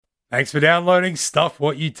Thanks for downloading Stuff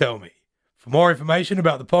What You Tell Me. For more information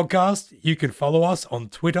about the podcast, you can follow us on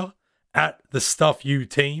Twitter at The Stuff You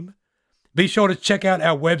Team. Be sure to check out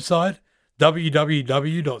our website,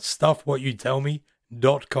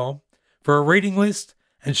 www.stuffwhatyoutellme.com, for a reading list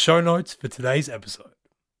and show notes for today's episode.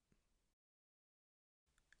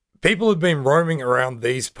 People have been roaming around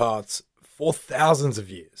these parts for thousands of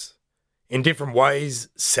years, in different ways,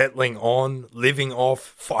 settling on, living off,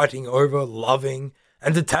 fighting over, loving,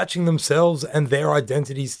 and attaching themselves and their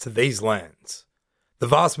identities to these lands. The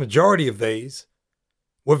vast majority of these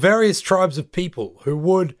were various tribes of people who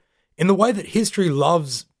would, in the way that history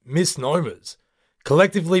loves misnomers,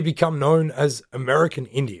 collectively become known as American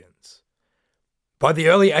Indians. By the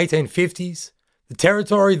early 1850s, the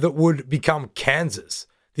territory that would become Kansas,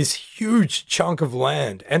 this huge chunk of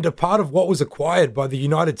land and a part of what was acquired by the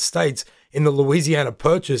United States in the Louisiana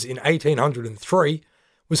Purchase in 1803,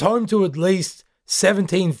 was home to at least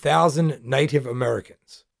 17,000 Native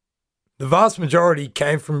Americans. The vast majority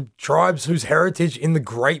came from tribes whose heritage in the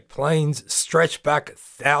Great Plains stretched back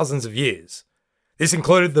thousands of years. This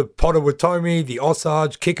included the Potawatomi, the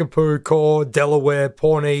Osage, Kickapoo, Kaw, Delaware,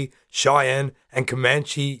 Pawnee, Cheyenne, and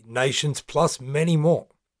Comanche nations, plus many more.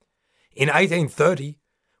 In 1830,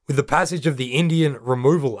 with the passage of the Indian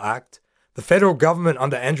Removal Act, the federal government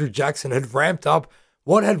under Andrew Jackson had ramped up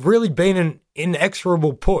what had really been an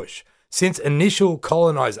inexorable push since initial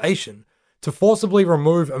colonization to forcibly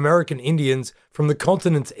remove American Indians from the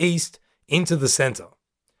continent's east into the center.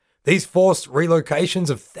 These forced relocations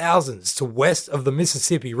of thousands to west of the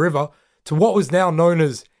Mississippi River to what was now known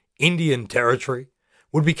as Indian Territory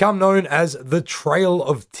would become known as the Trail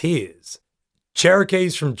of Tears.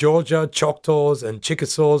 Cherokees from Georgia, Choctaws and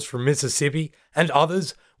Chickasaws from Mississippi, and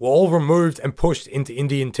others were all removed and pushed into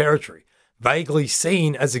Indian Territory, vaguely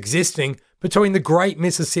seen as existing between the Great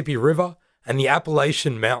Mississippi River and the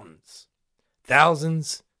Appalachian Mountains.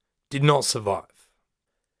 Thousands did not survive.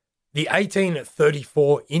 The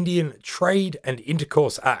 1834 Indian Trade and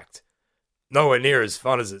Intercourse Act, nowhere near as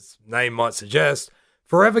fun as its name might suggest,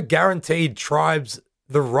 forever guaranteed tribes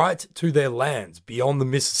the right to their lands beyond the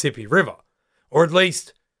Mississippi River, or at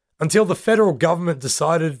least until the federal government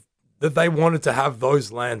decided that they wanted to have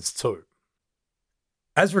those lands too.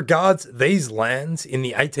 As regards these lands in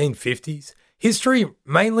the 1850s, history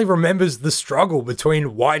mainly remembers the struggle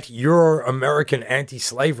between white Euro-American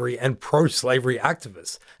anti-slavery and pro-slavery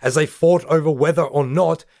activists as they fought over whether or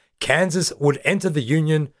not Kansas would enter the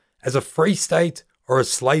Union as a free state or a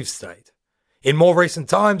slave state. In more recent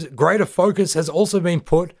times, greater focus has also been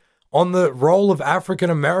put on the role of African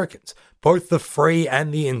Americans, both the free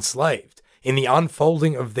and the enslaved, in the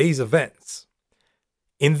unfolding of these events.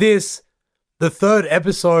 In this, the third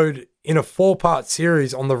episode in a 4-part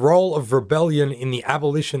series on the role of rebellion in the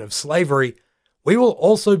abolition of slavery, we will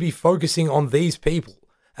also be focusing on these people,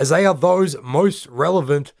 as they are those most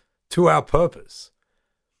relevant to our purpose.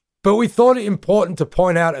 But we thought it important to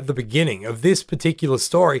point out at the beginning of this particular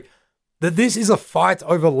story that this is a fight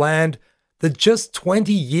over land that just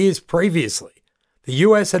 20 years previously, the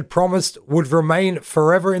US had promised would remain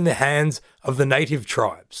forever in the hands of the native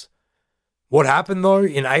tribes. What happened though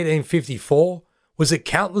in 1854 was that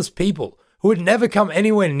countless people who had never come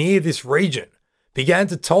anywhere near this region began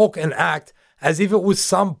to talk and act as if it was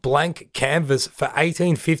some blank canvas for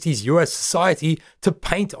 1850s US society to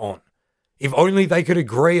paint on, if only they could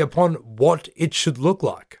agree upon what it should look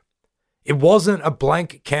like. It wasn't a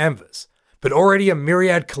blank canvas, but already a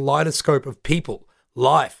myriad kaleidoscope of people,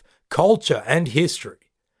 life, culture, and history,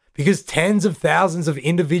 because tens of thousands of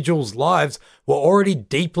individuals' lives were already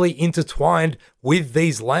deeply intertwined with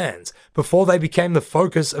these lands before they became the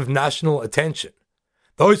focus of national attention.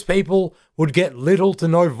 Those people would get little to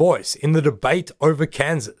no voice in the debate over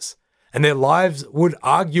Kansas, and their lives would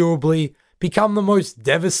arguably become the most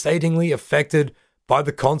devastatingly affected by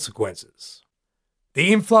the consequences.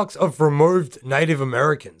 The influx of removed Native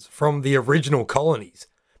Americans from the original colonies,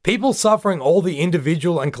 people suffering all the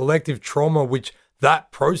individual and collective trauma which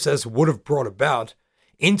that process would have brought about,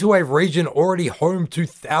 into a region already home to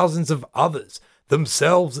thousands of others,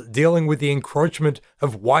 themselves dealing with the encroachment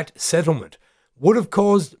of white settlement, would have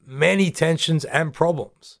caused many tensions and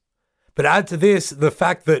problems. But add to this the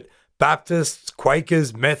fact that Baptists,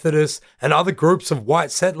 Quakers, Methodists, and other groups of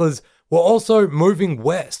white settlers were also moving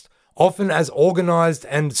west, often as organized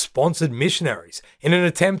and sponsored missionaries, in an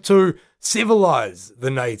attempt to civilize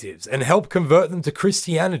the natives and help convert them to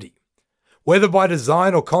Christianity. Whether by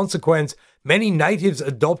design or consequence, many natives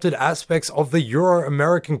adopted aspects of the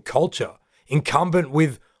Euro-American culture, incumbent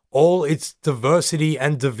with all its diversity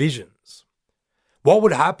and divisions. What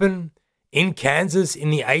would happen in Kansas in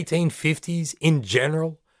the 1850s in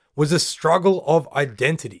general was a struggle of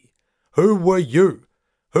identity. Who were you?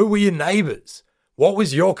 Who were your neighbors? What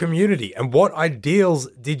was your community, and what ideals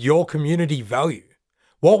did your community value?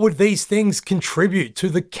 What would these things contribute to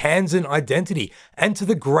the Kansan identity and to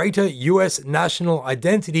the greater US national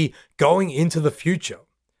identity going into the future?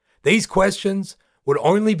 These questions would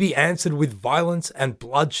only be answered with violence and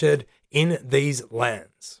bloodshed in these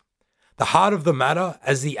lands. The heart of the matter,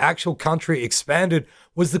 as the actual country expanded,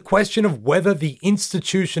 was the question of whether the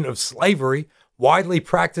institution of slavery, widely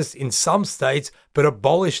practiced in some states but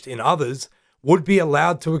abolished in others, would be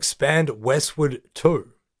allowed to expand westward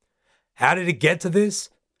too. How did it get to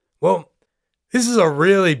this? Well, this is a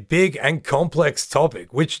really big and complex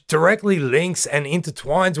topic which directly links and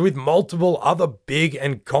intertwines with multiple other big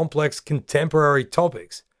and complex contemporary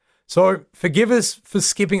topics. So forgive us for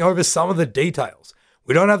skipping over some of the details.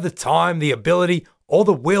 We don't have the time, the ability, or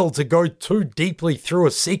the will to go too deeply through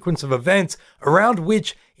a sequence of events around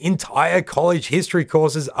which entire college history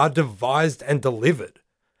courses are devised and delivered.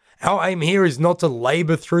 Our aim here is not to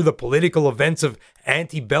labor through the political events of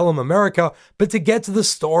antebellum America, but to get to the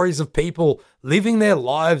stories of people living their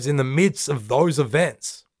lives in the midst of those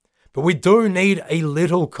events. But we do need a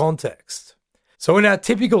little context. So in our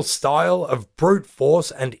typical style of brute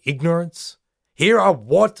force and ignorance, here are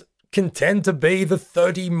what can tend to be the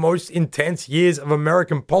 30 most intense years of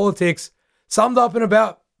American politics, summed up in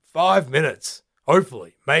about 5 minutes.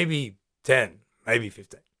 Hopefully, maybe 10, maybe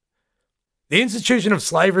 15. The institution of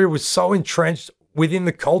slavery was so entrenched within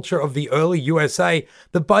the culture of the early USA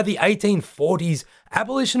that by the 1840s,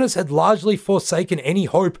 abolitionists had largely forsaken any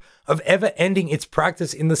hope of ever ending its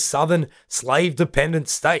practice in the southern slave-dependent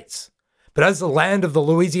states. But as the land of the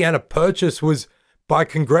Louisiana Purchase was, by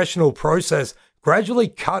congressional process, gradually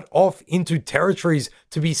cut off into territories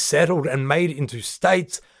to be settled and made into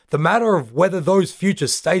states, the matter of whether those future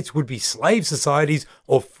states would be slave societies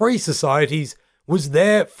or free societies was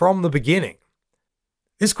there from the beginning.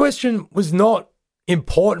 This question was not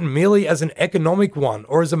important merely as an economic one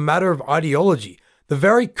or as a matter of ideology. The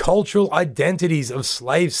very cultural identities of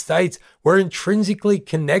slave states were intrinsically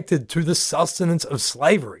connected to the sustenance of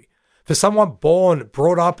slavery. For someone born,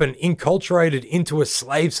 brought up, and inculturated into a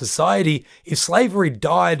slave society, if slavery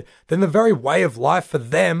died, then the very way of life for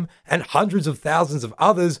them and hundreds of thousands of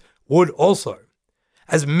others would also.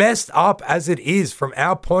 As messed up as it is from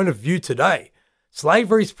our point of view today,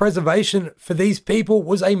 slavery's preservation for these people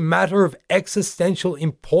was a matter of existential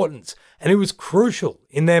importance, and it was crucial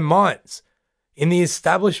in their minds in the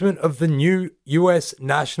establishment of the new US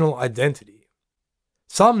national identity.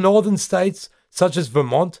 Some northern states, such as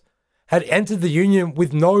Vermont, had entered the Union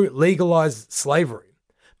with no legalized slavery.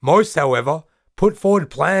 Most, however, put forward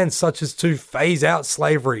plans such as to phase out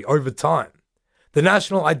slavery over time. The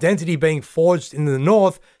national identity being forged in the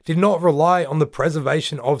North did not rely on the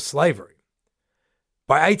preservation of slavery.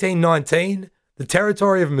 By 1819, the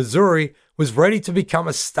territory of Missouri was ready to become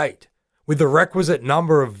a state, with the requisite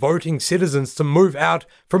number of voting citizens to move out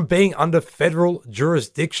from being under federal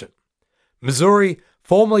jurisdiction. Missouri,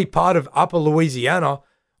 formerly part of Upper Louisiana,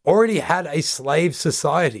 already had a slave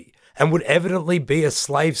society and would evidently be a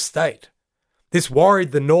slave state. This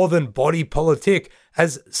worried the northern body politic,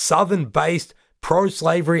 as southern-based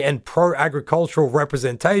pro-slavery and pro-agricultural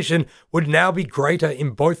representation would now be greater in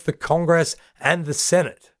both the Congress and the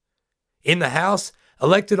Senate. In the House,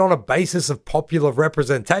 elected on a basis of popular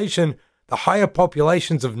representation, the higher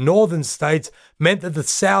populations of northern states meant that the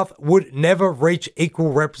South would never reach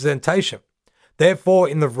equal representation. Therefore,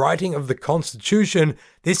 in the writing of the Constitution,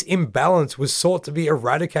 this imbalance was sought to be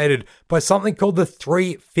eradicated by something called the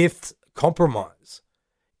 3/5 Compromise.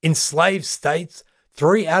 In slave states,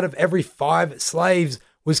 3 out of every 5 slaves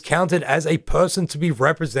was counted as a person to be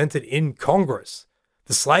represented in Congress.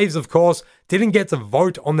 The slaves, of course, didn't get to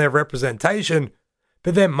vote on their representation,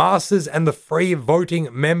 but their masters and the free voting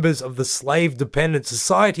members of the slave-dependent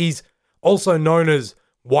societies, also known as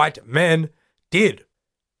white men, did.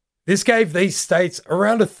 This gave these states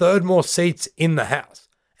around a third more seats in the House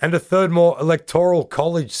and a third more electoral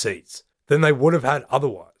college seats than they would have had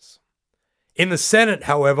otherwise. In the Senate,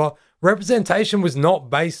 however, representation was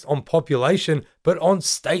not based on population but on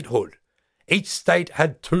statehood. Each state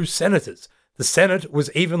had 2 senators. The Senate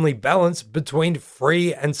was evenly balanced between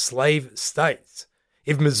free and slave states.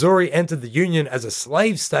 If Missouri entered the Union as a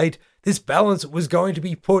slave state, this balance was going to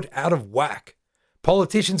be put out of whack.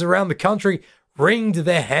 Politicians around the country wringed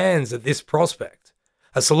their hands at this prospect.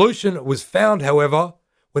 A solution was found, however,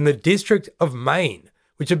 when the District of Maine,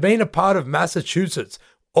 which had been a part of Massachusetts,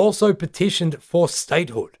 also petitioned for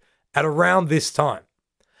statehood at around this time.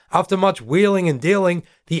 After much wheeling and dealing,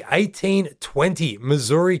 the 1820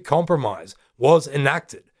 Missouri Compromise was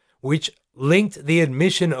enacted, which linked the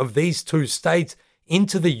admission of these two states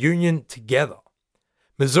into the Union together.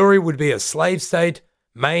 Missouri would be a slave state,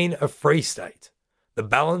 Maine a free state. The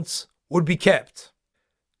balance would be kept.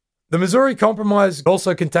 The Missouri Compromise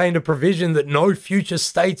also contained a provision that no future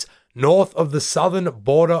states north of the southern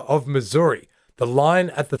border of Missouri, the line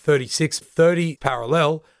at the 3630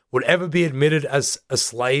 parallel, would ever be admitted as a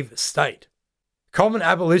slave state. Common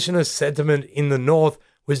abolitionist sentiment in the North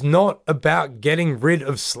was not about getting rid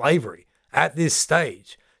of slavery at this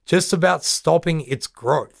stage, just about stopping its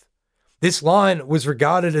growth. This line was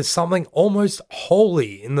regarded as something almost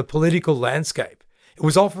holy in the political landscape. It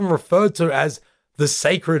was often referred to as the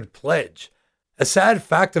sacred pledge. A sad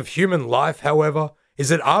fact of human life, however, is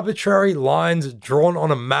that arbitrary lines drawn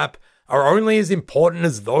on a map are only as important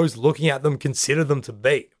as those looking at them consider them to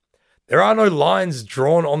be. There are no lines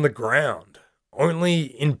drawn on the ground, only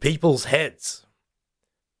in people's heads.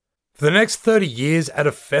 For the next 30 years at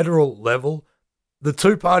a federal level, the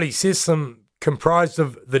two-party system comprised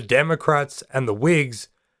of the Democrats and the Whigs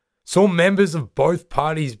saw members of both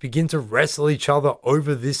parties begin to wrestle each other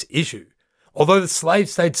over this issue, although the slave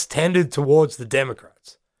states tended towards the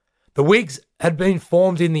Democrats. The Whigs had been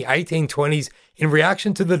formed in the 1820s in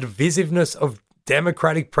reaction to the divisiveness of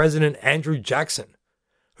Democratic President Andrew Jackson,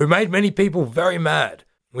 who made many people very mad,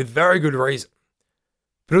 with very good reason.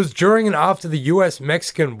 But it was during and after the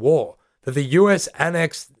US-Mexican War that the US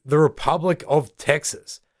annexed the Republic of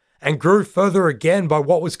Texas and grew further again by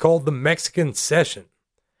what was called the Mexican Cession,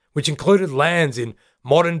 which included lands in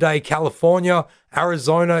modern-day California,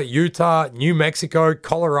 Arizona, Utah, New Mexico,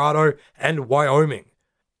 Colorado, and Wyoming.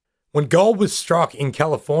 When gold was struck in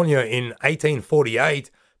California in 1848,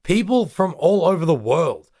 people from all over the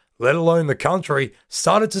world, let alone the country,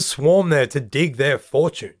 started to swarm there to dig their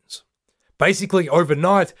fortunes. Basically,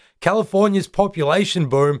 overnight, California's population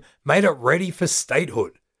boom made it ready for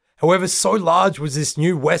statehood. However, so large was this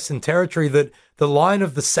new Western territory that the line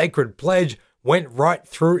of the Sacred Pledge went right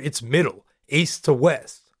through its middle, east to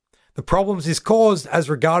west. The problems this caused as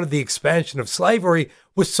regarded the expansion of slavery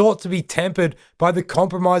was sought to be tempered by the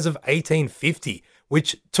Compromise of 1850,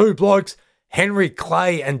 which two blokes, Henry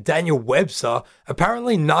Clay and Daniel Webster,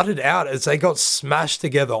 apparently nutted out as they got smashed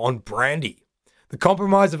together on brandy. The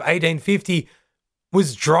Compromise of 1850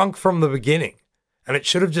 was drunk from the beginning, and it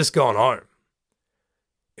should have just gone home.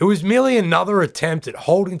 It was merely another attempt at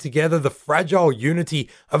holding together the fragile unity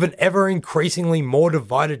of an ever-increasingly more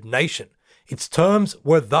divided nation. Its terms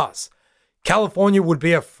were thus: California would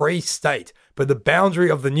be a free state, but the boundary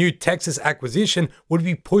of the new Texas acquisition would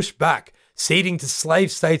be pushed back, ceding to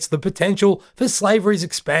slave states the potential for slavery's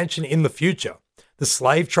expansion in the future. The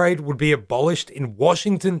slave trade would be abolished in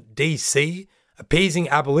Washington, D.C., appeasing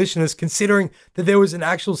abolitionists considering that there was an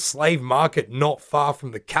actual slave market not far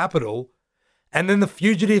from the capital. And then the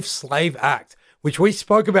Fugitive Slave Act, which we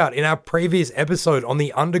spoke about in our previous episode on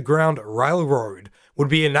the Underground Railroad, would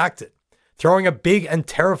be enacted, throwing a big and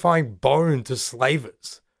terrifying bone to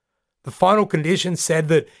slavers. The final condition said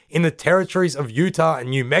that in the territories of Utah and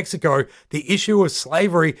New Mexico, the issue of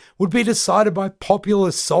slavery would be decided by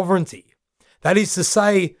popular sovereignty. That is to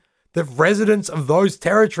say, that residents of those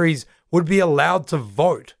territories would be allowed to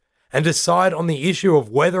vote and decide on the issue of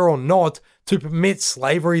whether or not to permit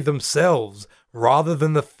slavery themselves, rather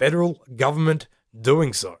than the federal government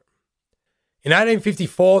doing so. In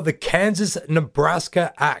 1854, the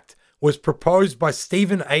Kansas-Nebraska Act was proposed by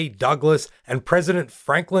Stephen A. Douglas and President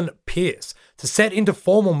Franklin Pierce to set into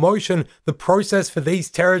formal motion the process for these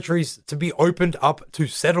territories to be opened up to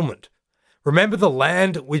settlement. Remember the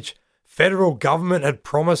land which federal government had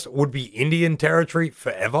promised would be Indian territory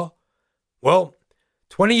forever? Well,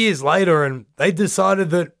 20 years later, and they decided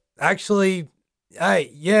that actually,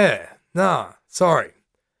 sorry,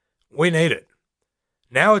 we need it.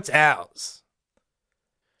 Now it's ours.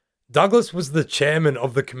 Douglas was the chairman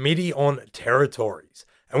of the Committee on Territories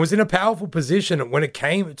and was in a powerful position when it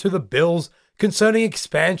came to the bills concerning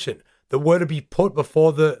expansion that were to be put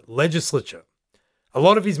before the legislature. A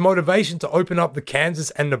lot of his motivation to open up the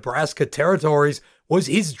Kansas and Nebraska territories was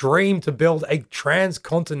his dream to build a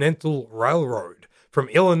transcontinental railroad from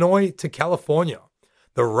Illinois to California.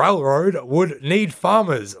 The railroad would need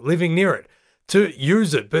farmers living near it to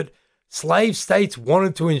use it, but slave states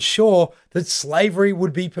wanted to ensure that slavery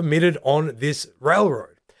would be permitted on this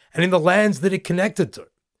railroad and in the lands that it connected to.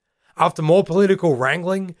 After more political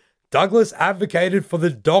wrangling, Douglas advocated for the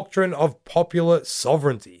doctrine of popular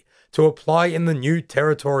sovereignty to apply in the new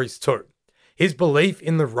territories too. His belief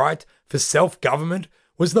in the right for self-government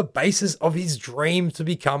was the basis of his dream to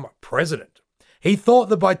become president. He thought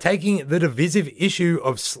that by taking the divisive issue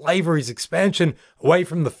of slavery's expansion away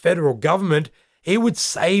from the federal government, he would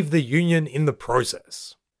save the Union in the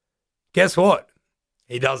process. Guess what?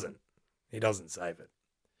 He doesn't. He doesn't save it.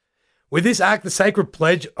 With this act, the sacred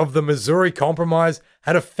pledge of the Missouri Compromise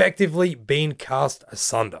had effectively been cast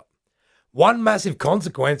asunder. One massive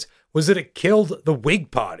consequence was that it killed the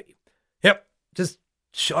Whig Party. Yep, just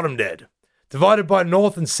shot him dead. Divided by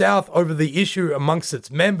North and South over the issue amongst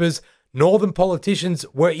its members, Northern politicians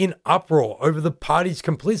were in uproar over the party's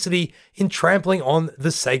complicity in trampling on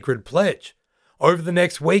the sacred pledge. Over the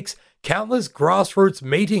next weeks, countless grassroots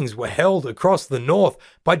meetings were held across the North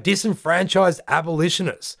by disenfranchised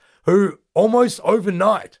abolitionists who, almost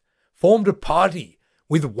overnight, formed a party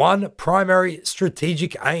with one primary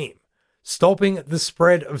strategic aim: stopping the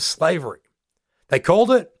spread of slavery. They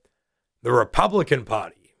called it the Republican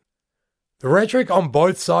Party. The rhetoric on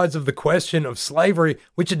both sides of the question of slavery,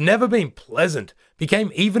 which had never been pleasant,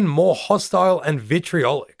 became even more hostile and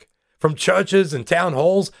vitriolic. From churches and town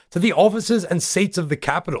halls to the offices and seats of the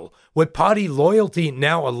Capitol, where party loyalty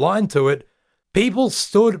now aligned to it, people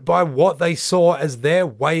stood by what they saw as their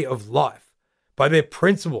way of life, by their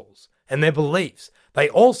principles and their beliefs. They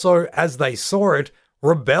also, as they saw it,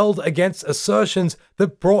 rebelled against assertions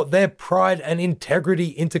that brought their pride and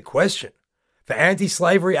integrity into question. For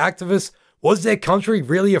anti-slavery activists, was their country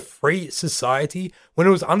really a free society when it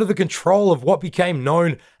was under the control of what became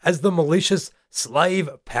known as the malicious slave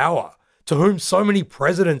power, to whom so many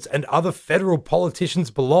presidents and other federal politicians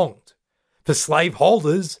belonged? For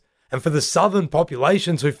slaveholders, and for the southern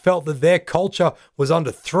populations who felt that their culture was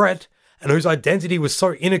under threat and whose identity was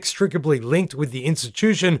so inextricably linked with the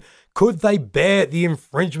institution, could they bear the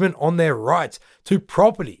infringement on their rights to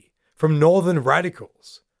property from northern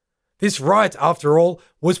radicals? This right, after all,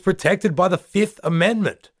 was protected by the Fifth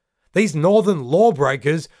Amendment. These northern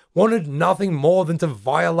lawbreakers wanted nothing more than to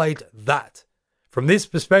violate that. From this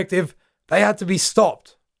perspective, they had to be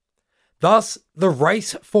stopped. Thus, the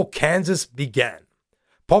race for Kansas began.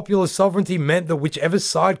 Popular sovereignty meant that whichever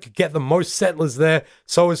side could get the most settlers there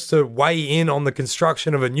so as to weigh in on the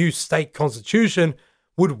construction of a new state constitution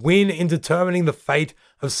would win in determining the fate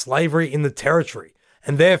of slavery in the territory,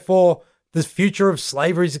 and therefore the future of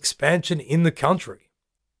slavery's expansion in the country.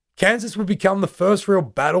 Kansas would become the first real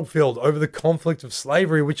battlefield over the conflict of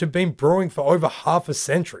slavery, which had been brewing for over half a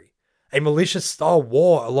century. A militia-style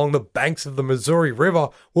war along the banks of the Missouri River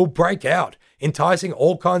will break out, enticing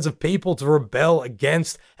all kinds of people to rebel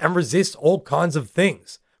against and resist all kinds of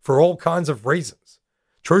things, for all kinds of reasons.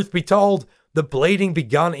 Truth be told, the bleeding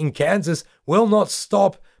begun in Kansas will not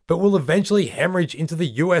stop, but will eventually hemorrhage into the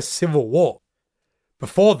US Civil War.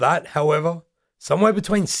 Before that, however, somewhere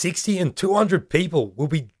between 60 and 200 people will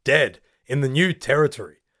be dead in the new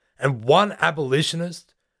territory, and one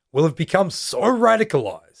abolitionist will have become so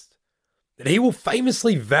radicalized that he will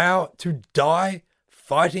famously vow to die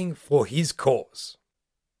fighting for his cause.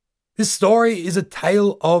 This story is a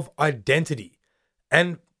tale of identity,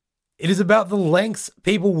 and it is about the lengths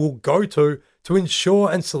people will go to ensure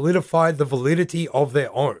and solidify the validity of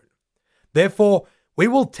their own. Therefore, we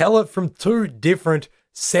will tell it from two different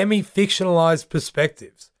semi-fictionalized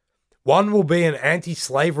perspectives. One will be an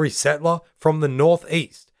anti-slavery settler from the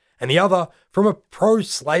Northeast, and the other from a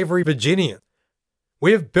pro-slavery Virginian.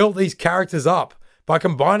 We have built these characters up by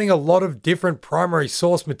combining a lot of different primary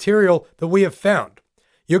source material that we have found.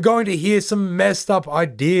 You're going to hear some messed up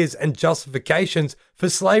ideas and justifications for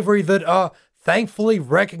slavery that are thankfully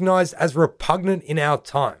recognized as repugnant in our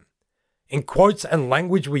time. In quotes and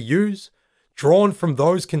language we use, drawn from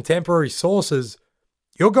those contemporary sources,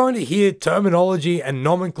 you're going to hear terminology and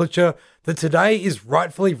nomenclature that today is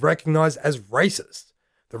rightfully recognized as racist.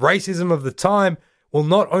 The racism of the time will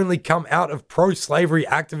not only come out of pro-slavery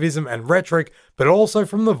activism and rhetoric, but also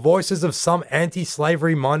from the voices of some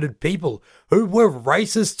anti-slavery minded people who were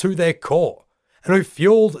racist to their core and who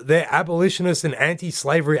fueled their abolitionist and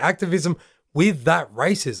anti-slavery activism with that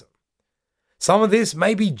racism. Some of this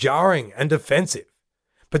may be jarring and offensive,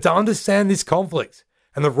 but to understand this conflict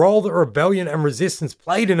and the role that rebellion and resistance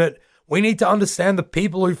played in it, we need to understand the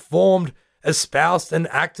people who formed, espoused, and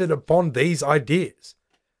acted upon these ideas.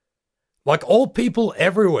 Like all people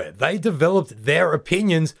everywhere, they developed their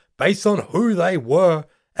opinions based on who they were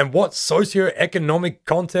and what socio-economic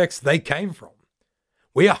context they came from.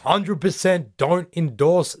 We 100% don't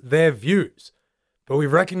endorse their views, but we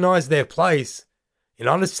recognize their place in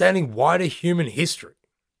understanding wider human history.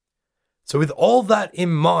 So with all that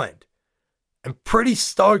in mind, I'm pretty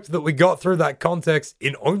stoked that we got through that context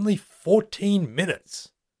in only 14 minutes.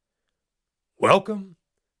 Welcome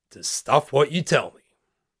to Stuff What You Tell Me.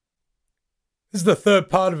 This is the third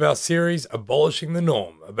part of our series, Abolishing the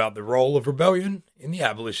Norm, about the role of rebellion in the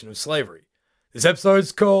abolition of slavery. This episode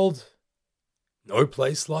is called no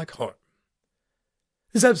place like home.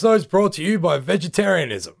 This episode is brought to you by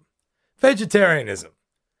vegetarianism. Vegetarianism.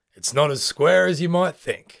 It's not as square as you might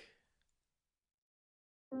think.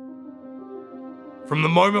 From the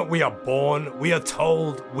moment we are born, we are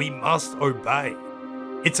told we must obey.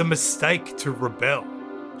 It's a mistake to rebel,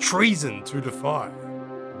 treason to defy.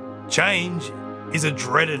 Change is a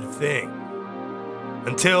dreaded thing,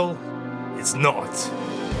 until it's not.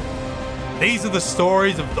 These are the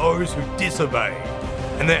stories of those who disobeyed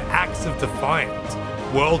and their acts of defiance,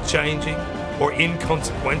 world-changing or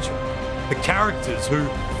inconsequential. The characters who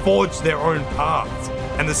forged their own paths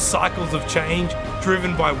and the cycles of change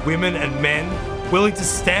driven by women and men willing to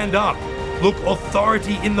stand up, look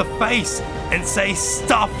authority in the face and say,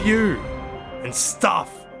 "Stuff you," and stuff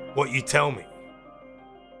what you tell me.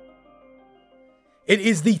 It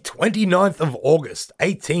is the 29th of August,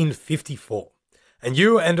 1854, and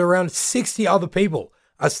you and around 60 other people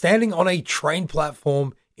are standing on a train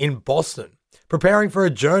platform in Boston, preparing for a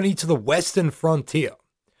journey to the western frontier.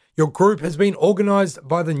 Your group has been organized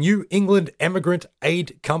by the New England Emigrant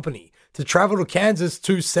Aid Company to travel to Kansas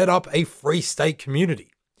to set up a free state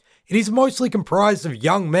community. It is mostly comprised of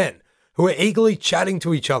young men who are eagerly chatting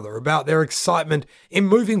to each other about their excitement in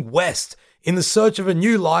moving west in the search of a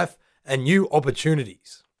new life and new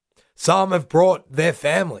opportunities. Some have brought their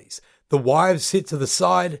families. The wives sit to the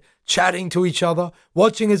side, chatting to each other,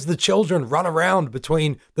 watching as the children run around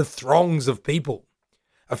between the throngs of people.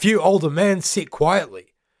 A few older men sit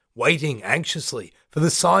quietly, waiting anxiously for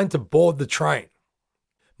the sign to board the train.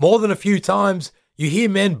 More than a few times, you hear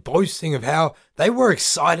men boasting of how they were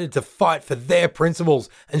excited to fight for their principles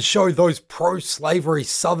and show those pro-slavery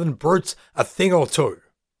Southern brutes a thing or two.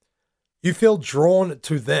 You feel drawn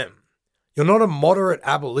to them. You're not a moderate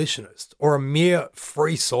abolitionist or a mere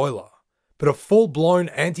free soiler, but a full-blown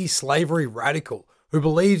anti-slavery radical who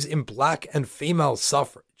believes in black and female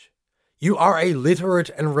suffrage. You are a literate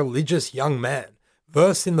and religious young man,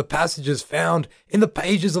 versed in the passages found in the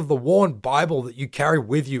pages of the worn Bible that you carry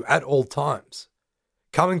with you at all times.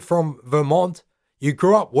 Coming from Vermont, you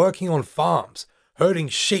grew up working on farms, herding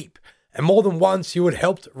sheep, and more than once you had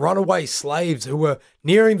helped runaway slaves who were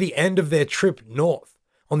nearing the end of their trip north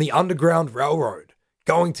on the Underground Railroad,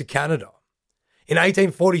 going to Canada. In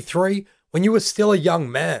 1843, when you were still a young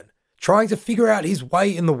man, trying to figure out his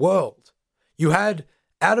way in the world, you had,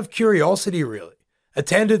 out of curiosity really,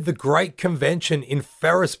 attended the Great Convention in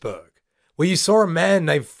Ferrisburg, where you saw a man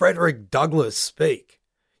named Frederick Douglass speak.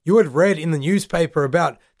 You had read in the newspaper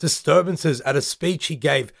about disturbances at a speech he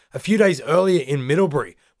gave a few days earlier in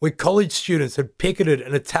Middlebury, where college students had picketed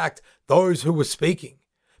and attacked those who were speaking.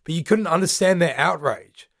 But you couldn't understand their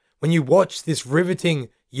outrage when you watched this riveting,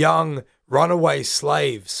 young, runaway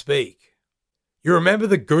slave speak. You remember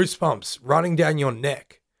the goosebumps running down your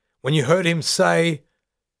neck when you heard him say,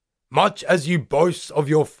 "Much as you boast of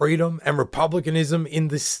your freedom and republicanism in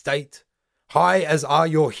this state, high as are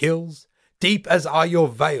your hills, deep as are your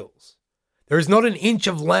vales, there is not an inch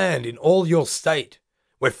of land in all your state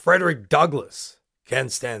where Frederick Douglass can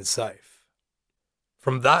stand safe."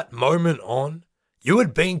 From that moment on, you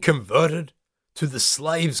had been converted to the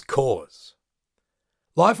slave's cause.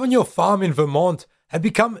 Life on your farm in Vermont had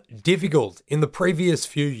become difficult in the previous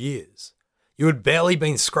few years. You had barely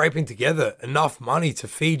been scraping together enough money to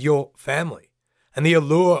feed your family, and the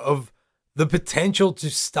allure of the potential to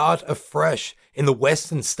start afresh in the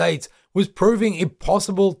western states was proving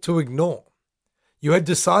impossible to ignore. You had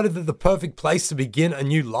decided that the perfect place to begin a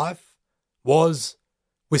new life was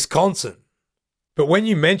Wisconsin. But when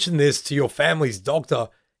you mentioned this to your family's doctor,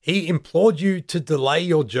 he implored you to delay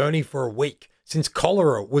your journey for a week, since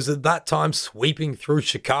cholera was at that time sweeping through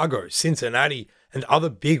Chicago, Cincinnati, and other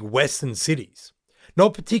big western cities.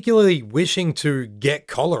 Not particularly wishing to get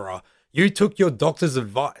cholera, you took your doctor's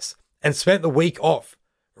advice and spent the week off,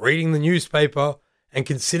 reading the newspaper and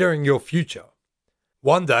considering your future.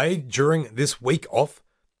 One day, during this week off,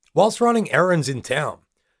 whilst running errands in town,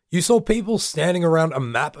 you saw people standing around a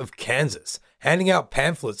map of Kansas, handing out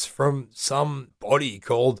pamphlets from some body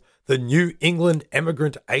called the New England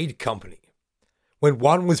Emigrant Aid Company. When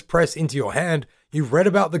one was pressed into your hand, you read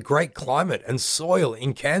about the great climate and soil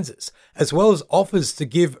in Kansas, as well as offers to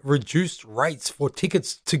give reduced rates for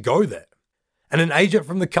tickets to go there. And an agent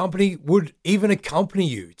from the company would even accompany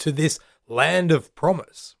you to this land of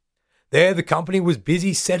promise. There, the company was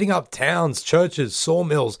busy setting up towns, churches,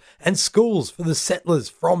 sawmills, and schools for the settlers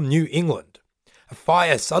from New England. A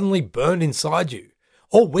fire suddenly burned inside you.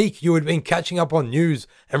 All week you had been catching up on news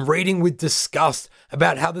and reading with disgust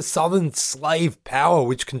about how the Southern slave power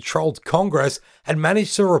which controlled Congress had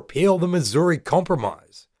managed to repeal the Missouri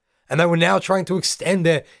Compromise, and they were now trying to extend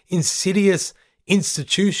their insidious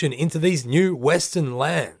institution into these new Western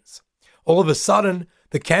lands. All of a sudden,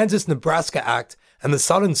 the Kansas-Nebraska Act and the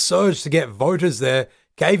sudden surge to get voters there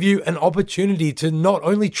gave you an opportunity to not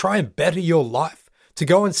only try and better your life, to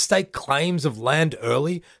go and stake claims of land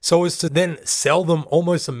early so as to then sell them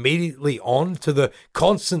almost immediately on to the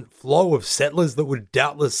constant flow of settlers that would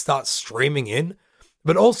doubtless start streaming in,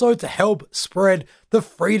 but also to help spread the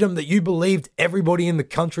freedom that you believed everybody in the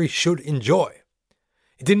country should enjoy.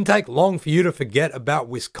 It didn't take long for you to forget about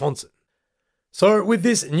Wisconsin. So with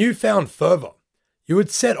this newfound fervor, you would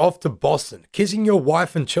set off to Boston, kissing your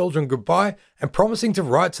wife and children goodbye and promising to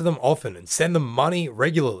write to them often and send them money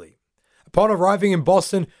regularly. Upon arriving in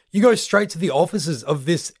Boston, you go straight to the offices of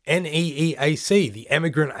this NEEAC, the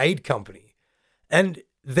Emigrant Aid Company. And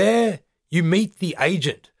there you meet the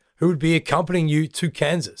agent who would be accompanying you to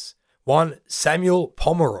Kansas, one Samuel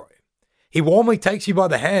Pomeroy. He warmly takes you by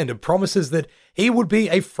the hand and promises that he would be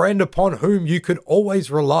a friend upon whom you could always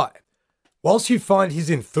rely. Whilst you find his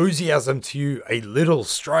enthusiasm to you a little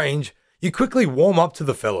strange, you quickly warm up to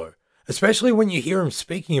the fellow, especially when you hear him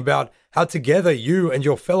speaking about how together you and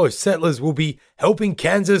your fellow settlers will be helping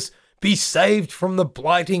Kansas be saved from the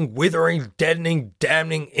blighting, withering, deadening,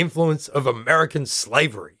 damning influence of American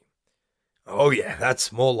slavery. Oh yeah,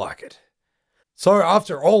 that's more like it. So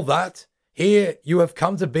after all that, here you have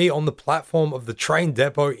come to be on the platform of the train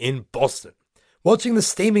depot in Boston, watching the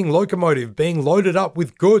steaming locomotive being loaded up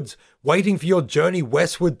with goods, waiting for your journey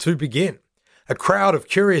westward to begin. A crowd of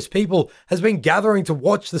curious people has been gathering to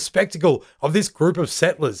watch the spectacle of this group of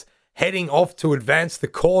settlers heading off to advance the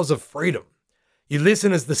cause of freedom. You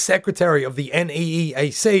listen as the secretary of the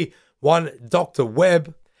NEEAC, one Dr.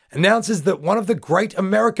 Webb, announces that one of the great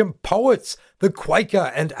American poets, the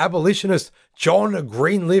Quaker and abolitionist John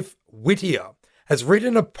Greenleaf Whittier, has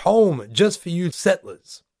written a poem just for you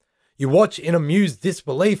settlers. You watch in amused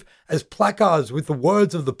disbelief as placards with the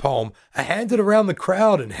words of the poem are handed around the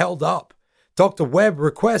crowd and held up. Dr. Webb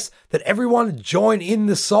requests that everyone join in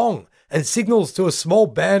the song and signals to a small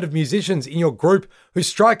band of musicians in your group who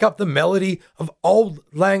strike up the melody of Auld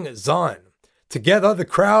Lang Syne. Together, the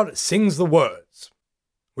crowd sings the words.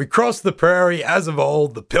 We cross the prairie as of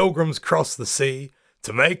old, the pilgrims cross the sea,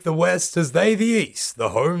 to make the West as they the East, the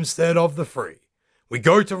homestead of the free. We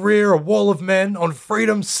go to rear a wall of men on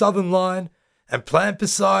freedom's southern line and plant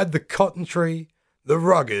beside the cotton tree the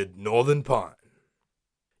rugged northern pine.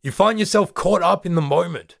 You find yourself caught up in the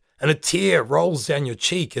moment and a tear rolls down your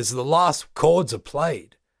cheek as the last chords are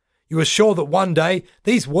played. You are sure that one day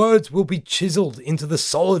these words will be chiseled into the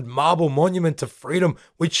solid marble monument to freedom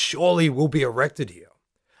which surely will be erected here.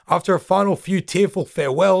 After a final few tearful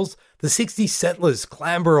farewells, the 60 settlers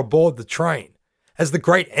clamber aboard the train. As the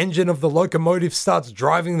great engine of the locomotive starts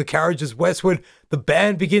driving the carriages westward, the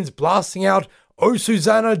band begins blasting out, "Oh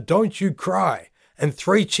Susanna, don't you cry," and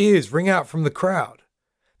 3 cheers ring out from the crowd.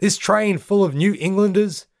 This train full of New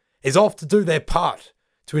Englanders is off to do their part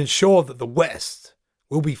to ensure that the West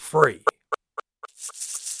will be free.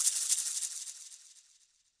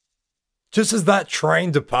 Just as that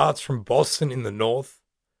train departs from Boston in the north,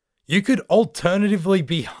 you could alternatively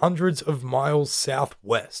be hundreds of miles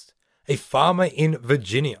southwest, a farmer in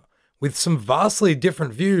Virginia, with some vastly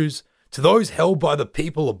different views to those held by the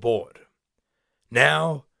people aboard.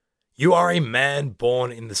 Now, you are a man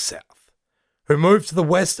born in the South, who moved to the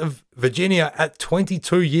west of Virginia at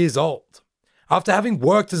 22 years old, after having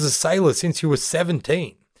worked as a sailor since you were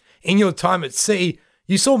 17. In your time at sea,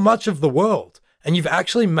 you saw much of the world, and you've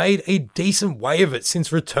actually made a decent way of it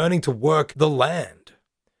since returning to work the land.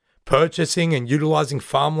 Purchasing and utilizing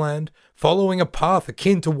farmland, following a path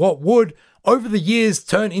akin to what would, over the years,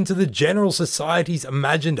 turn into the general society's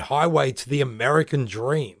imagined highway to the American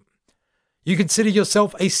dream. You consider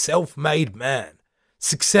yourself a self-made man.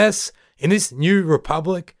 Success in this new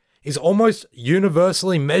republic is almost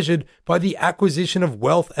universally measured by the acquisition of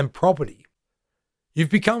wealth and property. You've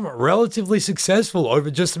become relatively successful over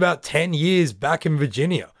just about 10 years back in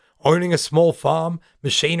Virginia, owning a small farm,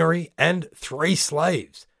 machinery, and 3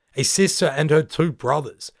 slaves, a sister and her 2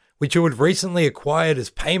 brothers, which you had recently acquired as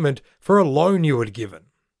payment for a loan you had given.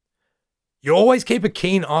 You always keep a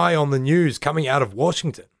keen eye on the news coming out of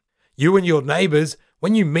Washington. You and your neighbors,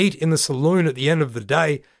 when you meet in the saloon at the end of the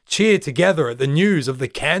day, cheer together at the news of the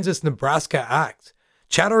Kansas-Nebraska Act.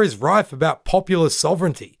 Chatter is rife about popular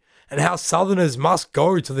sovereignty and how Southerners must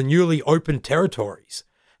go to the newly opened territories.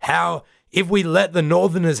 How, if we let the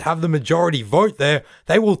Northerners have the majority vote there,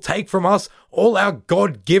 they will take from us all our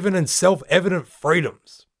God-given and self-evident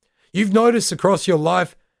freedoms. You've noticed across your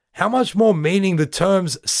life how much more meaning the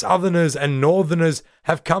terms Southerners and Northerners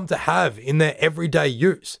have come to have in their everyday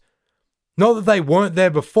use. Not that they weren't there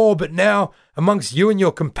before, but now amongst you and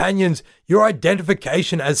your companions, your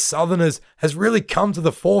identification as Southerners has really come to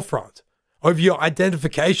the forefront over your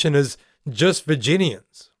identification as just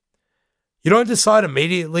Virginians. You don't decide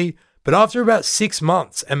immediately, but after about 6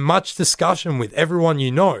 months and much discussion with everyone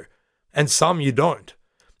you know, and some you don't,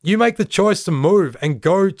 you make the choice to move and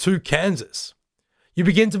go to Kansas. You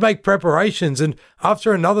begin to make preparations, and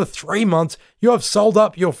after another 3 months, you have sold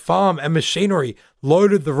up your farm and machinery,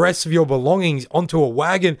 loaded the rest of your belongings onto a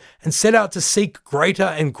wagon, and set out to seek greater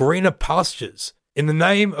and greener pastures in the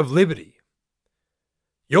name of liberty.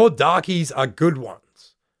 Your darkies are good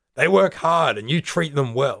ones. They work hard and you treat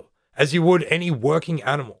them well, as you would any working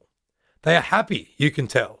animal. They are happy, you can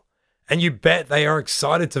tell, and you bet they are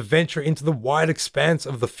excited to venture into the wide expanse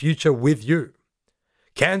of the future with you.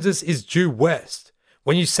 Kansas is due west.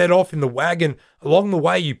 When you set off in the wagon, along the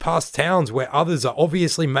way you pass towns where others are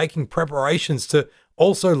obviously making preparations to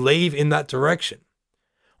also leave in that direction.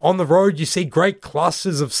 On the road you see great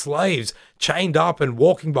clusters of slaves chained up and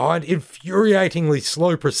walking behind infuriatingly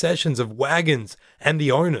slow processions of wagons and the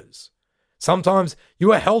owners. Sometimes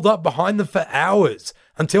you are held up behind them for hours,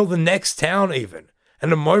 until the next town even,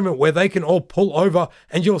 and a moment where they can all pull over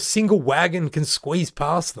and your single wagon can squeeze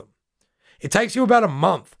past them. It takes you about a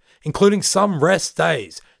month, including some rest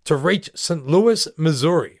days, to reach St. Louis,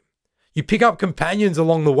 Missouri. You pick up companions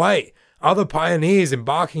along the way, other pioneers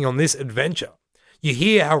embarking on this adventure. You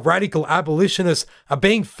hear how radical abolitionists are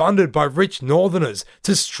being funded by rich Northerners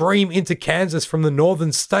to stream into Kansas from the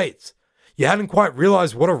northern states. You hadn't quite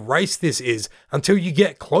realized what a race this is until you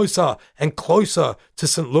get closer and closer to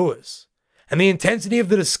St. Louis. And the intensity of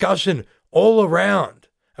the discussion all around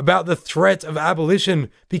about the threat of abolition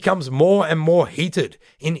becomes more and more heated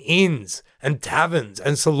in inns and taverns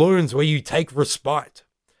and saloons where you take respite.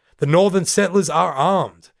 The northern settlers are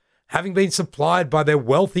armed, having been supplied by their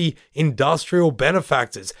wealthy industrial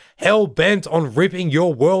benefactors, hell-bent on ripping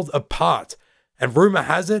your world apart, and rumor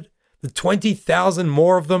has it, the 20,000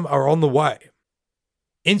 more of them are on the way.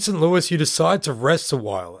 In St. Louis, you decide to rest a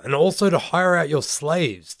while and also to hire out your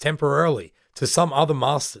slaves temporarily to some other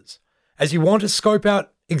masters, as you want to scope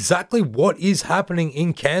out exactly what is happening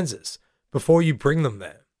in Kansas before you bring them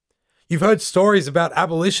there. You've heard stories about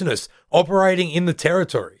abolitionists operating in the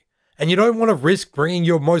territory, and you don't want to risk bringing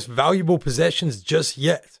your most valuable possessions just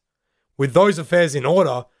yet. With those affairs in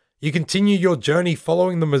order, you continue your journey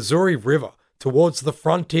following the Missouri River towards the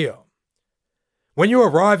frontier. When you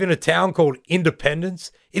arrive in a town called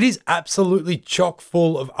Independence, it is absolutely chock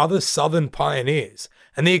full of other Southern pioneers,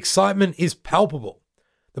 and the excitement is palpable.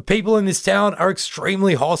 The people in this town are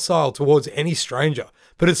extremely hostile towards any stranger,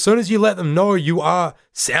 but as soon as you let them know you are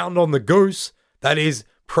sound on the goose, that is,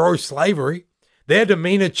 pro-slavery, their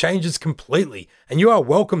demeanor changes completely and you are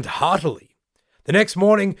welcomed heartily. The next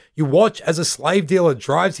morning, you watch as a slave dealer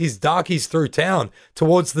drives his darkies through town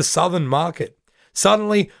towards the southern market.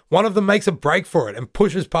 Suddenly, one of them makes a break for it and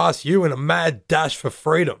pushes past you in a mad dash for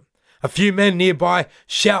freedom. A few men nearby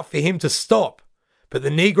shout for him to stop, but the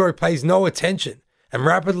Negro pays no attention and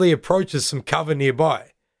rapidly approaches some cover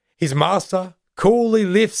nearby. His master coolly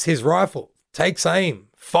lifts his rifle, takes aim,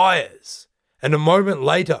 fires, and a moment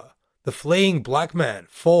later, the fleeing black man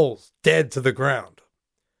falls dead to the ground.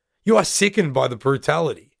 You are sickened by the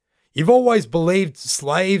brutality. You've always believed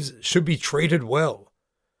slaves should be treated well.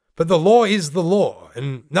 But the law is the law,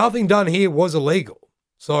 and nothing done here was illegal.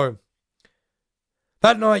 So,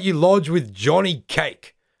 that night you lodge with Johnny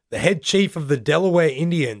Cake, the head chief of the Delaware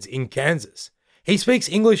Indians in Kansas. He speaks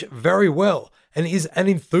English very well and is an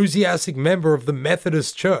enthusiastic member of the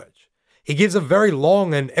Methodist Church. He gives a very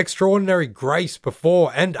long and extraordinary grace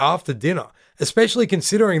before and after dinner, especially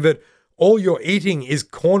considering that all you're eating is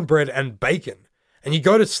cornbread and bacon, and you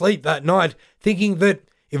go to sleep that night thinking that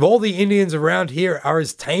if all the Indians around here are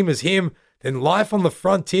as tame as him, then life on the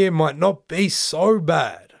frontier might not be so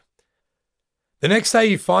bad. The next day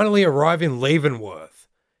you finally arrive in Leavenworth.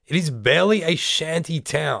 It is barely a shanty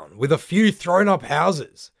town with a few thrown-up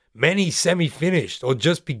houses, many semi-finished or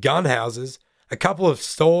just begun houses, a couple of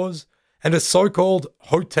stores, and a so-called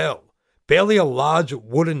hotel, barely a large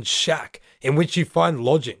wooden shack in which you find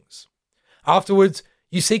lodgings. Afterwards,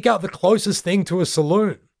 you seek out the closest thing to a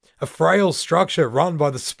saloon, a frail structure run by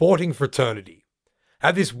the sporting fraternity.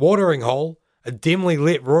 At this watering hole, a dimly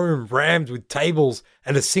lit room rammed with tables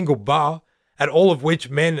and a single bar, at all of which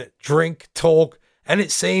men drink, talk, and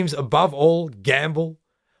it seems, above all, gamble.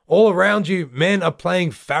 All around you, men are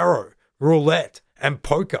playing faro, roulette, and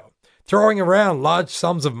poker, throwing around large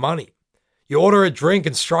sums of money. You order a drink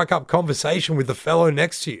and strike up conversation with the fellow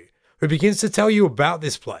next to you, who begins to tell you about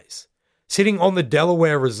this place. Sitting on the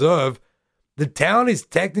Delaware Reserve, the town is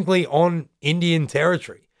technically on Indian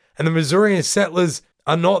territory, and the Missourian settlers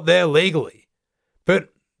are not there legally. But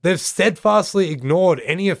they've steadfastly ignored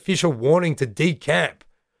any official warning to decamp,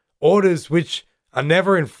 orders which are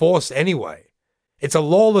never enforced anyway. It's a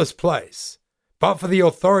lawless place, but for the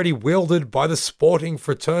authority wielded by the sporting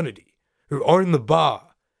fraternity, who own the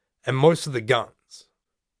bar and most of the guns.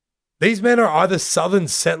 These men are either southern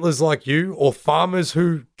settlers like you or farmers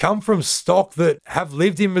who come from stock that have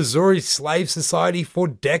lived in Missouri's slave society for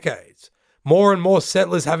decades, more and more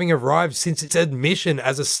settlers having arrived since its admission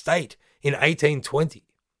as a state in 1820.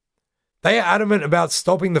 They are adamant about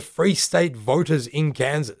stopping the free state voters in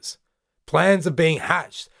Kansas. Plans are being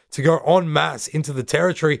hatched to go en masse into the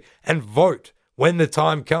territory and vote when the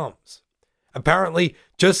time comes. Apparently,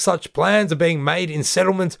 just such plans are being made in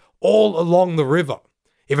settlements all along the river.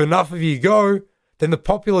 If enough of you go, then the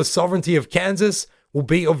popular sovereignty of Kansas will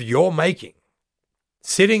be of your making.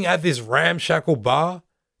 Sitting at this ramshackle bar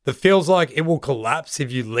that feels like it will collapse if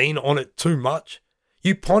you lean on it too much,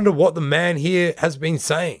 you ponder what the man here has been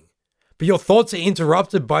saying. But your thoughts are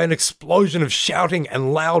interrupted by an explosion of shouting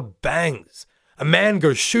and loud bangs. A man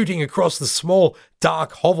goes shooting across the small,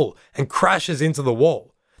 dark hovel and crashes into the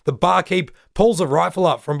wall. The barkeep pulls a rifle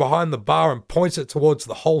up from behind the bar and points it towards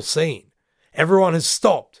the whole scene. Everyone has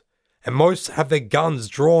stopped, and most have their guns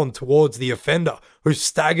drawn towards the offender, who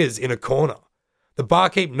staggers in a corner. The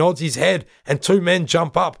barkeep nods his head, and two men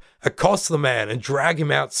jump up, accost the man, and drag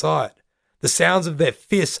him outside. The sounds of their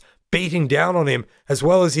fists beating down on him, as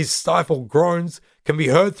well as his stifled groans, can be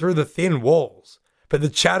heard through the thin walls. But the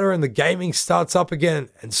chatter and the gaming starts up again,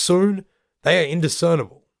 and soon they are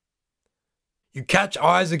indiscernible. You catch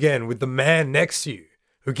eyes again with the man next to you,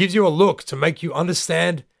 who gives you a look to make you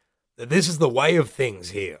understand that this is the way of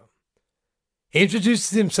things here. He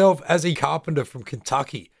introduces himself as a carpenter from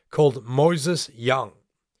Kentucky called Moses Young.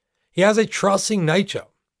 He has a trusting nature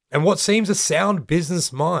and what seems a sound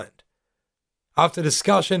business mind. After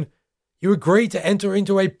discussion, you agree to enter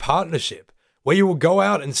into a partnership where you will go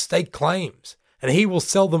out and stake claims, and he will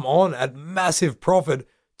sell them on at massive profit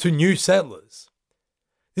to new settlers.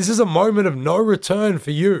 This is a moment of no return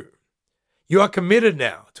for you. You are committed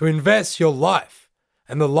now to invest your life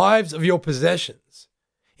and the lives of your possessions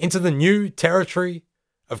into the new territory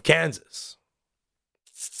of Kansas.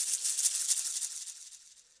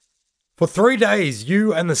 For 3 days,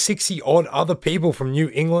 you and the 60-odd other people from New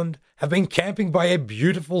England have been camping by a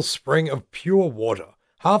beautiful spring of pure water,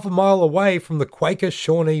 half a mile away from the Quaker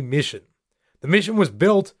Shawnee Mission. The mission was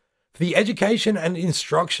built for the education and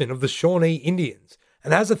instruction of the Shawnee Indians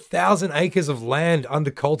and has 1,000 acres of land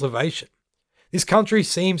under cultivation. This country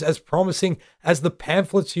seems as promising as the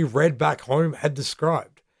pamphlets you read back home had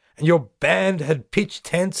described, and your band had pitched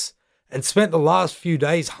tents and spent the last few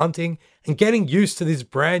days hunting and getting used to this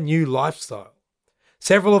brand new lifestyle.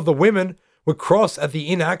 Several of the women were cross at the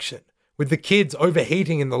inaction, with the kids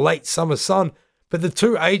overheating in the late summer sun, but the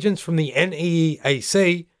two agents from the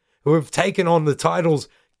NEAC, who have taken on the titles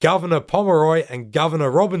Governor Pomeroy and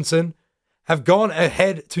Governor Robinson, have gone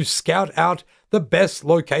ahead to scout out the best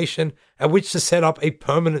location at which to set up a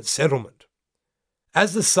permanent settlement.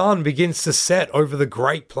 As the sun begins to set over the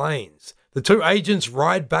Great Plains, the two agents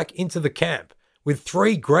ride back into the camp, with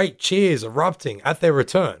 3 great cheers erupting at their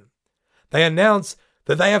return. They announce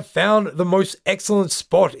that they have found the most excellent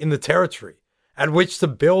spot in the territory at which to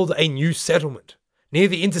build a new settlement, near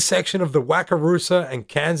the intersection of the Wakarusa and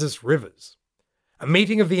Kansas rivers. A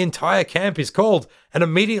meeting of the entire camp is called, and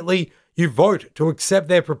immediately you vote to accept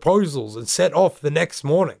their proposals and set off the next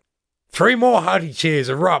morning. 3 more hearty cheers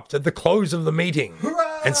erupt at the close of the meeting,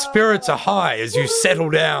 and spirits are high as you settle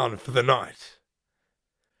down for the night.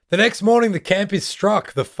 The next morning the camp is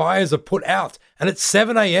struck, the fires are put out, and at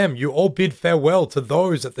 7 a.m. you all bid farewell to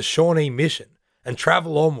those at the Shawnee Mission and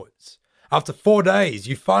travel onwards. After 4 days,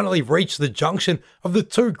 you finally reach the junction of the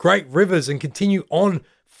 2 great rivers and continue on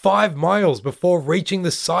 5 miles before reaching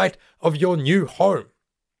the site of your new home.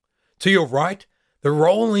 To your right, the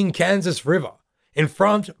rolling Kansas River. In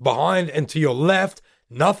front, behind, and to your left,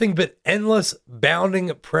 nothing but endless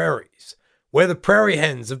bounding prairies, where the prairie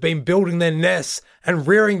hens have been building their nests and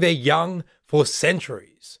rearing their young for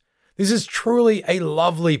centuries. This is truly a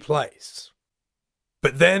lovely place.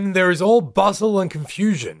 But then there is all bustle and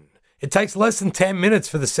confusion. It takes less than 10 minutes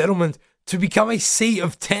for the settlement to become a sea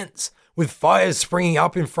of tents, with fires springing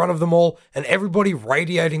up in front of them all and everybody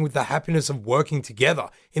radiating with the happiness of working together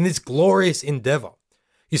in this glorious endeavor.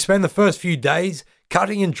 You spend the first few days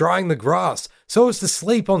cutting and drying the grass so as to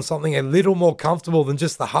sleep on something a little more comfortable than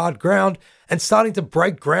just the hard ground and starting to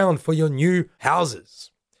break ground for your new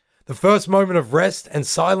houses. The first moment of rest and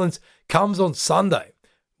silence comes on Sunday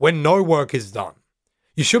when no work is done.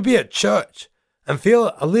 You should be at church, and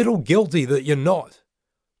feel a little guilty that you're not.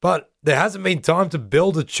 But there hasn't been time to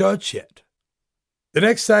build a church yet. The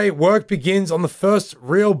next day, work begins on the first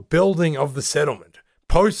real building of the settlement.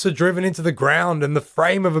 Posts are driven into the ground and the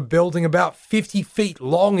frame of a building about 50 feet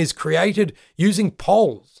long is created using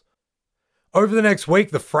poles. Over the next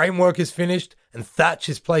week, the framework is finished and thatch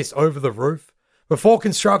is placed over the roof. Before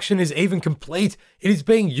construction is even complete, it is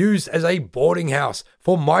being used as a boarding house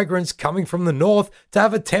for migrants coming from the north to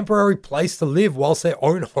have a temporary place to live whilst their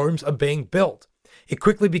own homes are being built. It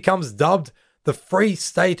quickly becomes dubbed the Free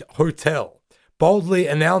State Hotel, boldly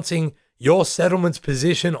announcing your settlement's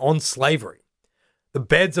position on slavery. The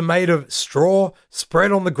beds are made of straw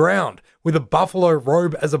spread on the ground with a buffalo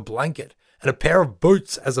robe as a blanket and a pair of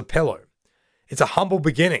boots as a pillow. It's a humble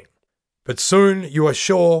beginning, but soon you are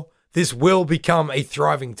sure this will become a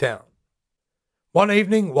thriving town. One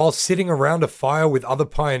evening, while sitting around a fire with other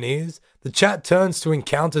pioneers, the chat turns to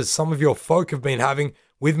encounters some of your folk have been having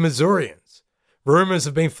with Missourians. Rumors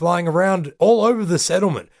have been flying around all over the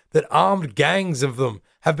settlement that armed gangs of them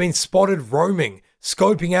have been spotted roaming,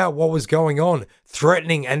 scoping out what was going on,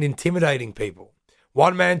 threatening and intimidating people.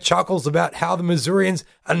 One man chuckles about how the Missourians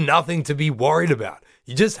are nothing to be worried about.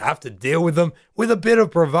 You just have to deal with them with a bit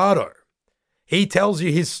of bravado. He tells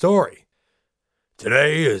you his story.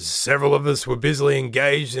 Today, as several of us were busily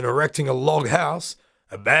engaged in erecting a log house,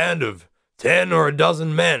 a band of 10 or a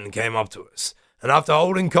dozen men came up to us, and after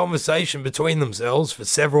holding conversation between themselves for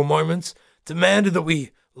several moments, demanded that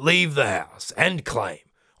we leave the house and claim,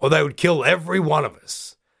 or they would kill every one of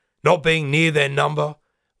us. Not being near their number,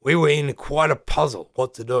 we were in quite a puzzle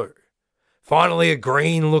what to do. Finally, a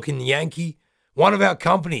green-looking Yankee, one of our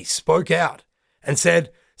company, spoke out and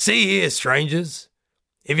said, "See here, strangers,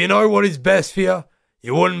 if you know what is best for you,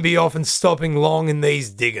 you wouldn't be often stopping long in these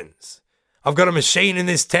diggings. I've got a machine in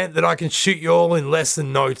this tent that I can shoot you all in less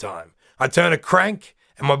than no time. I turn a crank,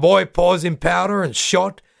 and my boy pours in powder and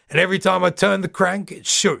shot, and every time I turn the crank, it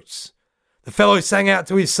shoots." The fellow sang out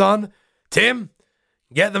to his son, "Tim,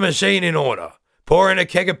 get the machine in order. Pour in a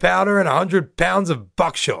keg of powder and 100 pounds of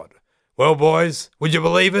buckshot." Well, boys, would you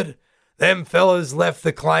believe it? Them fellas left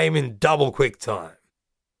the claim in double quick time.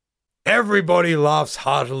 Everybody laughs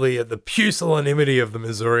heartily at the pusillanimity of the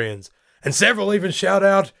Missourians, and several even shout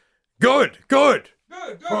out, "Good, good."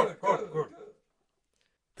 Good.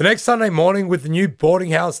 The next Sunday morning, with the new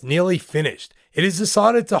boarding house nearly finished, it is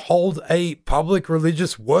decided to hold a public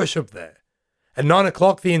religious worship there. At 9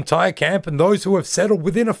 o'clock, the entire camp and those who have settled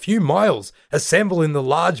within a few miles assemble in the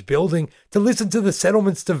large building to listen to the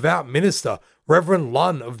settlement's devout minister, Reverend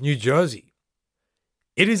Lunn of New Jersey.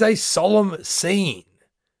 It is a solemn scene,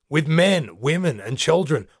 with men, women, and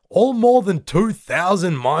children, all more than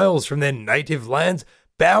 2,000 miles from their native lands,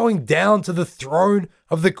 bowing down to the throne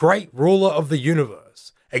of the great ruler of the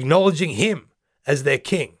universe, acknowledging him as their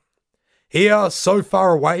king. Here, so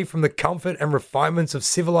far away from the comfort and refinements of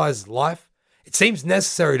civilized life, it seems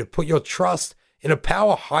necessary to put your trust in a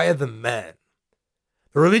power higher than man.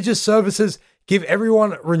 The religious services give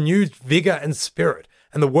everyone renewed vigor and spirit,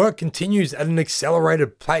 and the work continues at an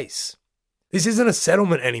accelerated pace. This isn't a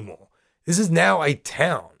settlement anymore. This is now a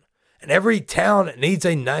town, and every town needs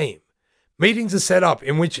a name. Meetings are set up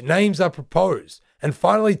in which names are proposed, and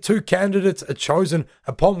finally 2 candidates are chosen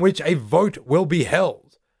upon which a vote will be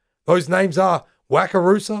held. Those names are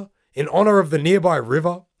Wakarusa, in honor of the nearby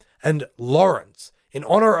river, and Lawrence, in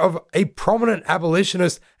honor of a prominent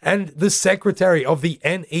abolitionist and the secretary of the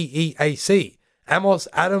NEEAC, Amos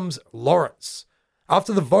Adams Lawrence.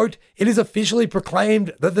 After the vote, it is officially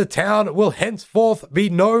proclaimed that the town will henceforth be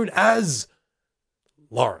known as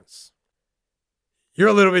Lawrence. You're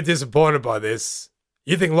a little bit disappointed by this.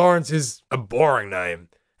 You think Lawrence is a boring name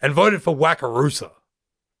and voted for Wakarusa.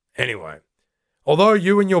 Anyway, although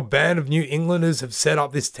you and your band of New Englanders have set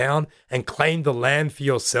up this town and claimed the land for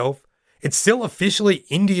yourself, it's still officially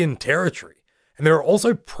Indian territory, and there are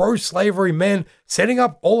also pro-slavery men setting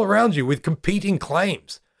up all around you with competing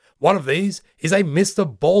claims. One of these is a Mr.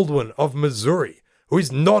 Baldwin of Missouri, who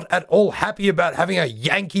is not at all happy about having a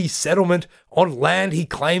Yankee settlement on land he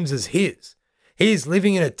claims as his. He is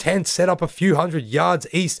living in a tent set up a few hundred yards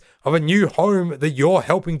east of a new home that you're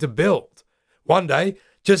helping to build. One day,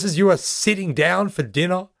 just as you are sitting down for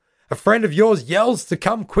dinner, a friend of yours yells to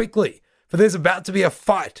come quickly, for there's about to be a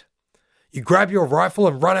fight. You grab your rifle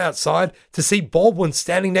and run outside to see Baldwin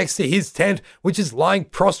standing next to his tent, which is lying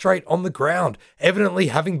prostrate on the ground, evidently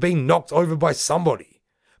having been knocked over by somebody.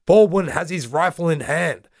 Baldwin has his rifle in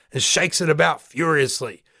hand and shakes it about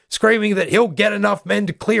furiously, screaming that he'll get enough men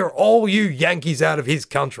to clear all you Yankees out of his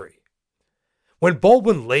country. When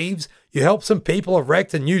Baldwin leaves, you help some people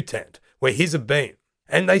erect a new tent where his had been.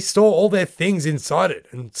 and they store all their things inside it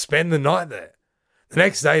and spend the night there. The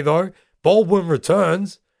next day, though, Baldwin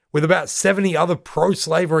returns with about 70 other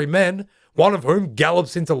pro-slavery men, one of whom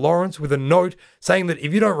gallops into Lawrence with a note saying that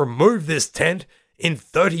if you don't remove this tent in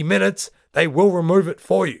 30 minutes, they will remove it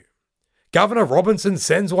for you. Governor Robinson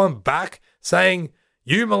sends one back saying,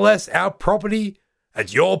 "You molest our property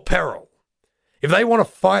at your peril." If they want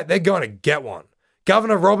to fight, they're going to get one.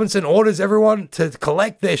 Governor Robinson orders everyone to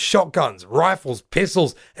collect their shotguns, rifles,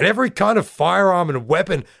 pistols, and every kind of firearm and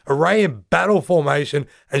weapon array in battle formation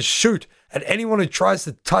and shoot at anyone who tries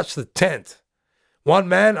to touch the tent. One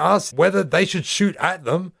man asks whether they should shoot at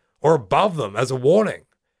them or above them as a warning.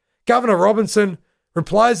 Governor Robinson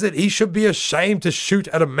replies that he should be ashamed to shoot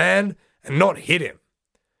at a man and not hit him.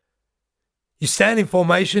 You stand in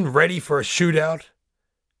formation ready for a shootout,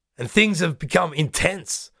 and things have become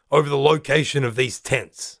intense over the location of these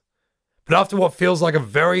tents. But after what feels like a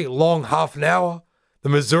very long half an hour, the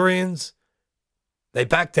Missourians, they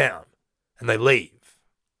back down and they leave.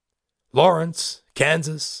 Lawrence,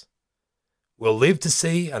 Kansas, will live to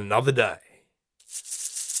see another day.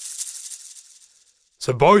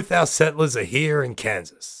 So both our settlers are here in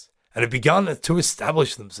Kansas and have begun to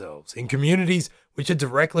establish themselves in communities which are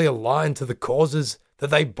directly aligned to the causes that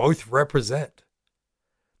they both represent.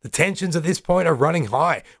 The tensions at this point are running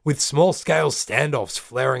high, with small-scale standoffs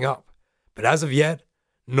flaring up. But as of yet,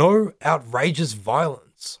 no outrageous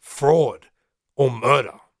violence, fraud, or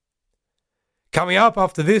murder. Coming up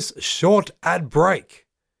after this short ad break,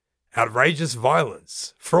 outrageous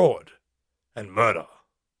violence, fraud, and murder.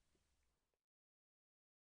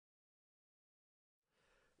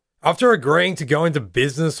 After agreeing to go into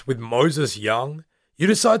business with Moses Young, you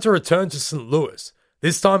decide to return to St. Louis,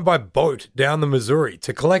 this time by boat down the Missouri,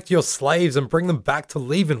 to collect your slaves and bring them back to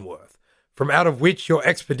Leavenworth, from out of which your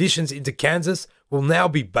expeditions into Kansas will now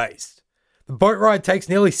be based. The boat ride takes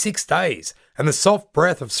nearly 6 days, and the soft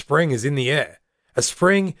breath of spring is in the air. A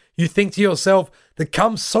spring, you think to yourself, that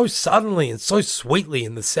comes so suddenly and so sweetly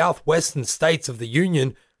in the southwestern states of the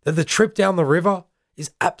Union that the trip down the river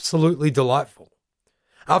is absolutely delightful.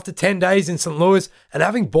 After 10 days in St. Louis and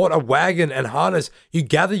having bought a wagon and harness, you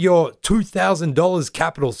gather your $2,000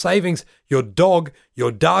 capital savings, your dog,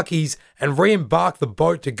 your darkies, and re-embark the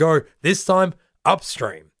boat to go, this time,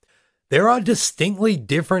 upstream. There are distinctly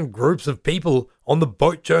different groups of people on the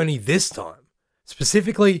boat journey this time.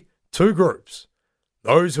 Specifically, 2 groups.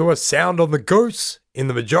 Those who are sound on the goose, in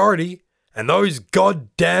the majority, and those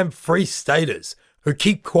goddamn free staters who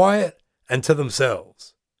keep quiet and to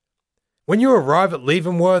themselves. When you arrive at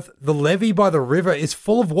Leavenworth, the levee by the river is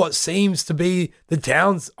full of what seems to be the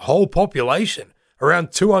town's whole population,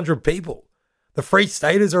 around 200 people. The Free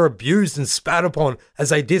Staters are abused and spat upon as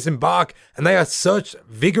they disembark, and they are searched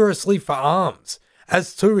vigorously for arms,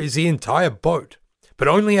 as too is the entire boat, but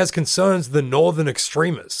only as concerns the northern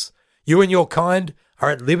extremists. You and your kind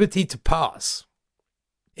are at liberty to pass.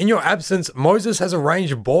 In your absence, Moses has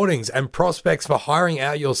arranged boardings and prospects for hiring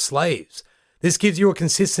out your slaves. This gives you a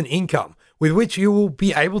consistent income with which you will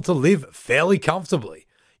be able to live fairly comfortably.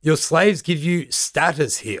 Your slaves give you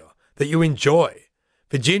status here that you enjoy.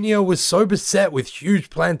 Virginia was so beset with huge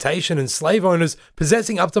plantation and slave owners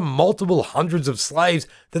possessing up to multiple hundreds of slaves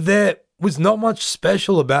that there was not much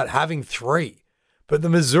special about having 3. But the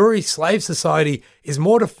Missouri Slave Society is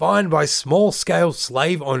more defined by small-scale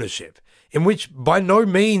slave ownership, in which by no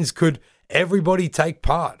means could everybody take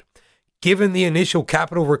part, given the initial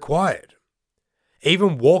capital required.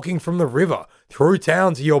 Even walking from the river through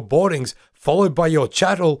town to your boardings, followed by your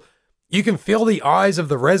chattel, you can feel the eyes of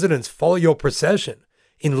the residents follow your procession.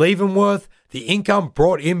 In Leavenworth, the income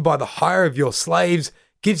brought in by the hire of your slaves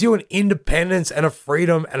gives you an independence and a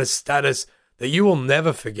freedom and a status that you will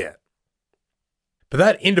never forget. But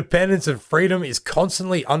that independence and freedom is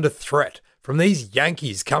constantly under threat from these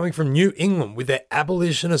Yankees coming from New England with their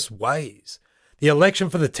abolitionist ways. The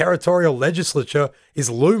election for the territorial legislature is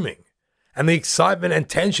looming, and the excitement and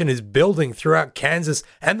tension is building throughout Kansas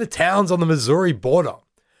and the towns on the Missouri border.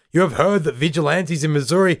 You have heard that vigilantes in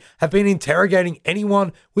Missouri have been interrogating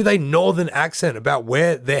anyone with a northern accent about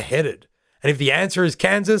where they're headed. And if the answer is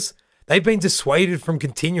Kansas, they've been dissuaded from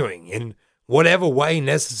continuing in whatever way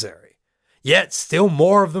necessary. Yet still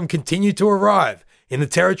more of them continue to arrive in the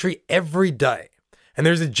territory every day. And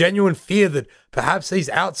there's a genuine fear that perhaps these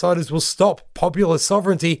outsiders will stop popular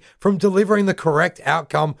sovereignty from delivering the correct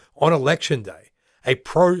outcome on election day, a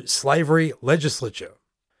pro-slavery legislature.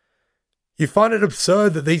 You find it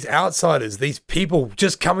absurd that these outsiders, these people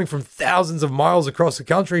just coming from thousands of miles across the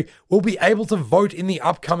country, will be able to vote in the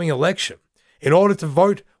upcoming election. In order to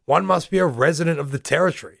vote, one must be a resident of the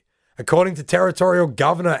territory. According to Territorial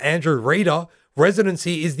Governor Andrew Reeder,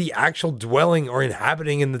 residency is the actual dwelling or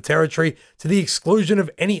inhabiting in the territory to the exclusion of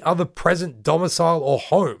any other present domicile or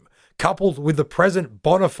home, coupled with the present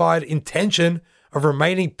bona fide intention of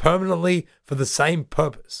remaining permanently for the same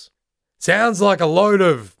purpose. Sounds like a load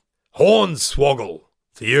of hornswoggle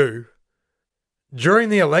to you. During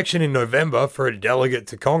the election in November for a delegate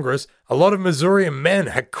to Congress, a lot of Missourian men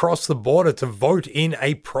had crossed the border to vote in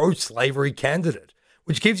a pro-slavery candidate,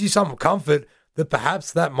 which gives you some comfort that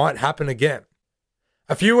perhaps that might happen again.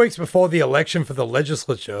 A few weeks before the election for the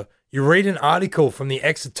legislature, you read an article from the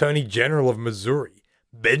ex-Attorney General of Missouri,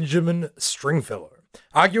 Benjamin Stringfellow,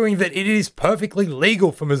 arguing that it is perfectly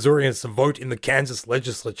legal for Missourians to vote in the Kansas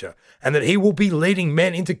legislature and that he will be leading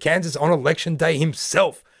men into Kansas on election day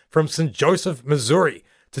himself from St. Joseph, Missouri,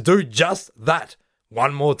 to do just that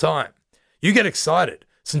one more time. You get excited.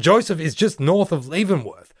 St. Joseph is just north of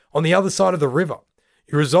Leavenworth, on the other side of the river.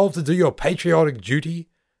 You resolve to do your patriotic duty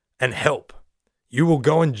and help. You will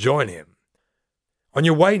go and join him. On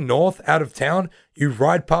your way north out of town, you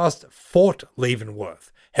ride past Fort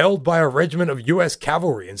Leavenworth, held by a regiment of U.S.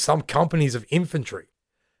 cavalry and some companies of infantry.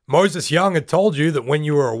 Moses Young had told you that when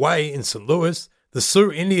you were away in St. Louis, the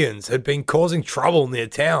Sioux Indians had been causing trouble near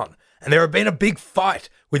town, and there had been a big fight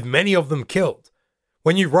with many of them killed.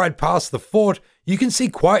 When you ride past the fort, you can see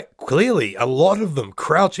quite clearly a lot of them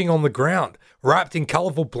crouching on the ground, wrapped in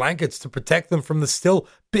colourful blankets to protect them from the still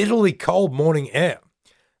bitterly cold morning air.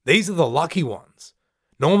 These are the lucky ones.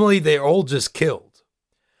 Normally, they're all just killed.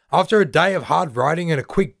 After a day of hard riding and a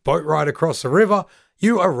quick boat ride across the river,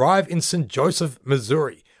 you arrive in St. Joseph,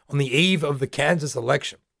 Missouri, on the eve of the Kansas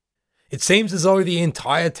election. It seems as though the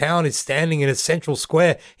entire town is standing in a central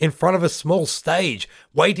square in front of a small stage,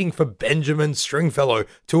 waiting for Benjamin Stringfellow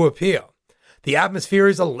to appear. The atmosphere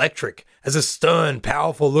is electric as a stern,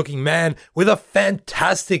 powerful-looking man with a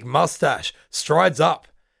fantastic mustache strides up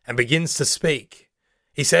and begins to speak.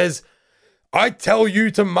 He says, "I tell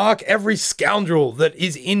you to mark every scoundrel that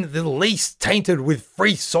is in the least tainted with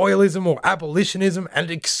free soilism or abolitionism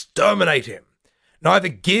and exterminate him. Neither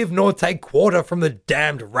give nor take quarter from the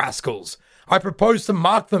damned rascals. I propose to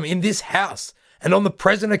mark them in this house, and on the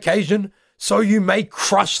present occasion, so you may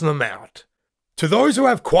crush them out. To those who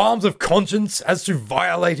have qualms of conscience as to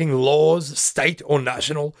violating laws, state or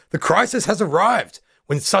national, the crisis has arrived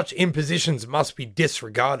when such impositions must be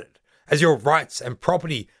disregarded, as your rights and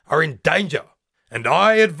property are in danger. And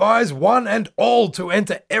I advise one and all to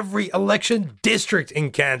enter every election district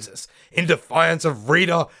in Kansas in defiance of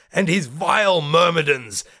Reeder and his vile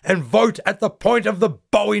myrmidons and vote at the point of the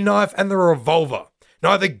bowie knife and the revolver.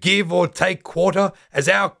 Neither give or take quarter as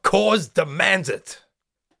our cause demands it."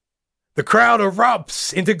 The crowd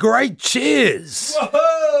erupts into great cheers.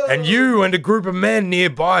 Whoa! And you and a group of men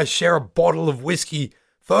nearby share a bottle of whiskey,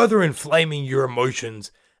 further inflaming your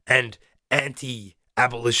emotions and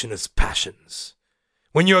anti-abolitionist passions.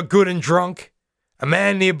 When you are good and drunk, a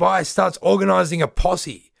man nearby starts organizing a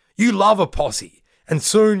posse. You love a posse, and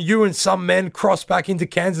soon you and some men cross back into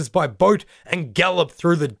Kansas by boat and gallop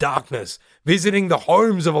through the darkness, visiting the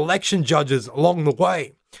homes of election judges along the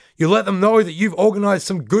way. You let them know that you've organized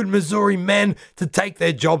some good Missouri men to take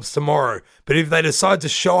their jobs tomorrow, but if they decide to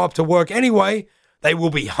show up to work anyway, they will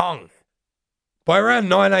be hung. By around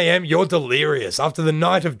 9 a.m, you're delirious after the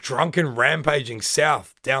night of drunken rampaging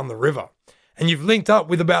south down the river. And you've linked up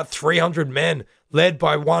with about 300 men, led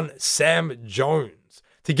by one Sam Jones.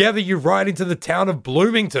 Together you ride into the town of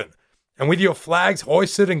Bloomington, and with your flags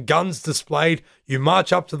hoisted and guns displayed, you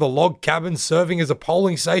march up to the log cabin serving as a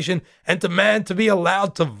polling station and demand to be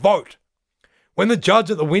allowed to vote. When the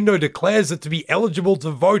judge at the window declares that to be eligible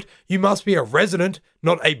to vote, you must be a resident,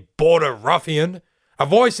 not a border ruffian, a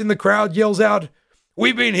voice in the crowd yells out,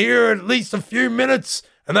 "We've been here at least a few minutes,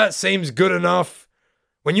 and that seems good enough."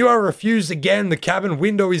 When you are refused again, the cabin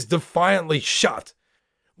window is defiantly shut.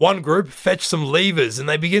 One group fetch some levers and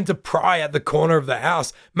they begin to pry at the corner of the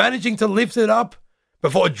house, managing to lift it up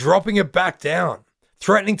before dropping it back down,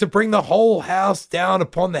 threatening to bring the whole house down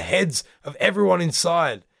upon the heads of everyone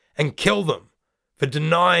inside and kill them for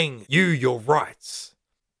denying you your rights.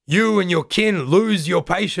 You and your kin lose your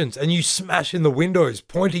patience and you smash in the windows,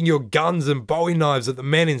 pointing your guns and bowie knives at the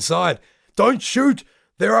men inside. "Don't shoot!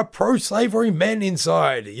 There are pro-slavery men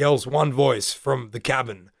inside," yells one voice from the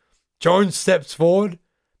cabin. Jones steps forward,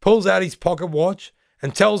 pulls out his pocket watch,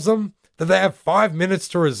 and tells them that they have 5 minutes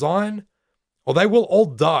to resign, or they will all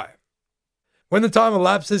die. When the time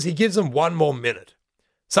elapses, he gives them 1 more minute.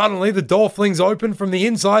 Suddenly, the door flings open from the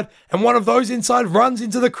inside, and one of those inside runs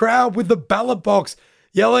into the crowd with the ballot box,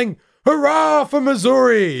 yelling, "Hurrah for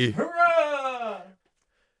Missouri! Hurrah!"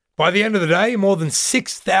 By the end of the day, more than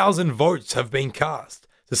 6,000 votes have been cast.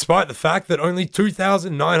 despite the fact that only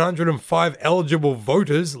 2,905 eligible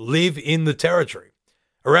voters live in the territory.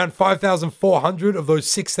 Around 5,400 of those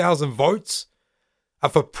 6,000 votes are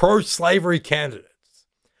for pro-slavery candidates.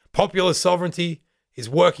 Popular sovereignty is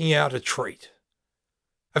working out a treat.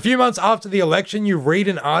 A few months after the election, you read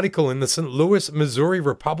an article in the St. Louis, Missouri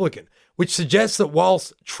Republican, which suggests that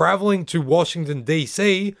whilst traveling to Washington,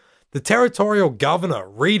 D.C., the territorial governor,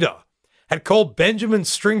 Reeder, had called Benjamin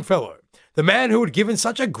Stringfellow, the man who had given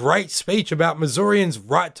such a great speech about Missourians'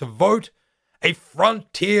 right to vote, a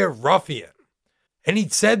frontier ruffian. And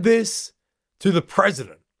he'd said this to the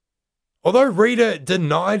president. Although Reeder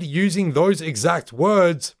denied using those exact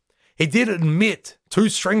words, he did admit to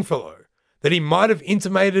Stringfellow that he might have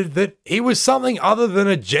intimated that he was something other than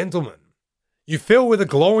a gentleman. You feel with a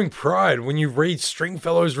glowing pride when you read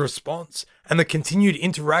Stringfellow's response and the continued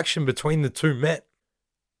interaction between the two men.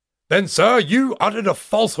 Then, sir, you uttered a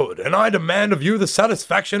falsehood, and I demand of you the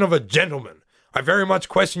satisfaction of a gentleman. I very much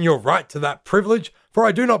question your right to that privilege, for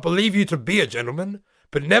I do not believe you to be a gentleman,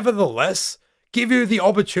 but nevertheless give you the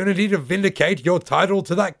opportunity to vindicate your title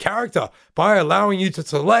to that character by allowing you to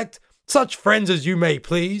select such friends as you may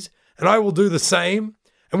please, and I will do the same,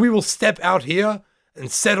 and we will step out here and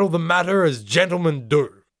settle the matter as gentlemen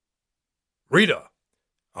do. Reeder,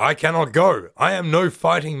 I cannot go. I am no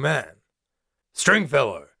fighting man.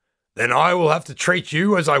 Stringfellow, then I will have to treat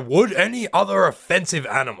you as I would any other offensive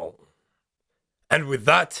animal. And with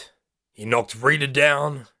that, he knocked Reeder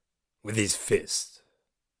down with his fist.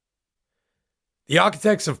 The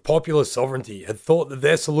architects of popular sovereignty had thought that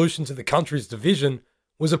their solution to the country's division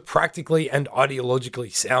was a practically and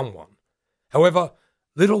ideologically sound one. However,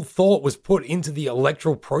 little thought was put into the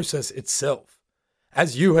electoral process itself.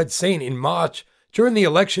 As you had seen in March, during the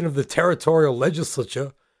election of the territorial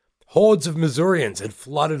legislature, hordes of Missourians had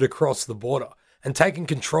flooded across the border and taken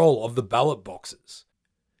control of the ballot boxes.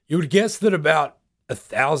 You would guess that about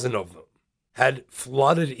 1,000 of them had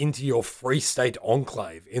flooded into your Free State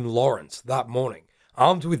enclave in Lawrence that morning,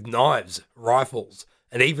 armed with knives, rifles,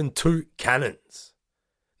 and even 2 cannons.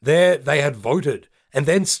 There they had voted and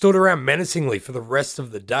then stood around menacingly for the rest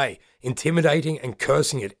of the day, intimidating and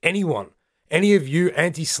cursing at anyone, any of you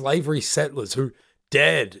anti-slavery settlers who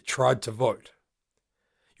dared tried to vote.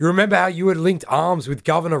 You remember how you had linked arms with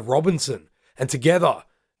Governor Robinson and together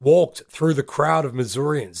walked through the crowd of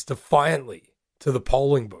Missourians defiantly to the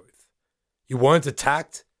polling booth. You weren't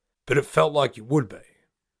attacked, but it felt like you would be.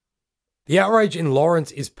 The outrage in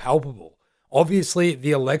Lawrence is palpable. Obviously,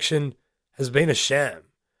 the election has been a sham.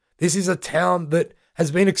 This is a town that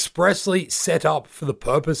has been expressly set up for the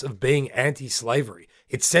purpose of being anti-slavery.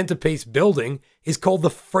 Its centerpiece building is called the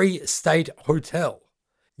Free State Hotel.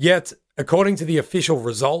 Yet, according to the official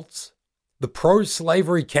results, the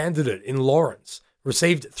pro-slavery candidate in Lawrence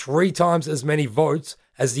received 3 times as many votes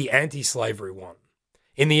as the anti-slavery one.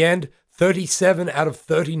 In the end, 37 out of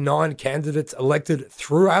 39 candidates elected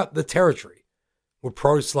throughout the territory were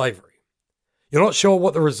pro-slavery. You're not sure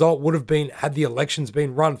what the result would have been had the elections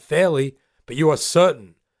been run fairly, but you are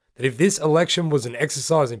certain that if this election was an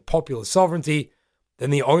exercise in popular sovereignty, then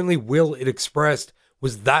the only will it expressed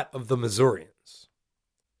was that of the Missourians.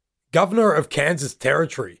 Governor of Kansas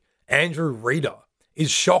Territory, Andrew Reeder, is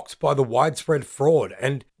shocked by the widespread fraud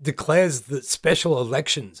and declares that special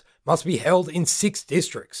elections must be held in 6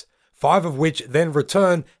 districts, 5 of which then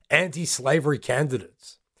return anti-slavery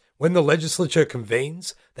candidates. When the legislature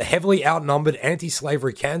convenes, the heavily outnumbered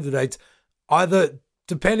anti-slavery candidates either,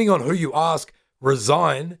 depending on who you ask,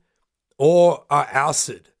 resign or are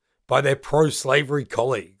ousted by their pro-slavery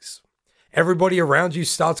colleagues. Everybody around you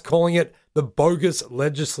starts calling it the bogus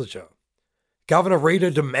legislature. Governor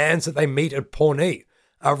Reeder demands that they meet at Pawnee,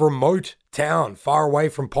 a remote town far away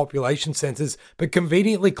from population centers but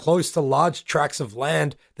conveniently close to large tracts of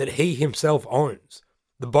land that he himself owns.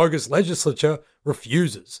 The bogus legislature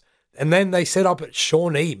refuses, and then they set up at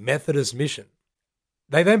Shawnee Methodist Mission.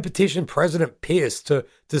 They then petition President Pierce to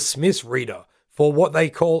dismiss Reeder for what they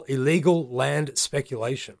call illegal land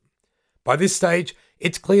speculation. By this stage,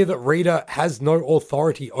 it's clear that Reeder has no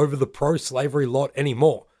authority over the pro-slavery lot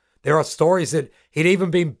anymore. There are stories that he'd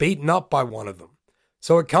even been beaten up by one of them.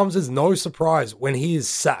 So it comes as no surprise when he is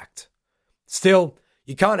sacked. Still,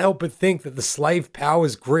 you can't help but think that the slave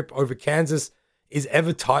power's grip over Kansas is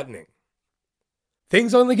ever tightening.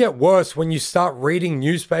 Things only get worse when you start reading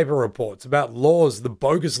newspaper reports about laws the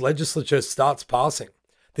bogus legislature starts passing.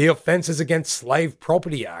 The Offenses Against Slave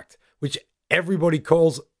Property Act, which everybody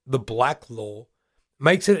calls the Black Law,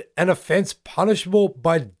 makes it an offense punishable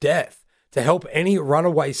by death to help any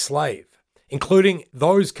runaway slave, including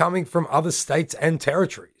those coming from other states and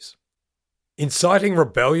territories. Inciting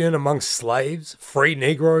rebellion amongst slaves, free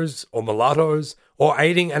Negroes, or mulattoes, or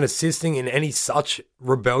aiding and assisting in any such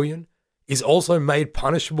rebellion is also made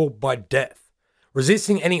punishable by death.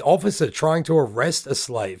 Resisting any officer trying to arrest a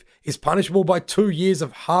slave is punishable by 2 years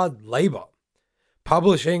of hard labor.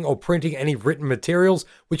 Publishing or printing any written materials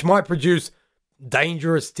which might produce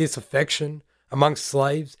dangerous disaffection amongst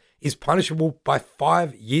slaves is punishable by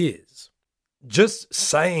 5 years. Just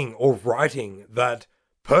saying or writing that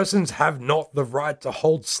persons have not the right to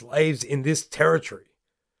hold slaves in this territory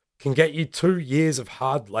can get you 2 years of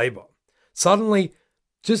hard labor. Suddenly,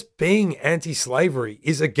 just being anti-slavery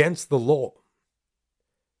is against the law.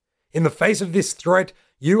 In the face of this threat,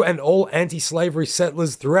 you and all anti-slavery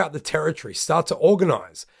settlers throughout the territory start to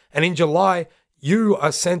organize, and in July, you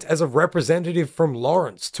are sent as a representative from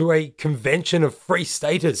Lawrence to a convention of free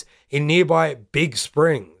staters in nearby Big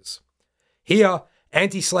Springs. Here,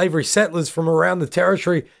 anti-slavery settlers from around the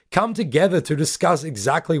territory come together to discuss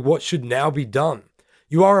exactly what should now be done.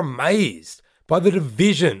 You are amazed by the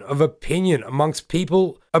division of opinion amongst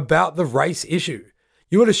people about the race issue.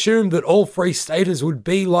 You would assume that all free staters would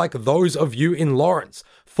be like those of you in Lawrence,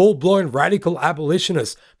 full-blown radical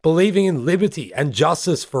abolitionists believing in liberty and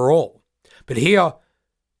justice for all. But here,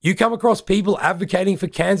 you come across people advocating for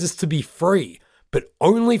Kansas to be free, but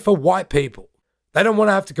only for white people. They don't want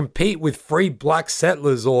to have to compete with free black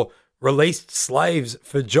settlers or released slaves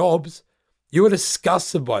for jobs. You are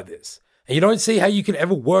disgusted by this, and you don't see how you can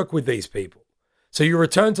ever work with these people. So you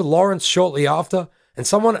return to Lawrence shortly after, and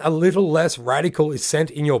someone a little less radical is sent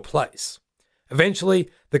in your place. Eventually,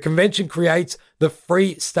 the convention creates the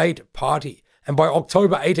Free State Party, and by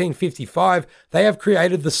October 1855, they have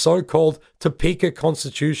created the so-called Topeka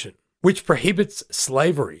Constitution, which prohibits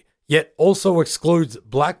slavery, yet also excludes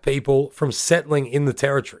black people from settling in the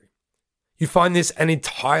territory. You find this an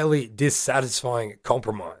entirely dissatisfying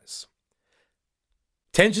compromise.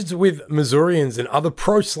 Tensions with Missourians and other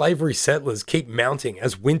pro-slavery settlers keep mounting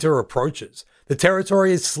as winter approaches. The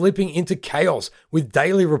territory is slipping into chaos with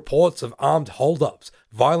daily reports of armed holdups,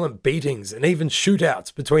 violent beatings, and even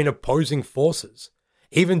shootouts between opposing forces.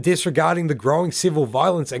 Even disregarding the growing civil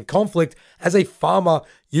violence and conflict, as a farmer,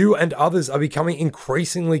 you and others are becoming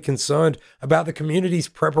increasingly concerned about the community's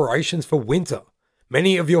preparations for winter.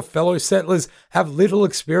 Many of your fellow settlers have little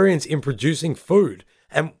experience in producing food,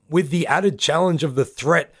 and with the added challenge of the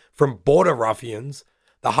threat from border ruffians,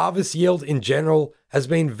 the harvest yield in general has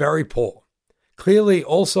been very poor. Clearly,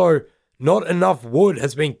 also, not enough wood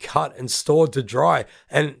has been cut and stored to dry,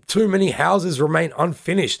 and too many houses remain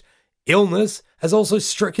unfinished. Illness has also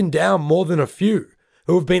stricken down more than a few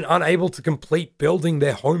who have been unable to complete building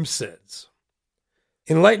their homesteads.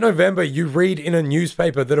 In late November, you read in a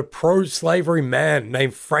newspaper that a pro-slavery man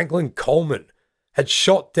named Franklin Coleman had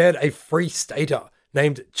shot dead a free stater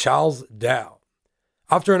named Charles Dow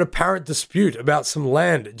after an apparent dispute about some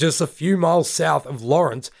land just a few miles south of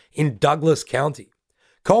Lawrence in Douglas County.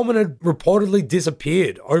 Coleman had reportedly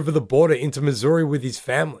disappeared over the border into Missouri with his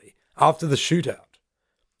family after the shootout.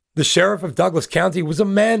 The sheriff of Douglas County was a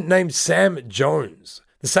man named Sam Jones,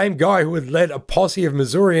 the same guy who had led a posse of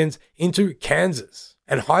Missourians into Kansas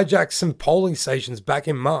and hijacked some polling stations back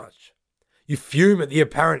in March. You fume at the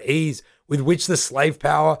apparent ease with which the slave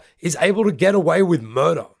power is able to get away with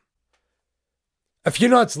murder. A few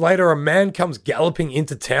nights later, a man comes galloping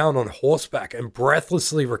into town on horseback and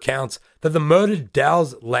breathlessly recounts that the murdered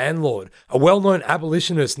Dow's landlord, a well-known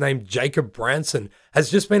abolitionist named Jacob Branson,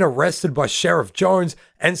 has just been arrested by Sheriff Jones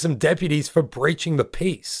and some deputies for breaching the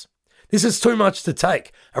peace. This is too much to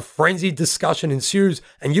take. A frenzied discussion ensues,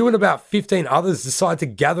 and you and about 15 others decide to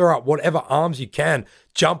gather up whatever arms you can,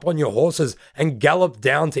 jump on your horses, and gallop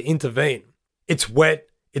down to intervene. It's wet,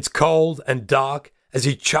 it's cold and dark as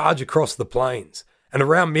you charge across the plains. And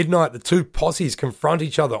around midnight, the two posses confront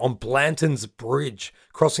each other on Blanton's Bridge,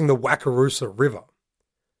 crossing the Wakarusa River.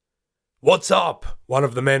 "What's up?" one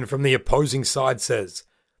of the men from the opposing side says.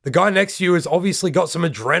 The guy next to you has obviously got some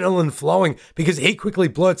adrenaline flowing because he quickly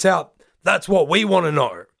blurts out, "That's what we want to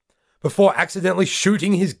know," before accidentally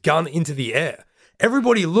shooting his gun into the air.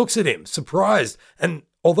 Everybody looks at him, surprised, and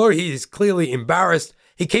although he is clearly embarrassed,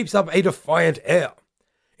 he keeps up a defiant air.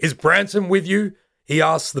 "Is Branson with you?" he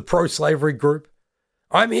asks the pro-slavery group.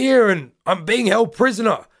 "I'm here and I'm being held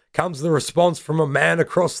prisoner," comes the response from a man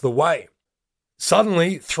across the way.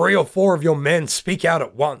 Suddenly, 3 or 4 of your men speak out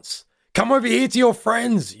at once. "Come over here to your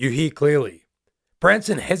friends," you hear clearly.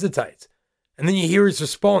 Branson hesitates, and then you hear his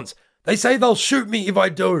response. "They say they'll shoot me if I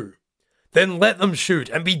do." "Then let them shoot,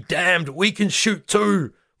 and be damned, we can shoot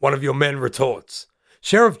too," one of your men retorts.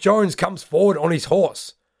 Sheriff Jones comes forward on his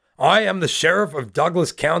horse. "I am the sheriff of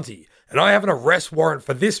Douglas County, and I have an arrest warrant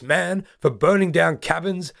for this man for burning down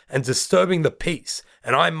cabins and disturbing the peace,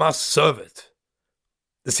 and I must serve it.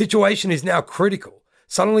 The situation is now critical.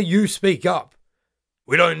 Suddenly you speak up.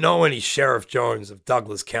 We don't know any Sheriff Jones of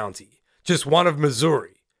Douglas County, just one of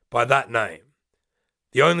Missouri by that name.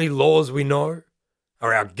 The only laws we know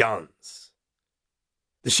are our guns.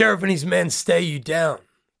 The sheriff and his men stare you down,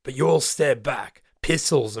 but you all stare back,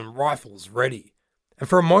 pistols and rifles ready. And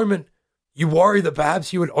for a moment, you worry that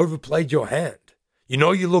perhaps you had overplayed your hand. You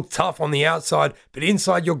know you look tough on the outside, but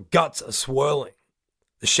inside your guts are swirling.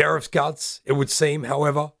 The sheriff's guts, it would seem,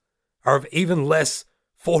 however, are of even less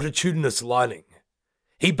fortitudinous lining.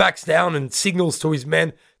 He backs down and signals to his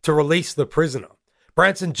men to release the prisoner.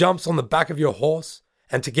 Branson jumps on the back of your horse,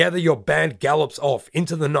 and together your band gallops off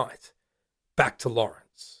into the night, back to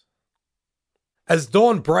Lawrence. As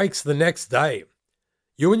dawn breaks the next day,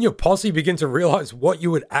 you and your posse begin to realize what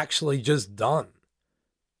you had actually just done.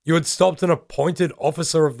 You had stopped an appointed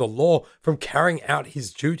officer of the law from carrying out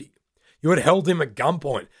his duty. You had held him at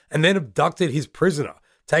gunpoint and then abducted his prisoner,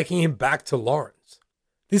 taking him back to Lawrence.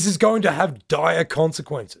 This is going to have dire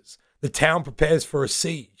consequences. The town prepares for a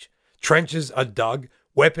siege. Trenches are dug,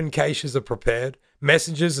 weapon caches are prepared,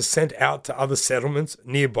 messengers are sent out to other settlements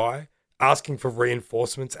nearby, asking for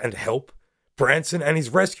reinforcements and help. Branson and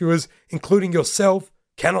his rescuers, including yourself,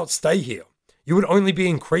 cannot stay here. You would only be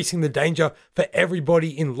increasing the danger for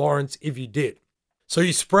everybody in Lawrence if you did. So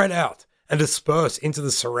you spread out and disperse into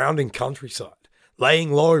the surrounding countryside,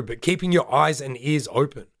 laying low but keeping your eyes and ears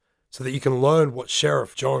open so that you can learn what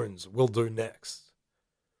Sheriff Jones will do next.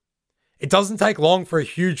 It doesn't take long for a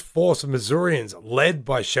huge force of Missourians led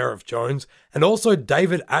by Sheriff Jones and also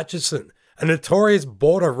David Atchison, a notorious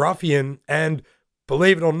border ruffian and,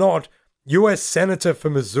 believe it or not, US Senator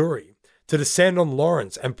for Missouri, to descend on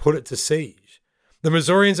Lawrence and put it to siege. The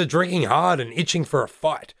Missourians are drinking hard and itching for a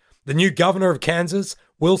fight. The new governor of Kansas,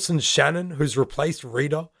 Wilson Shannon, who's replaced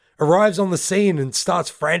Reeder, arrives on the scene and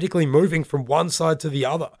starts frantically moving from one side to the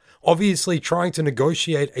other, obviously trying to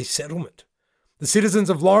negotiate a settlement. The citizens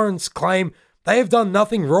of Lawrence claim they have done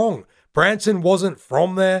nothing wrong. Branson wasn't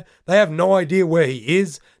from there. They have no idea where he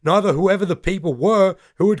is, neither whoever the people were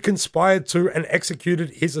who had conspired to and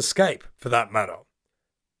executed his escape, for that matter.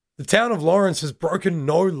 The town of Lawrence has broken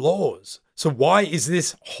no laws, so why is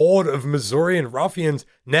this horde of Missourian ruffians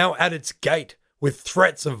now at its gate with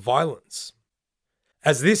threats of violence?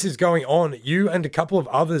 As this is going on, you and a couple of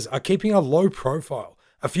others are keeping a low profile,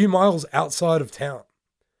 a few miles outside of town.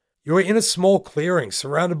 You are in a small clearing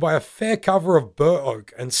surrounded by a fair cover of bur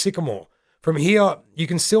oak and sycamore. From here, you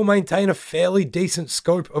can still maintain a fairly decent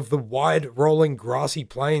scope of the wide rolling grassy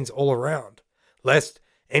plains all around, lest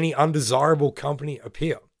any undesirable company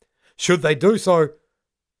appear. Should they do so,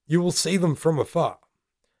 you will see them from afar.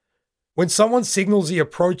 When someone signals the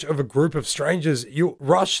approach of a group of strangers, you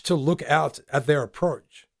rush to look out at their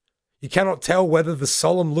approach. You cannot tell whether the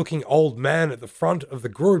solemn-looking old man at the front of the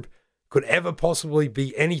group could ever possibly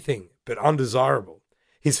be anything but undesirable.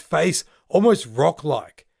 His face, almost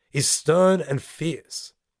rock-like, is stern and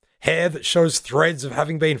fierce. Hair that shows threads of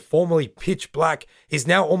having been formerly pitch black is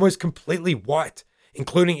now almost completely white,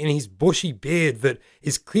 including in his bushy beard that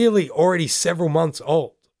is clearly already several months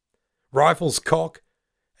old. Rifles cock,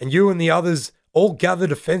 and you and the others all gather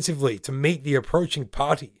defensively to meet the approaching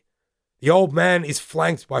party. The old man is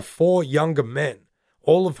flanked by 4 younger men,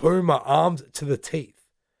 all of whom are armed to the teeth.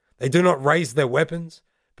 They do not raise their weapons,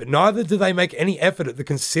 but neither do they make any effort at the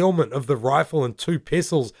concealment of the rifle and 2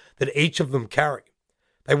 pistols that each of them carry.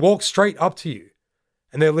 They walk straight up to you,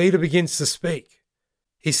 and their leader begins to speak.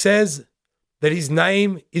 He says that his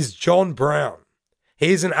name is John Brown.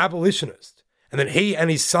 He is an abolitionist, and that he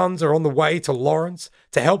and his sons are on the way to Lawrence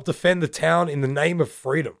to help defend the town in the name of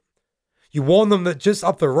freedom. You warn them that just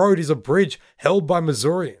up the road is a bridge held by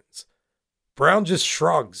Missourians. Brown just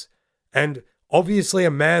shrugs, and obviously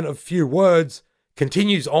a man of few words,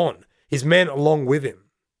 continues on, his men along with him.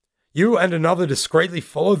 You and another discreetly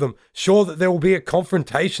follow them, sure that there will be a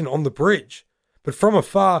confrontation on the bridge. But from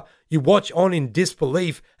afar, you watch on in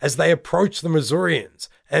disbelief as they approach the Missourians,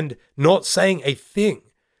 and, not saying a thing,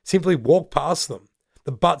 simply walk past them,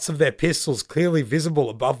 the butts of their pistols clearly visible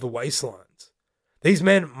above the waistlines. These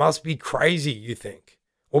men must be crazy, you think,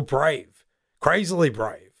 or brave, crazily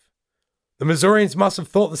brave. The Missourians must have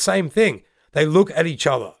thought the same thing. They look at each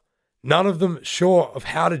other, none of them sure of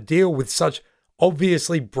how to deal with such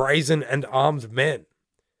obviously brazen and armed men.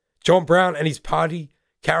 John Brown and his party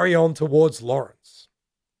carry on towards Lawrence.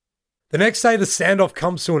 The next day, the standoff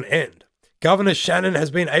comes to an end. Governor Shannon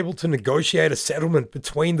has been able to negotiate a settlement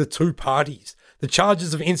between the 2 parties. The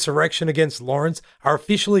charges of insurrection against Lawrence are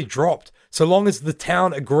officially dropped, so long as the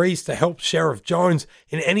town agrees to help Sheriff Jones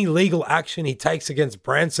in any legal action he takes against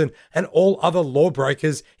Branson and all other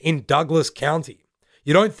lawbreakers in Douglas County.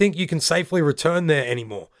 You don't think you can safely return there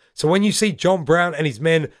anymore, so when you see John Brown and his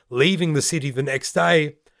men leaving the city the next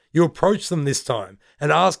day, you approach them this time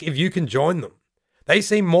and ask if you can join them. They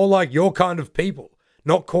seem more like your kind of people,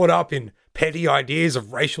 not caught up in petty ideas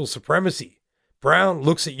of racial supremacy. Brown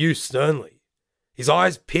looks at you sternly, his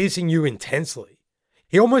eyes piercing you intensely.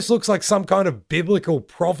 He almost looks like some kind of biblical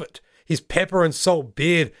prophet, his pepper and salt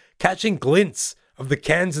beard catching glints of the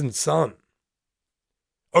Kansan sun.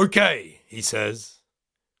 "Okay," he says,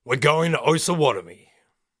 "we're going to Osawatomie."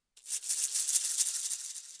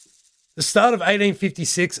 The start of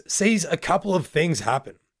 1856 sees a couple of things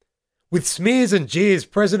happen. With smears and jeers,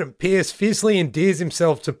 President Pierce fiercely endears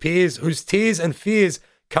himself to peers whose tears and fears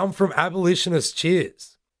come from abolitionist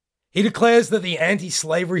cheers. He declares that the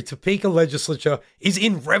anti-slavery Topeka legislature is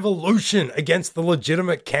in revolution against the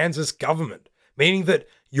legitimate Kansas government, meaning that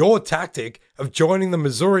your tactic of joining the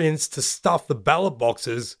Missourians to stuff the ballot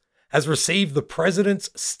boxes has received the president's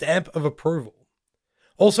stamp of approval.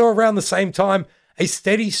 Also around the same time, a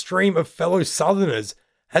steady stream of fellow Southerners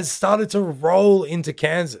has started to roll into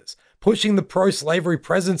Kansas, pushing the pro-slavery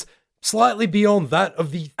presence slightly beyond that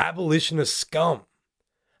of the abolitionist scum.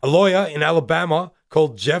 A lawyer in Alabama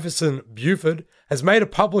called Jefferson Buford has made a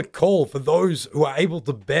public call for those who are able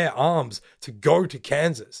to bear arms to go to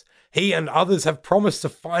Kansas. He and others have promised to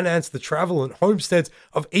finance the travel and homesteads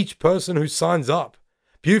of each person who signs up.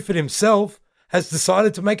 Buford himself has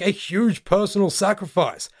decided to make a huge personal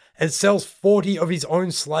sacrifice and sells 40 of his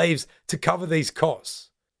own slaves to cover these costs.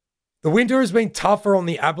 The winter has been tougher on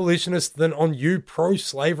the abolitionists than on you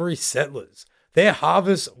pro-slavery settlers. Their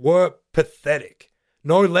harvests were pathetic,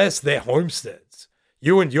 no less their homesteads.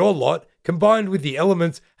 You and your lot, combined with the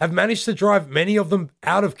elements, have managed to drive many of them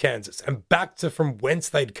out of Kansas and back to from whence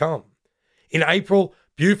they'd come. In April,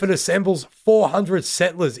 Buford assembles 400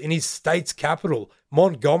 settlers in his state's capital,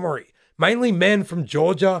 Montgomery, mainly men from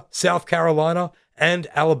Georgia, South Carolina, and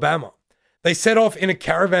Alabama. They set off in a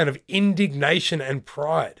caravan of indignation and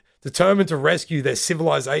pride, determined to rescue their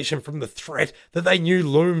civilization from the threat that they knew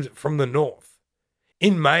loomed from the north.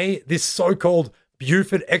 In May, this so-called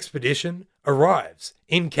Buford expedition arrives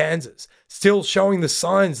in Kansas, still showing the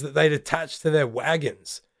signs that they'd attached to their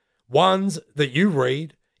wagons. Ones that you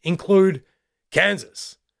read include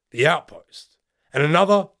Kansas, the outpost, and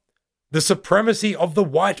another, the supremacy of the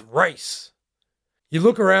white race. You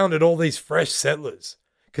look around at all these fresh settlers.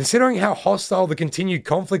 Considering how hostile the continued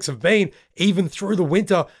conflicts have been, even through the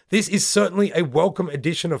winter, this is certainly a welcome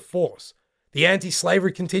addition of force. The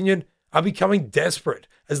anti-slavery contingent are becoming desperate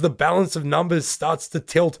as the balance of numbers starts to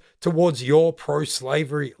tilt towards your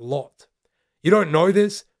pro-slavery lot. You don't know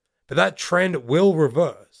this, but that trend will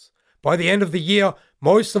reverse. By the end of the year,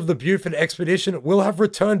 most of the Buford expedition will have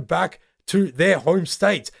returned back to their home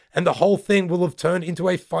states, and the whole thing will have turned into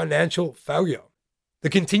a financial failure. The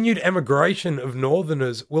continued emigration of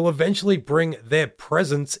Northerners will eventually bring their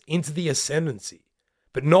presence into the ascendancy,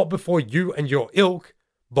 but not before you and your ilk,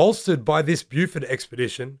 bolstered by this Buford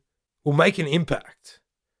expedition, will make an impact.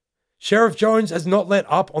 Sheriff Jones has not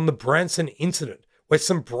let up on the Branson incident, where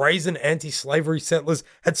some brazen anti-slavery settlers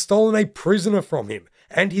had stolen a prisoner from him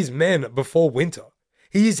and his men before winter.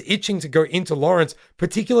 He is itching to go into Lawrence,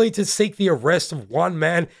 particularly to seek the arrest of one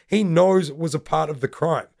man he knows was a part of the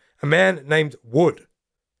crime, a man named Wood.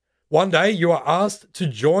 One day you are asked to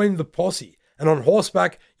join the posse, and on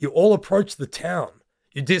horseback you all approach the town.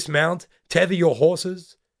 You dismount, tether your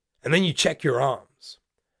horses, and then you check your arms.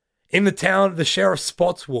 In the town, the sheriff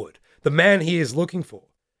spots Wood, the man he is looking for.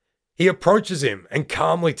 He approaches him and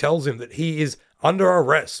calmly tells him that he is under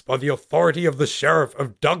arrest by the authority of the sheriff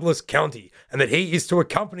of Douglas County and that he is to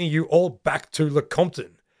accompany you all back to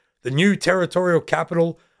Lecompton, the new territorial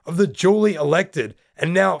capital of the duly elected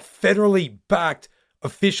and now federally backed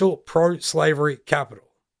official pro-slavery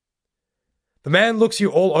capital. The man looks you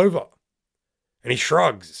all over, and he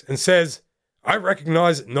shrugs and says, "I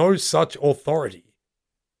recognize no such authority."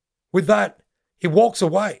 With that, he walks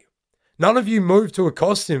away. None of you move to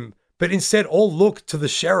accost him, but instead all look to the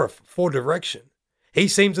sheriff for direction. He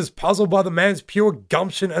seems as puzzled by the man's pure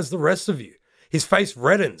gumption as the rest of you. His face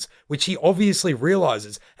reddens, which he obviously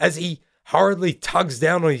realizes as he hurriedly tugs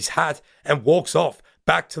down on his hat and walks off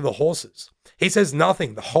back to the horses. He says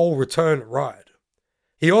nothing the whole return ride.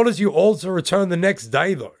 He orders you all to return the next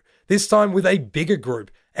day though, this time with a bigger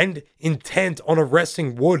group and intent on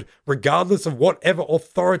arresting Wood regardless of whatever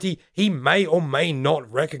authority he may or may not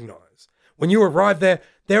recognize. When you arrive there,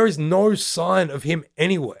 there is no sign of him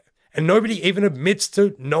anywhere, and nobody even admits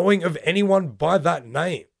to knowing of anyone by that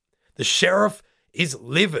name. The sheriff is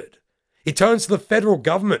livid. He turns to the federal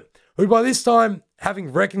government, who by this time,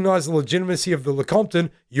 having recognized the legitimacy of the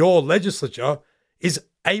Lecompton, your legislature, is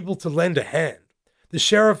able to lend a hand. The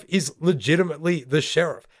sheriff is legitimately the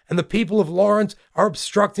sheriff, and the people of Lawrence are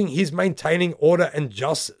obstructing his maintaining order and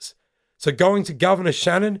justice. So going to Governor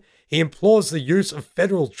Shannon, he implores the use of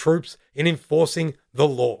federal troops in enforcing the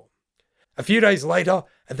law. A few days later,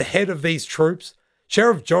 at the head of these troops,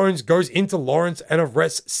 Sheriff Jones goes into Lawrence and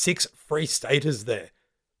arrests 6 Free Staters there,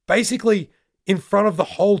 basically in front of the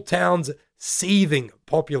whole town's seething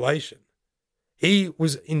population. He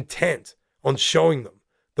was intent on showing them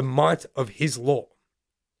the might of his law.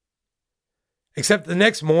 Except the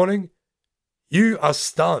next morning, you are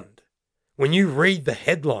stunned when you read the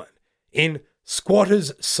headline in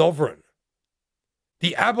Squatters Sovereign.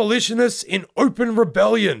 The abolitionists in open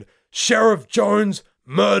rebellion, Sheriff Jones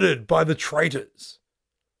murdered by the traitors.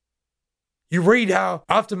 You read how,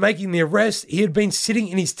 after making the arrest, he had been sitting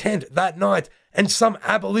in his tent that night and some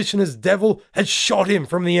abolitionist devil had shot him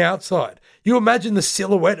from the outside. You imagine the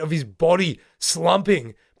silhouette of his body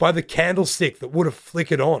slumping by the candlestick that would have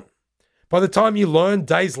flickered on. By the time you learn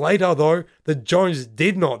days later, though, that Jones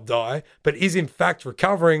did not die, but is in fact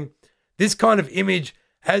recovering, this kind of image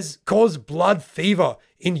has caused blood fever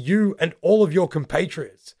in you and all of your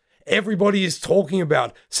compatriots. Everybody is talking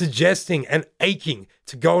about, suggesting, and aching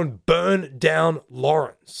to go and burn down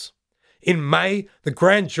Lawrence. In May, the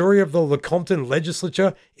grand jury of the Lecompton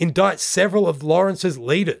legislature indicts several of Lawrence's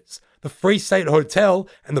leaders. The Free State Hotel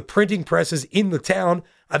and the printing presses in the town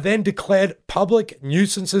are then declared public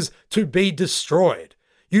nuisances to be destroyed.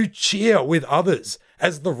 You cheer with others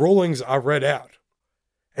as the rulings are read out.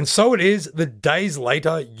 And so it is that days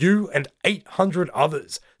later, you and 800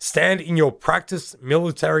 others stand in your practiced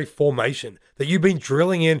military formation that you've been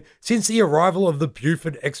drilling in since the arrival of the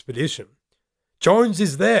Buford expedition. Jones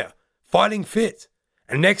is there, fighting fit,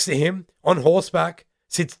 and next to him, on horseback,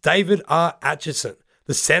 sits David R. Atchison,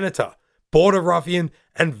 the senator, border ruffian,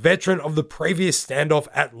 and veteran of the previous standoff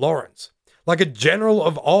at Lawrence. Like a general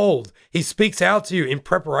of old, he speaks out to you in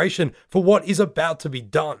preparation for what is about to be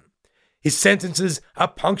done. His sentences are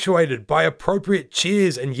punctuated by appropriate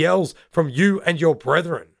cheers and yells from you and your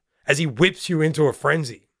brethren as he whips you into a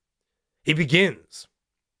frenzy. He begins,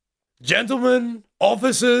 "Gentlemen,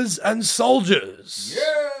 officers, and soldiers,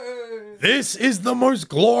 This is the most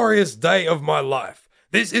glorious day of my life.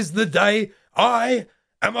 This is the day I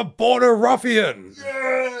am a border ruffian.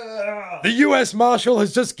 The U.S. Marshal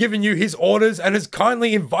has just given you his orders and has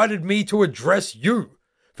kindly invited me to address you.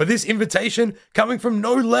 For this invitation, coming from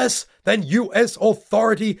no less than U.S.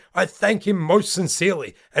 authority, I thank him most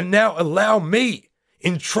sincerely. And now allow me,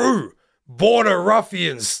 in true border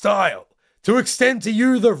ruffian style, to extend to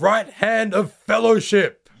you the right hand of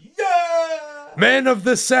fellowship. Men of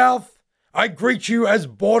the South, I greet you as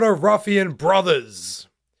border ruffian brothers."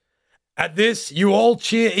 At this, you all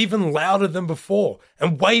cheer even louder than before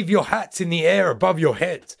and wave your hats in the air above your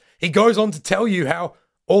heads. He goes on to tell you how,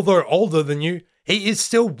 although older than you, he is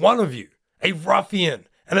still one of you, a ruffian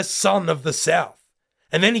and a son of the South.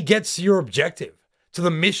 And then he gets to your objective, to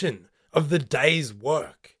the mission of the day's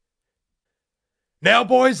work. "Now,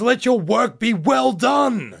 boys, let your work be well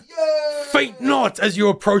done. Faint not as you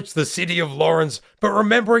approach the city of Lawrence, but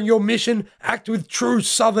remembering your mission, act with true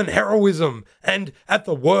Southern heroism, and, at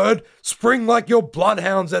the word, spring like your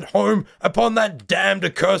bloodhounds at home upon that damned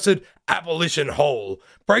accursed abolition hole.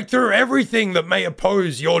 Break through everything that may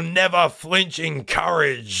oppose your never-flinching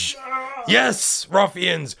courage. Yes,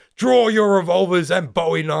 ruffians, draw your revolvers and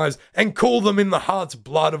bowie knives and cool them in the heart's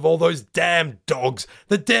blood of all those damned dogs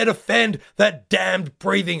that dare defend that damned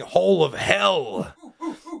breathing hole of hell.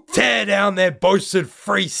 Tear down their boasted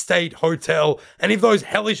Free State Hotel, and if those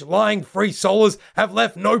hellish lying free soulers have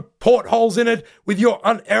left no portholes in it, with your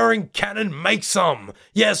unerring cannon make some.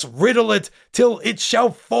 Yes, riddle it till it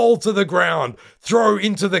shall fall to the ground. Throw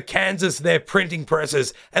into the Kansas their printing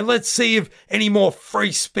presses, and let's see if any more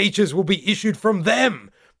free speeches will be issued from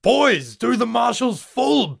them. Boys, do the marshal's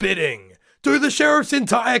full bidding. Do the sheriff's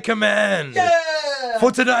entire command.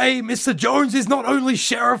 For today, Mr. Jones is not only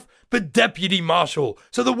sheriff, but deputy marshal,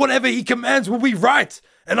 so that whatever he commands will be right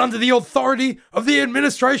and under the authority of the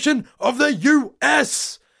administration of the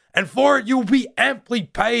U.S. And for it, you will be amply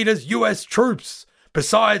paid as U.S. troops,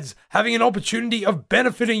 besides having an opportunity of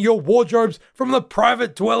benefiting your wardrobes from the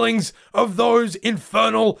private dwellings of those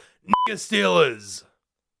infernal nigger stealers."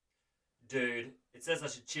 Dude, it says I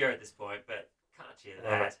should cheer at this point, but can't cheer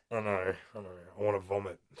that. I know. I want to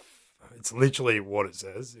vomit. It's literally what it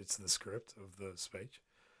says. It's the script of the speech.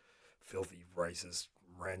 Filthy, racist,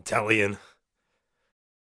 Rantalian.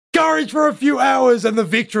 Discouraged for a few hours and the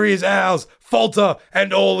victory is ours. Falter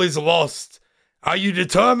and all is lost. Are you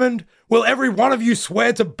determined? Will every one of you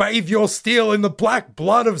swear to bathe your steel in the black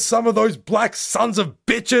blood of some of those black sons of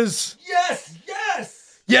bitches? Yes, yes!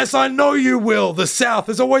 Yes, I know you will. The South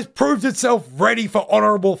has always proved itself ready for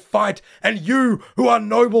honourable fight, and you, who are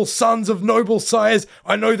noble sons of noble sires,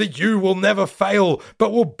 I know that you will never fail,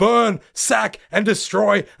 but will burn, sack, and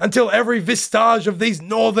destroy until every vestige of these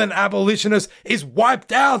northern abolitionists is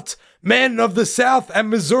wiped out. Men of the South and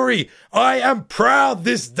Missouri, I am proud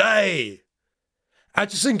this day.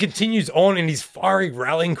 Atchison continues on in his fiery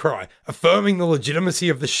rallying cry, affirming the legitimacy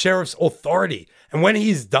of the sheriff's authority, and when he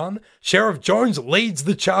is done, Sheriff Jones leads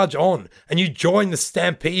the charge on, and you join the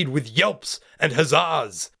stampede with yelps and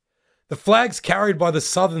huzzahs. The flags carried by the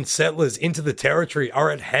southern settlers into the territory are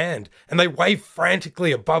at hand, and they wave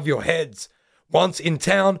frantically above your heads. Once in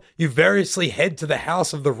town, you variously head to the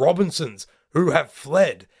house of the Robinsons, who have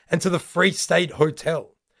fled, and to the Free State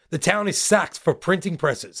Hotel. The town is sacked for printing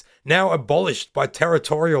presses, now abolished by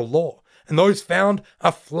territorial law, and those found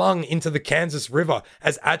are flung into the Kansas River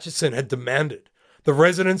as Atchison had demanded. The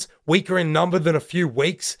residents, weaker in number than a few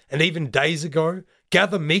weeks and even days ago,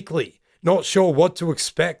 gather meekly, not sure what to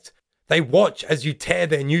expect. They watch as you tear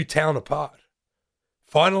their new town apart.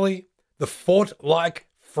 Finally, the fort-like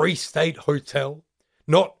Free State Hotel,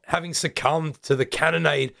 not having succumbed to the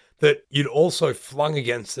cannonade that you'd also flung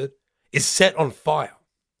against it, is set on fire.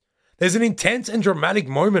 There's an intense and dramatic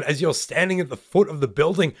moment as you're standing at the foot of the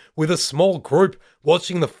building with a small group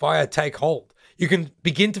watching the fire take hold. You can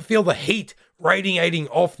begin to feel the heat radiating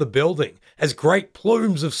off the building as great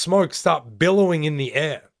plumes of smoke start billowing in the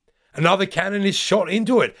air. Another cannon is shot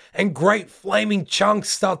into it and great flaming chunks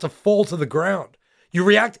start to fall to the ground. You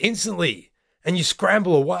react instantly and you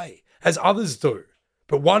scramble away, as others do.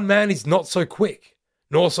 But one man is not so quick,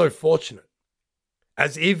 nor so fortunate.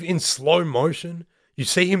 As if in slow motion, you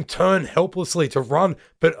see him turn helplessly to run,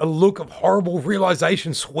 but a look of horrible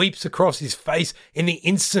realization sweeps across his face in the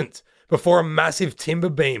instant before a massive timber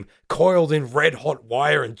beam coiled in red-hot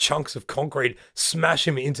wire and chunks of concrete smash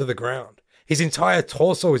him into the ground. His entire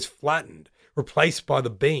torso is flattened, replaced by the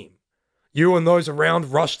beam. You and those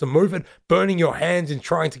around rush to move it, burning your hands in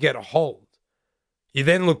trying to get a hold. You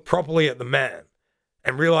then look properly at the man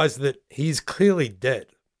and realize that he is clearly dead.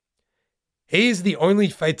 He is the only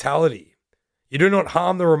fatality. You do not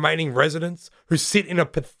harm the remaining residents who sit in a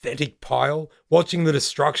pathetic pile watching the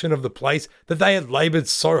destruction of the place that they had laboured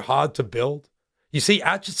so hard to build. You see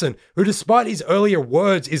Atchison, who despite his earlier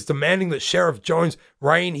words is demanding that Sheriff Jones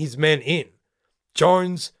rein his men in.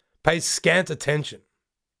 Jones pays scant attention.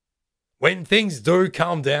 When things do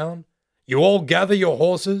calm down, you all gather your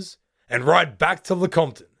horses and ride back to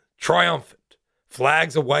Lecompton, triumphant.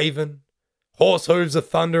 Flags are waving, horse hooves are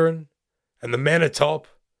thundering, and the men atop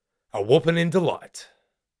are whooping in delight.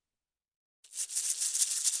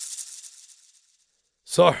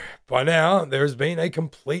 So, by now, there has been a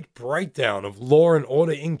complete breakdown of law and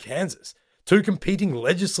order in Kansas. Two competing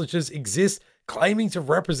legislatures exist claiming to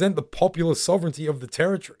represent the popular sovereignty of the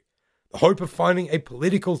territory. The hope of finding a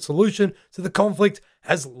political solution to the conflict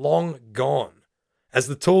has long gone, as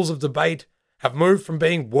the tools of debate have moved from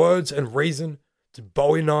being words and reason to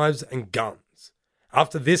bowie knives and guns.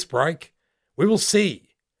 After this break, we will see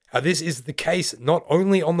how this is the case not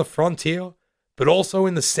only on the frontier, but also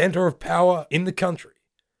in the center of power in the country,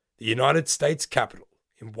 the United States Capitol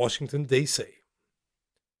in Washington, D.C.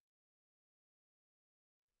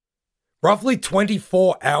 Roughly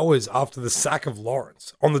 24 hours after the sack of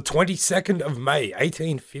Lawrence, on the 22nd of May,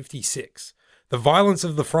 1856, the violence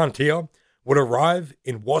of the frontier would arrive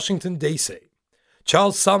in Washington, D.C.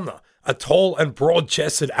 Charles Sumner, a tall and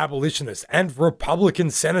broad-chested abolitionist and Republican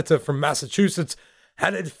senator from Massachusetts,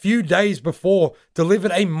 had a few days before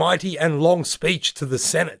delivered a mighty and long speech to the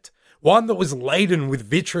Senate, one that was laden with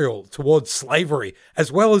vitriol towards slavery,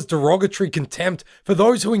 as well as derogatory contempt for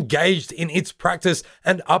those who engaged in its practice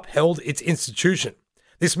and upheld its institution.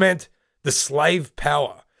 This meant the slave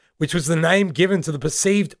power, which was the name given to the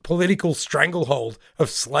perceived political stranglehold of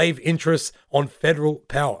slave interests on federal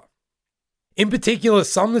power. In particular,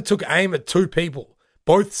 Sumner took aim at two people,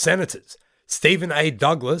 both senators, Stephen A.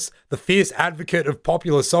 Douglas, the fierce advocate of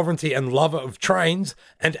popular sovereignty and lover of trains,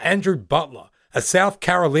 and Andrew Butler, a South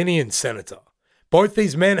Carolinian senator. Both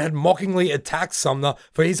these men had mockingly attacked Sumner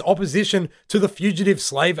for his opposition to the Fugitive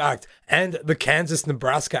Slave Act and the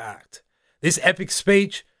Kansas-Nebraska Act. This epic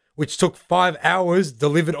speech, which took 5 hours,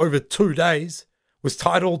 delivered over 2 days, was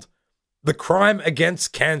titled The Crime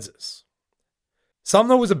Against Kansas.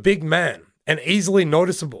 Sumner was a big man and easily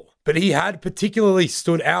noticeable, but he had particularly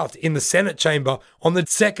stood out in the Senate chamber on the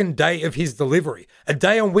second day of his delivery, a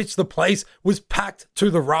day on which the place was packed to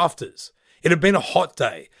the rafters. It had been a hot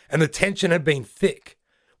day, and the tension had been thick.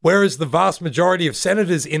 Whereas the vast majority of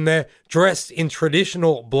senators in there dressed in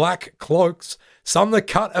traditional black cloaks, Sumner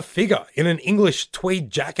cut a figure in an English tweed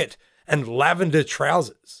jacket and lavender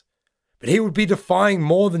trousers. But he would be defying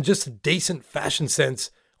more than just a decent fashion sense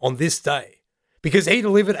on this day, because he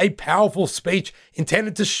delivered a powerful speech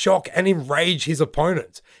intended to shock and enrage his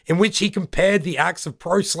opponents, in which he compared the acts of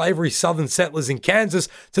pro-slavery Southern settlers in Kansas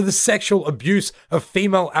to the sexual abuse of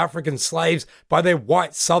female African slaves by their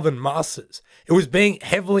white Southern masters. It was being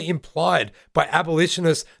heavily implied by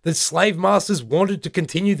abolitionists that slave masters wanted to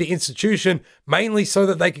continue the institution mainly so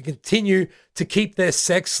that they could continue to keep their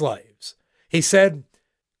sex slaves. He said,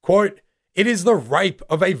 quote, "It is the rape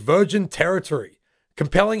of a virgin territory,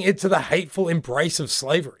 compelling it to the hateful embrace of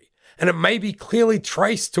slavery, and it may be clearly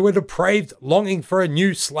traced to a depraved longing for a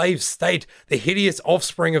new slave state, the hideous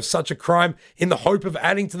offspring of such a crime, in the hope of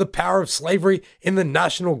adding to the power of slavery in the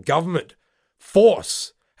national government.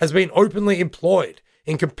 Force has been openly employed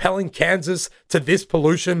in compelling Kansas to this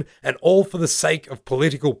pollution, and all for the sake of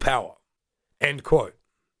political power." End quote.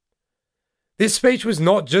 This speech was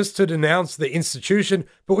not just to denounce the institution,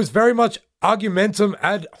 but was very much argumentum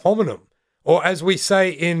ad hominem, or as we say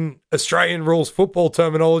in Australian rules football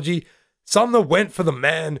terminology, Sumner went for the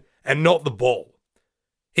man and not the ball.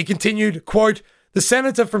 He continued, quote, "The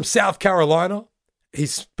senator from South Carolina,"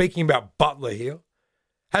 he's speaking about Butler here,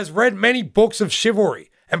 "has read many books of chivalry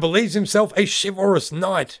and believes himself a chivalrous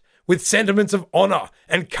knight with sentiments of honor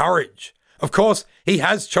and courage. Of course, he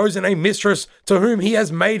has chosen a mistress to whom he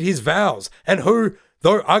has made his vows, and who,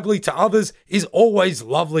 though ugly to others, is always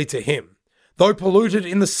lovely to him. Though polluted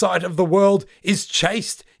in the sight of the world, is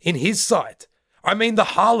chaste in his sight. I mean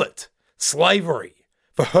the harlot, slavery.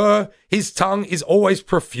 For her, his tongue is always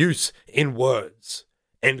profuse in words."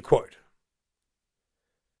 End quote.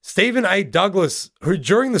 Stephen A. Douglas, who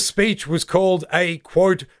during the speech was called a,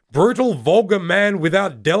 quote, "brutal, vulgar man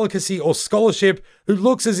without delicacy or scholarship, who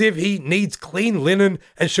looks as if he needs clean linen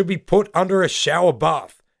and should be put under a shower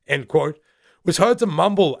bath," end quote, was heard to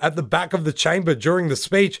mumble at the back of the chamber during the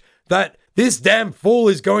speech that this damn fool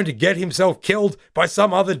is going to get himself killed by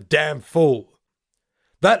some other damn fool.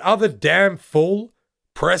 That other damn fool,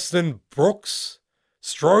 Preston Brooks,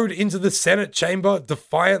 strode into the Senate chamber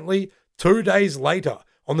defiantly 2 days later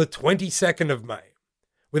on the 22nd of May,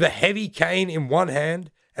 with a heavy cane in one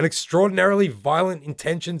hand and extraordinarily violent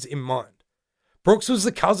intentions in mind. Brooks was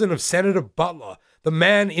the cousin of Senator Butler, the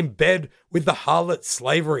man in bed with the harlot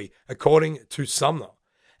slavery, according to Sumner,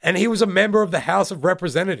 and he was a member of the House of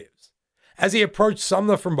Representatives. As he approached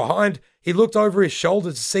Sumner from behind, he looked over his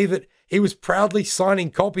shoulder to see that he was proudly signing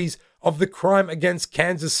copies of the Crime Against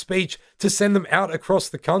Kansas speech to send them out across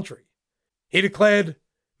the country. He declared,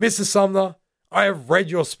 "Mr. Sumner, I have read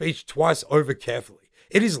your speech twice over carefully.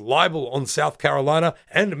 It is libel on South Carolina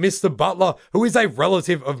and Mr. Butler, who is a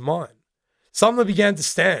relative of mine." Sumner began to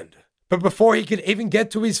stand, but before he could even get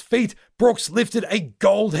to his feet, Brooks lifted a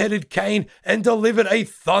gold-headed cane and delivered a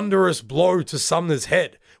thunderous blow to Sumner's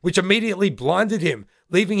head, which immediately blinded him,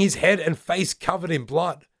 leaving his head and face covered in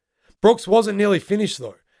blood. Brooks wasn't nearly finished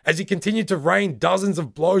though, as he continued to rain dozens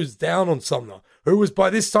of blows down on Sumner, who was by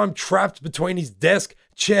this time trapped between his desk,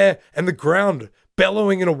 chair, and the ground,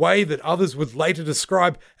 bellowing in a way that others would later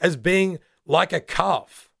describe as being like a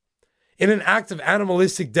calf. In an act of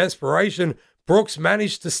animalistic desperation, Brooks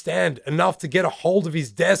managed to stand enough to get a hold of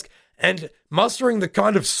his desk and, mustering the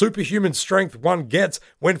kind of superhuman strength one gets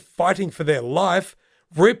when fighting for their life,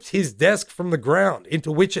 ripped his desk from the ground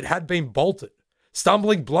into which it had been bolted.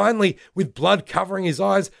 Stumbling blindly with blood covering his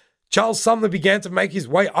eyes, Charles Sumner began to make his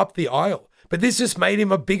way up the aisle, but this just made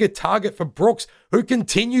him a bigger target for Brooks, who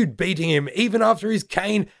continued beating him even after his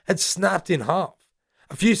cane had snapped in half.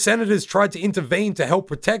 A few senators tried to intervene to help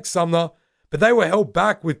protect Sumner, but they were held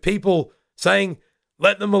back with people saying,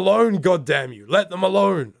 "Let them alone, goddamn you, let them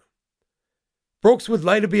alone." Brooks would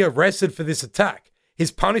later be arrested for this attack.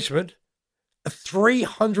 His punishment, a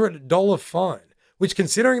 $300 fine, which,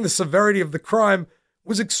 considering the severity of the crime,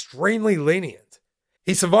 was extremely lenient.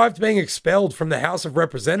 He survived being expelled from the House of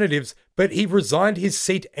Representatives, but he resigned his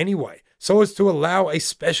seat anyway, so as to allow a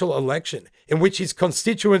special election in which his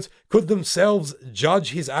constituents could themselves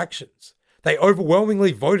judge his actions. They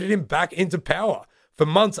overwhelmingly voted him back into power. For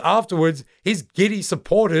months afterwards, his giddy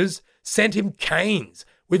supporters sent him canes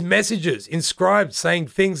with messages inscribed saying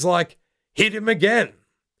things like, "Hit him again."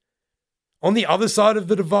 On the other side of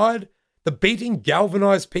the divide, the beating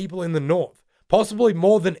galvanized people in the North, possibly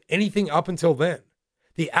more than anything up until then.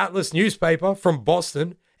 The Atlas newspaper from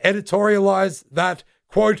Boston, editorialized that,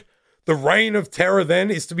 quote, "The reign of terror then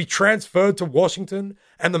is to be transferred to Washington,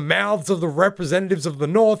 and the mouths of the representatives of the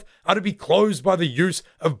North are to be closed by the use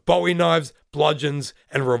of Bowie knives, bludgeons,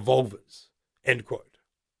 and revolvers," end quote.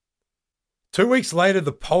 2 weeks later,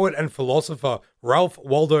 the poet and philosopher Ralph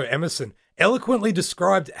Waldo Emerson eloquently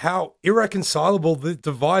described how irreconcilable the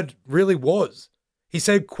divide really was. He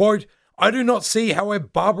said, quote, "I do not see how a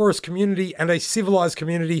barbarous community and a civilized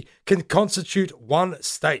community can constitute one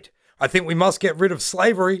state. I think we must get rid of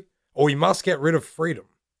slavery, or we must get rid of freedom,"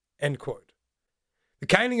 end quote. The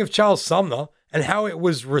caning of Charles Sumner and how it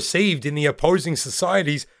was received in the opposing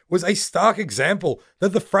societies was a stark example that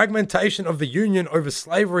the fragmentation of the Union over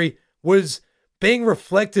slavery was being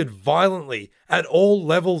reflected violently at all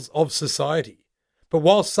levels of society. But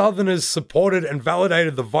while Southerners supported and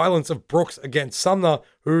validated the violence of Brooks against Sumner,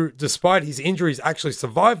 who, despite his injuries, actually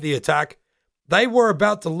survived the attack, they were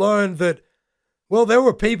about to learn that, well, there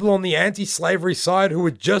were people on the anti-slavery side who were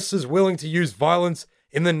just as willing to use violence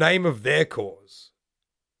in the name of their cause.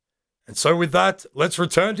 And so with that, let's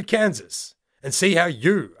return to Kansas and see how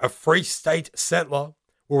you, a free state settler,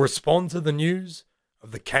 will respond to the news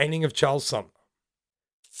of the caning of Charles Sumner.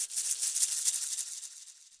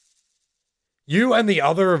 You and the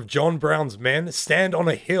other of John Brown's men stand on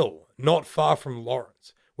a hill not far from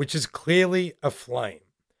Lawrence, which is clearly aflame.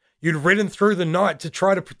 You'd ridden through the night to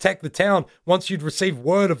try to protect the town once you'd received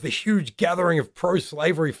word of the huge gathering of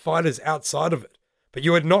pro-slavery fighters outside of it, but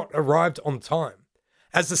you had not arrived on time.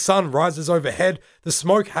 As the sun rises overhead, the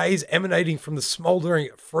smoke haze emanating from the smouldering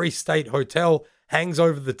Free State Hotel hangs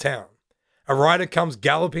over the town. A rider comes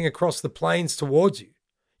galloping across the plains towards you.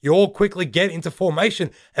 You all quickly get into formation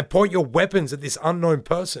and point your weapons at this unknown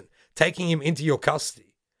person, taking him into your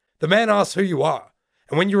custody. The man asks who you are,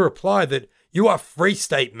 and when you reply that you are Free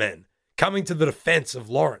State men coming to the defense of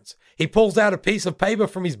Lawrence, he pulls out a piece of paper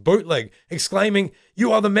from his bootleg, exclaiming,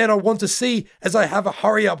 "You are the men I want to see, as I have a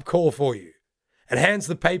hurry-up call for you," and hands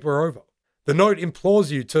the paper over. The note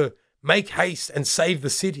implores you to make haste and save the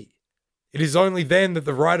city. It is only then that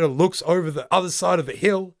the rider looks over the other side of the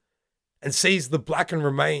hill and sees the blackened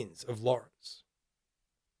remains of Lawrence.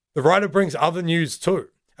 The writer brings other news too.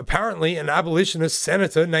 Apparently, an abolitionist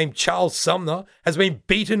senator named Charles Sumner has been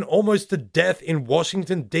beaten almost to death in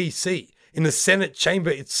Washington, D.C., in the Senate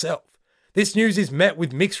chamber itself. This news is met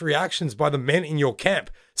with mixed reactions by the men in your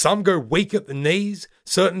camp. Some go weak at the knees,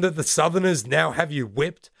 certain that the Southerners now have you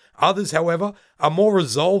whipped. Others, however, are more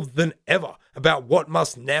resolved than ever about what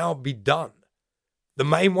must now be done. The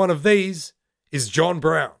main one of these is John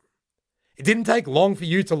Brown. It didn't take long for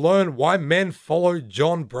you to learn why men followed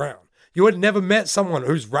John Brown. You had never met someone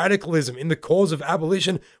whose radicalism in the cause of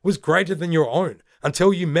abolition was greater than your own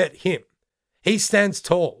until you met him. He stands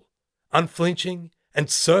tall, unflinching, and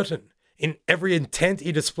certain in every intent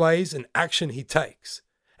he displays and action he takes.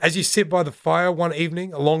 As you sit by the fire one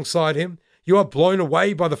evening alongside him, you are blown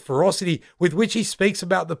away by the ferocity with which he speaks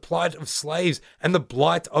about the plight of slaves and the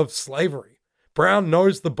blight of slavery. Brown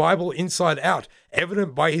knows the Bible inside out,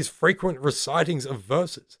 evident by his frequent recitings of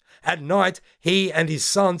verses. At night, he and his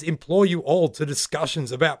sons implore you all to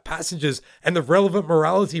discussions about passages and the relevant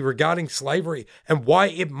morality regarding slavery and why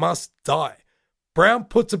it must die. Brown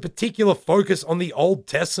puts a particular focus on the Old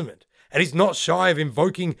Testament, and he's not shy of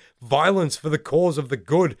invoking violence for the cause of the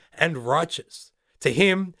good and righteous. To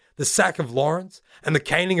him, the sack of Lawrence and the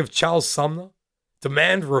caning of Charles Sumner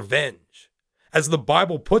demand revenge. As the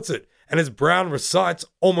Bible puts it, and as Brown recites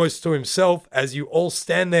almost to himself as you all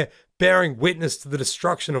stand there bearing witness to the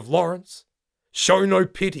destruction of Lawrence, show no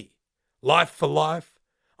pity, life for life,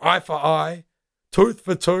 eye for eye, tooth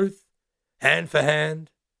for tooth, hand for hand,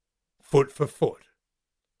 foot for foot.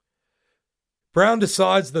 Brown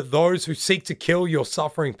decides that those who seek to kill your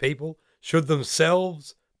suffering people should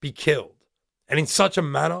themselves be killed, and in such a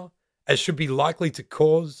manner as should be likely to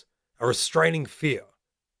cause a restraining fear.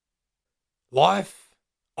 Life,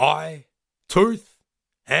 eye, tooth,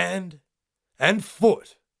 hand, and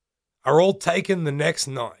foot are all taken the next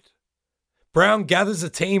night. Brown gathers a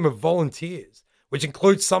team of volunteers, which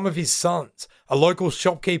includes some of his sons, a local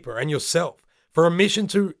shopkeeper, and yourself, for a mission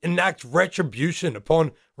to enact retribution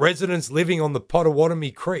upon residents living on the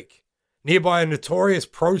Pottawatomie Creek, nearby a notorious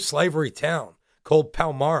pro-slavery town called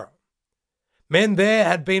Palmyra. Men there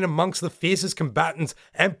had been amongst the fiercest combatants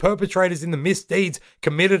and perpetrators in the misdeeds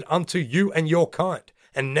committed unto you and your kind,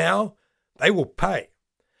 and now they will pay.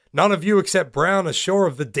 None of you except Brown are sure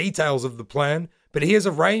of the details of the plan, but he has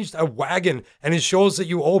arranged a wagon and ensures that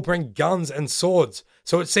you all bring guns and swords,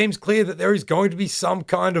 so it seems clear that there is going to be some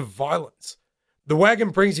kind of violence. The wagon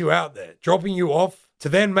brings you out there, dropping you off to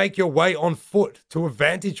then make your way on foot to a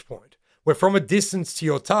vantage point, where from a distance to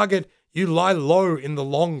your target, you lie low in the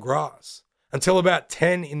long grass until about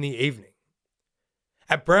 10 in the evening.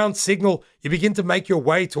 At Brown's signal, you begin to make your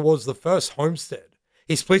way towards the first homestead.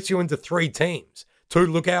 He splits you into 3 teams, 2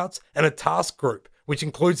 lookouts and a task group, which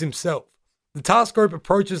includes himself. The task group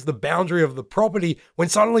approaches the boundary of the property when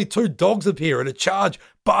suddenly 2 dogs appear at a charge,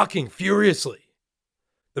 barking furiously.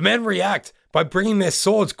 The men react by bringing their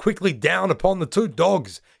swords quickly down upon the 2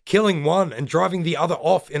 dogs, killing one and driving the other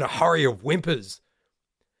off in a hurry of whimpers.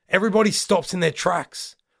 Everybody stops in their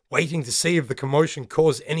tracks, waiting to see if the commotion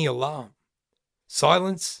caused any alarm.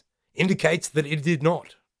 Silence indicates that it did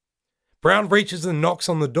not. Brown reaches and knocks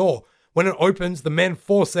on the door. When it opens, the men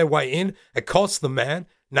force their way in, accost the man,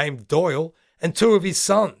 named Doyle, and 2 of his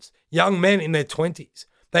sons, young men in their 20s.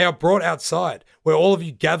 They are brought outside, where all of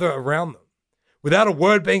you gather around them. Without a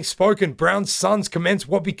word being spoken, Brown's sons commence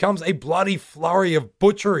what becomes a bloody flurry of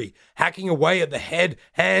butchery, hacking away at the head,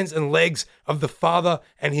 hands, and legs of the father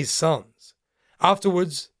and his sons.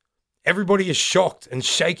 Afterwards, everybody is shocked and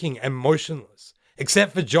shaking and motionless,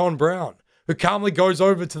 except for John Brown, who calmly goes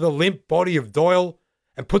over to the limp body of Doyle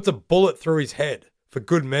and puts a bullet through his head for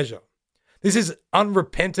good measure. This is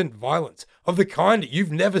unrepentant violence of the kind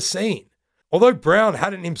you've never seen. Although Brown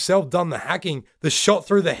hadn't himself done the hacking, the shot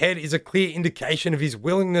through the head is a clear indication of his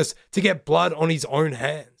willingness to get blood on his own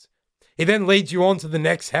hands. He then leads you on to the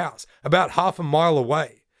next house, about half a mile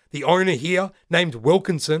away. The owner here, named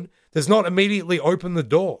Wilkinson, does not immediately open the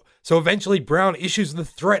door, so eventually Brown issues the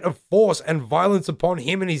threat of force and violence upon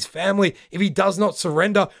him and his family if he does not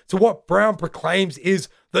surrender to what Brown proclaims is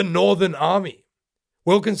the Northern Army.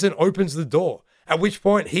 Wilkinson opens the door, at which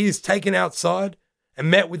point he is taken outside and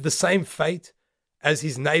met with the same fate as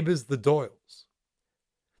his neighbours, the Doyles.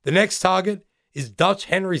 The next target is Dutch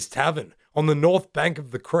Henry's Tavern on the north bank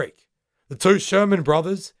of the creek. The 2 Sherman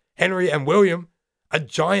brothers, Henry and William, are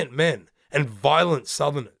giant men and violent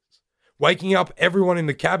Southerners. Waking up everyone in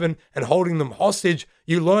the cabin and holding them hostage,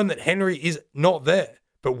 you learn that Henry is not there,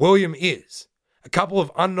 but William is. A couple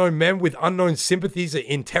of unknown men with unknown sympathies are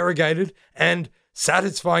interrogated and,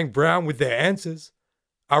 satisfying Brown with their answers,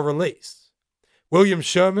 are released. William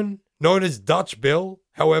Sherman, known as Dutch Bill,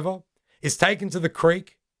 however, is taken to the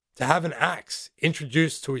creek to have an axe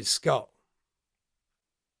introduced to his skull.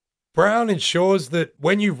 Brown ensures that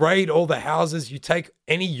when you raid all the houses, you take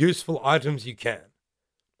any useful items you can.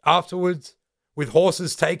 Afterwards, with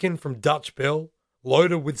horses taken from Dutch Bill,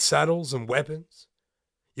 loaded with saddles and weapons,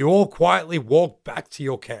 you all quietly walk back to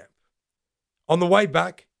your camp. On the way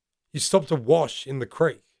back, you stop to wash in the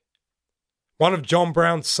creek. One of John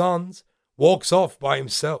Brown's sons walks off by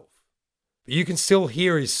himself, but you can still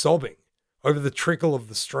hear his sobbing over the trickle of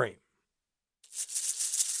the stream.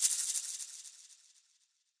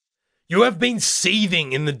 You have been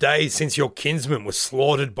seething in the days since your kinsman was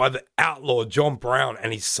slaughtered by the outlaw John Brown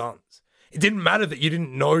and his sons. It didn't matter that you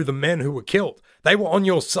didn't know the men who were killed. They were on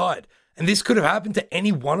your side, and this could have happened to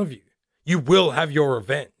any one of you. You will have your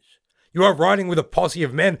revenge. You are riding with a posse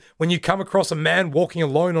of men when you come across a man walking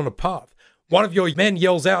alone on a path. One of your men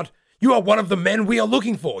yells out, "You are one of the men we are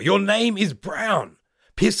looking for. Your name is Brown."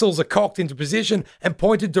 Pistols are cocked into position and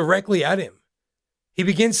pointed directly at him. He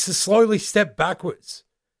begins to slowly step backwards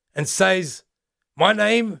and says, "My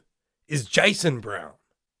name is Jason Brown.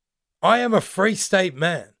 I am a Free State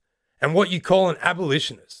man and what you call an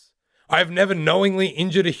abolitionist. I have never knowingly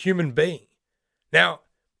injured a human being. Now,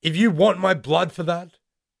 if you want my blood for that,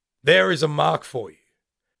 there is a mark for you."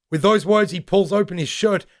 With those words, he pulls open his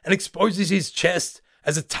shirt and exposes his chest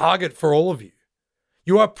as a target for all of you.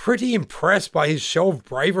 You are pretty impressed by his show of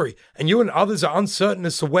bravery, and you and others are uncertain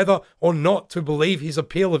as to whether or not to believe his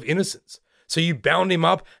appeal of innocence. So you bound him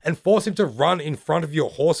up and force him to run in front of your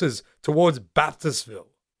horses towards Baptistville.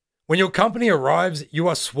 When your company arrives, you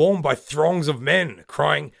are swarmed by throngs of men,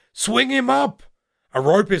 crying, "Swing him up!" A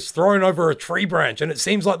rope is thrown over a tree branch, and it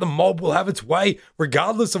seems like the mob will have its way,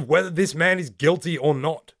 regardless of whether this man is guilty or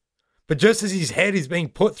not. But just as his head is being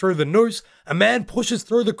put through the noose, a man pushes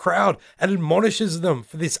through the crowd and admonishes them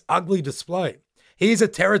for this ugly display. He is a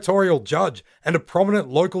territorial judge and a prominent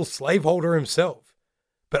local slaveholder himself.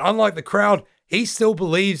 But unlike the crowd, he still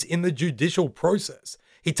believes in the judicial process.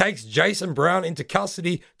 He takes Jason Brown into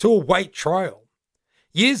custody to await trial.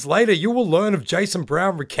 Years later, you will learn of Jason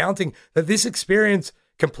Brown recounting that this experience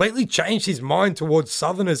completely changed his mind towards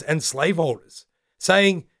Southerners and slaveholders,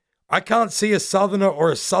 saying, "I can't see a Southerner or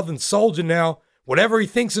a Southern soldier now, whatever he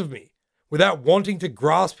thinks of me, without wanting to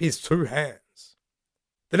grasp his 2 hands."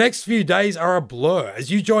 The next few days are a blur as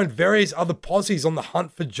you join various other posses on the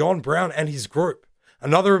hunt for John Brown and his group.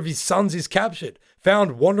 Another of his sons is captured,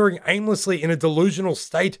 found wandering aimlessly in a delusional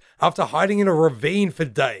state after hiding in a ravine for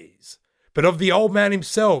days. but of the old man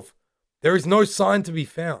himself, there is no sign to be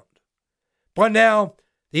found. By now,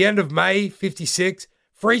 the end of May 56,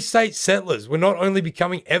 Free State settlers were not only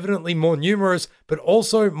becoming evidently more numerous, but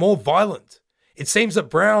also more violent. It seems that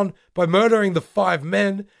Brown, by murdering the 5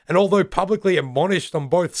 men, and although publicly admonished on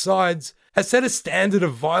both sides, has set a standard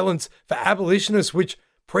of violence for abolitionists which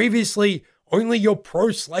previously only your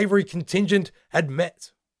pro-slavery contingent had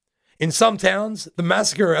met. In some towns, the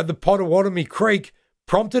massacre at the Potawatomi Creek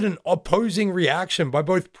prompted an opposing reaction by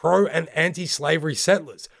both pro- and anti-slavery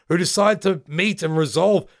settlers who decided to meet and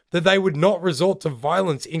resolve that they would not resort to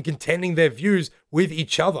violence in contending their views with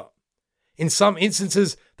each other. In some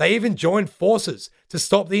instances, they even joined forces to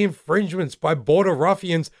stop the infringements by border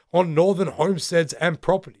ruffians on northern homesteads and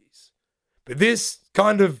properties. But this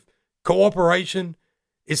kind of cooperation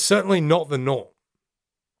is certainly not the norm.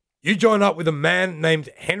 You join up with a man named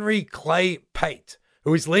Henry Clay Pate,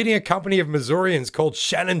 who is leading a company of Missourians called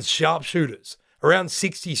Shannon's Sharpshooters, around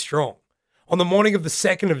 60 strong. On the morning of the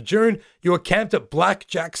 2nd of June, you are camped at Black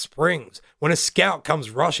Jack Springs when a scout comes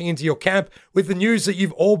rushing into your camp with the news that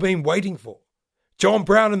you've all been waiting for. John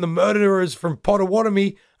Brown and the murderers from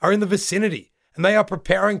Potawatomi are in the vicinity, and they are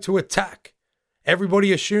preparing to attack.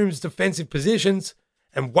 Everybody assumes defensive positions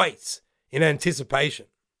and waits in anticipation.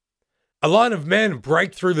 A line of men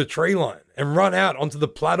break through the tree line and run out onto the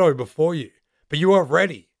plateau before you, but you are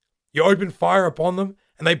ready. You open fire upon them,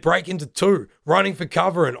 and they break into two, running for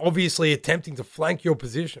cover and obviously attempting to flank your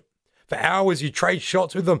position. For hours you trade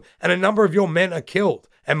shots with them, and a number of your men are killed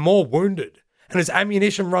and more wounded. And as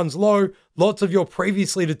ammunition runs low, lots of your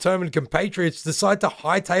previously determined compatriots decide to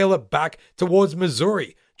hightail it back towards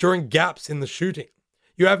Missouri during gaps in the shooting.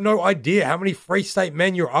 You have no idea how many Free State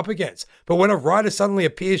men you're up against, but when a rider suddenly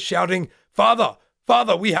appears shouting, "Father,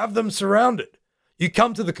 Father, we have them surrounded," you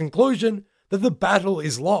come to the conclusion that the battle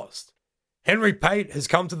is lost. Henry Pate has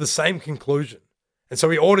come to the same conclusion, and so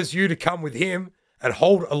he orders you to come with him and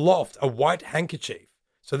hold aloft a white handkerchief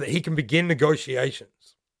so that he can begin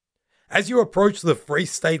negotiations. As you approach the Free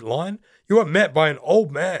State line, you are met by an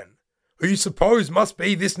old man, who you suppose must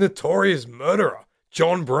be this notorious murderer,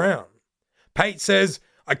 John Brown. Pate says,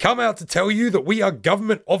 "I come out to tell you that we are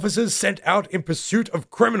government officers sent out in pursuit of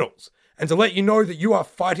criminals, and to let you know that you are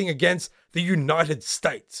fighting against the United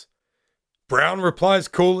States." Brown replies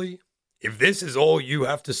coolly, "If this is all you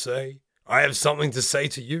have to say, I have something to say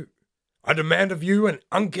to you. I demand of you an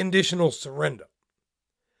unconditional surrender."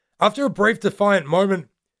 After a brief defiant moment,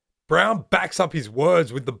 Brown backs up his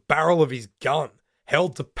words with the barrel of his gun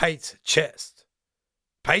held to Pate's chest.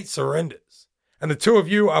 Pate surrenders, and the two of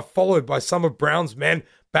you are followed by some of Brown's men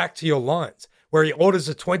back to your lines, where he orders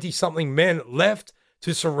the 20-something men left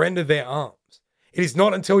to surrender their arms. It is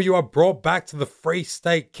not until you are brought back to the Free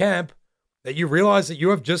State camp that you realize that you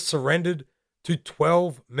have just surrendered to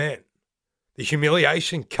 12 men. The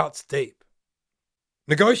humiliation cuts deep.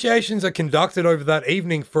 Negotiations are conducted over that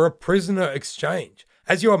evening for a prisoner exchange.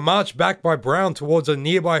 As you are marched back by Brown towards a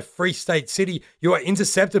nearby Free State city, you are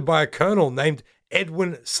intercepted by a colonel named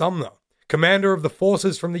Edwin Sumner, commander of the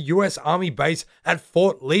forces from the U.S. Army base at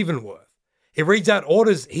Fort Leavenworth. He reads out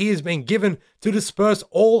orders he has been given to disperse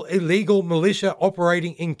all illegal militia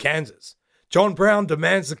operating in Kansas. John Brown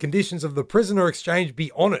demands the conditions of the prisoner exchange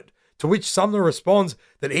be honored, to which Sumner responds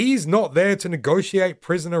that he is not there to negotiate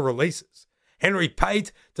prisoner releases. Henry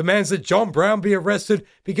Pate demands that John Brown be arrested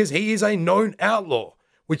because he is a known outlaw,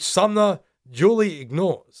 which Sumner duly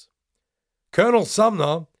ignores. Colonel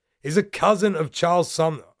Sumner is a cousin of Charles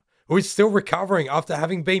Sumner, who is still recovering after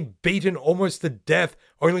having been beaten almost to death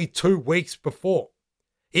only 2 weeks before.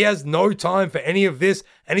 He has no time for any of this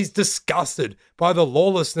and is disgusted by the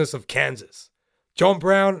lawlessness of Kansas. John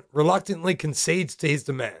Brown reluctantly concedes to his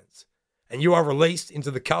demands, and you are released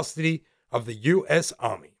into the custody of the U.S.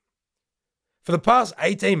 Army. For the past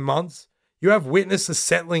 18 months, you have witnessed the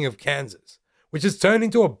settling of Kansas, which has turned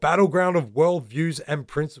into a battleground of worldviews and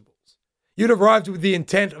principles. You'd arrived with the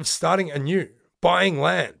intent of starting anew, buying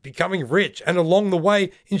land, becoming rich, and along the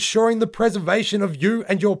way, ensuring the preservation of you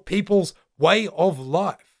and your people's way of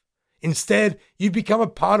life. Instead, you become a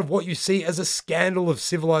part of what you see as a scandal of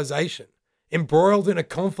civilization, embroiled in a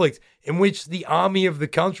conflict in which the army of the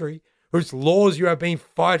country, whose laws you have been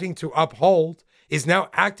fighting to uphold, is now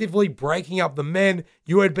actively breaking up the men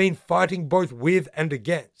you had been fighting both with and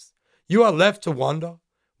against. You are left to wonder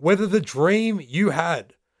whether the dream you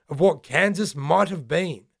had of what Kansas might have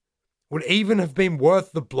been would even have been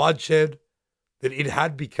worth the bloodshed that it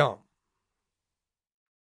had become.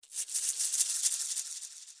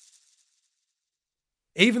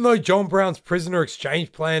 Even though John Brown's prisoner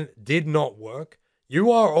exchange plan did not work,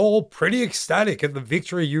 you are all pretty ecstatic at the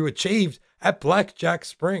victory you achieved at Black Jack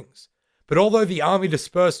Springs. But although the army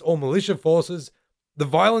dispersed all militia forces, the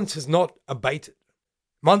violence has not abated.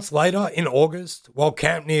 Months later, in August, while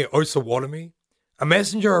camped near Osawatomie, a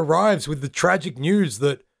messenger arrives with the tragic news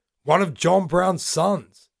that one of John Brown's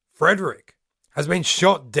sons, Frederick, has been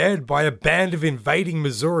shot dead by a band of invading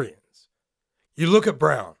Missourians. You look at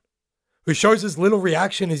Brown, who shows as little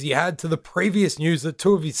reaction as he had to the previous news that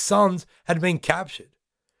two of his sons had been captured.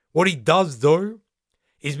 What he does do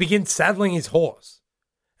is begin saddling his horse,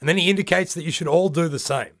 and then he indicates that you should all do the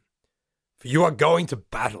same, for you are going to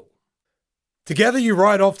battle. Together you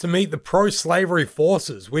ride off to meet the pro-slavery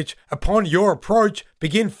forces, which, upon your approach,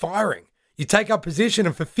 begin firing. You take up position,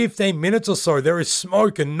 and for 15 minutes or so there is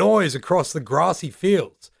smoke and noise across the grassy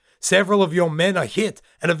fields. Several of your men are hit,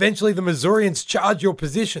 and eventually the Missourians charge your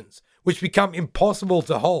positions, which become impossible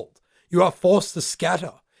to hold. You are forced to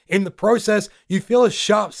scatter. In the process, you feel a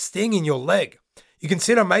sharp sting in your leg. You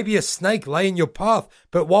consider maybe a snake lay in your path,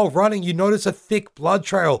 but while running you notice a thick blood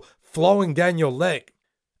trail flowing down your leg.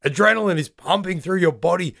 Adrenaline is pumping through your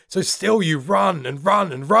body, so still you run and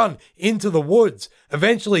run and run into the woods.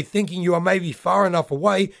 Eventually, thinking you are maybe far enough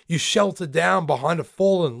away, you shelter down behind a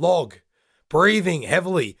fallen log. Breathing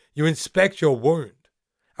heavily, you inspect your wound.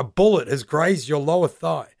 A bullet has grazed your lower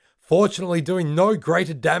thigh, fortunately doing no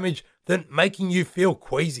greater damage than making you feel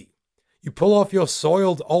queasy. You pull off your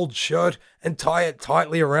soiled old shirt and tie it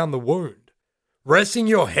tightly around the wound. Resting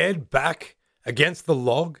your head back against the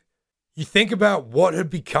log, you think about what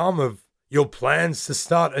had become of your plans to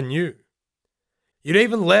start anew. You'd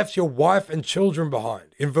even left your wife and children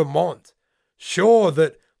behind in Vermont, sure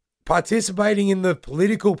that participating in the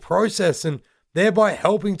political process and thereby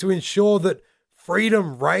helping to ensure that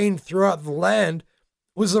freedom reigned throughout the land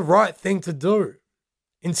was the right thing to do.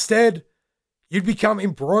 Instead, you'd become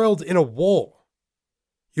embroiled in a war.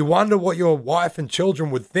 You wonder what your wife and children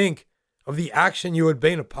would think of the action you had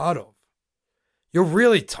been a part of. You're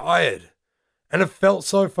really tired and have felt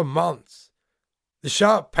so for months. The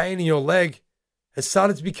sharp pain in your leg has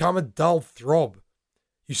started to become a dull throb.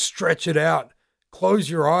 You stretch it out, close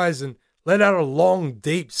your eyes, and let out a long,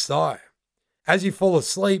 deep sigh. As you fall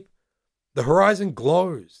asleep, the horizon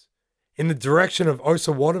glows in the direction of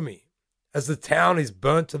Osawatomie as the town is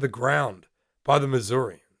burnt to the ground by the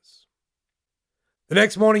Missourians. The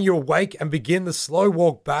next morning you awake and begin the slow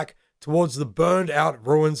walk back towards the burned out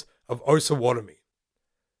ruins of Osawatomie.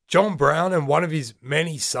 John Brown and one of his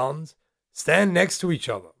many sons stand next to each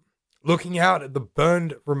other, looking out at the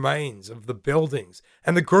burned remains of the buildings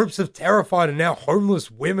and the groups of terrified and now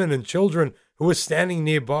homeless women and children who are standing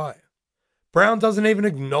nearby. Brown doesn't even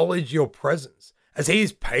acknowledge your presence as he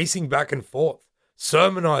is pacing back and forth,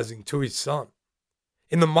 sermonizing to his son.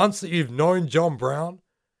 In the months that you've known John Brown,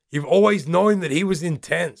 you've always known that he was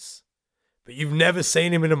intense, but you've never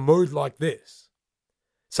seen him in a mood like this.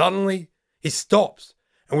 Suddenly, he stops,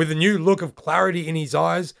 and with a new look of clarity in his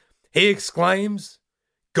eyes, he exclaims,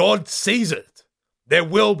 "God sees it. There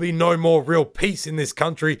will be no more real peace in this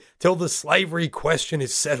country till the slavery question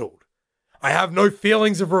is settled. I have no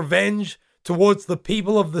feelings of revenge towards the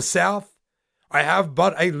people of the South. I have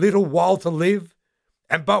but a little while to live,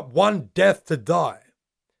 and but one death to die.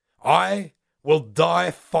 I will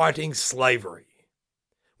die fighting slavery."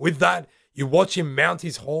 With that, you watch him mount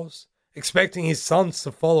his horse, expecting his sons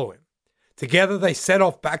to follow him. Together they set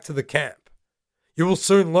off back to the camp. You will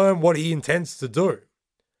soon learn what he intends to do.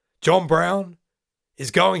 John Brown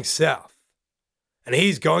is going south, and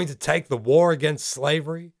he's going to take the war against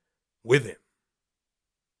slavery with him.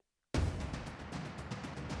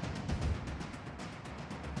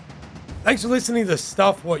 Thanks for listening to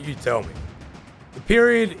Stuff What You Tell Me. The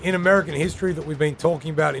period in American history that we've been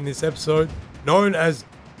talking about in this episode, known as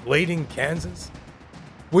Bleeding Kansas,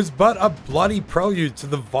 was but a bloody prelude to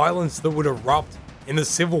the violence that would erupt in the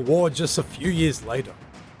Civil War just a few years later.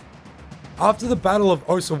 After the Battle of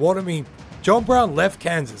Osawatomie, John Brown left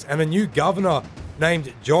Kansas, and a new governor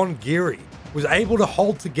named John Geary was able to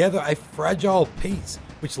hold together a fragile peace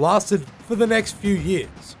which lasted for the next few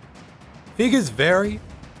years. Figures vary,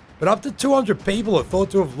 but up to 200 people are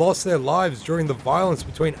thought to have lost their lives during the violence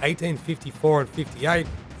between 1854 and 58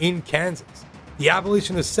 in Kansas. The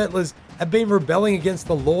abolitionist settlers had been rebelling against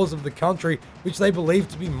the laws of the country, which they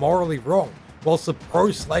believed to be morally wrong, whilst the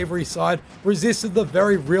pro-slavery side resisted the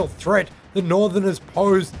very real threat the Northerners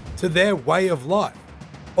posed to their way of life.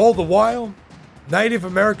 All the while, Native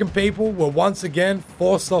American people were once again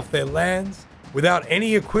forced off their lands without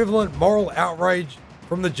any equivalent moral outrage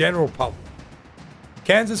from the general public.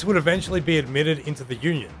 Kansas would eventually be admitted into the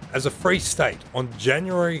Union as a free state on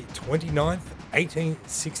January 29th,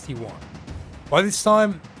 1861. By this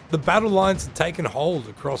time, the battle lines had taken hold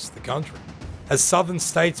across the country, as southern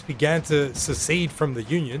states began to secede from the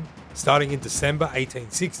Union, starting in December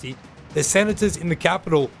 1860, their senators in the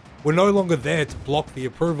capital were no longer there to block the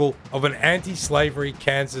approval of an anti-slavery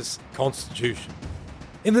Kansas constitution.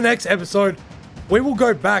 In the next episode, we will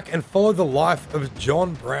go back and follow the life of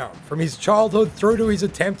John Brown from his childhood through to his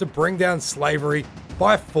attempt to bring down slavery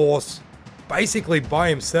by force, basically by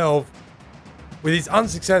himself, with his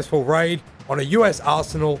unsuccessful raid on a US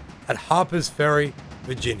arsenal at Harper's Ferry,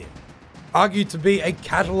 Virginia, argued to be a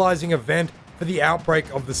catalyzing event for the outbreak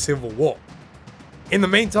of the Civil War. In the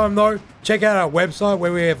meantime though, check out our website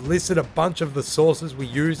where we have listed a bunch of the sources we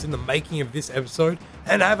used in the making of this episode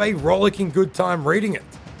and have a rollicking good time reading it.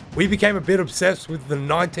 We became a bit obsessed with the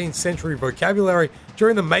 19th century vocabulary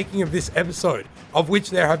during the making of this episode, of which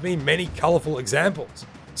there have been many colourful examples.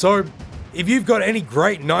 So, if you've got any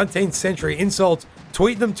great 19th century insults,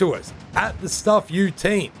 tweet them to us at the Stuff You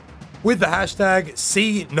Team with the hashtag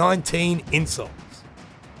C19Insults.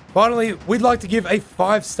 Finally, we'd like to give a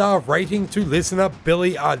 5-star rating to listener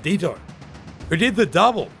Billy Ardito, who did the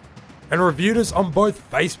double and reviewed us on both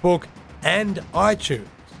Facebook and iTunes.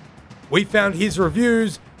 We found his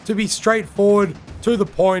reviews to be straightforward, to the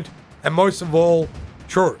point, and most of all,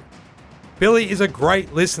 true. Billy is a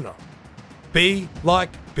great listener. Be like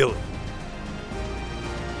Billy.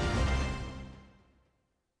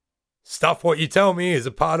 Stuff What You Tell Me is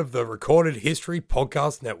a part of the Recorded History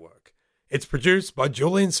Podcast Network. It's produced by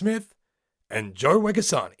Julian Smith and Joe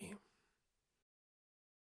Wegasani.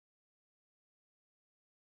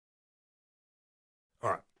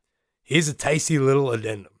 Alright, here's a tasty little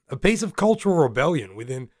addendum, a piece of cultural rebellion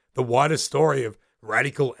within the wider story of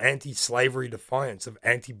radical anti-slavery defiance of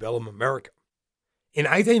antebellum America. In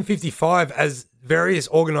 1855, as various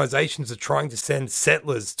organizations are trying to send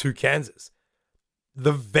settlers to Kansas,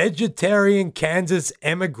 the Vegetarian Kansas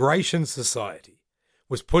Emigration Society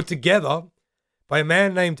was put together by a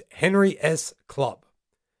man named Henry S. Clubb.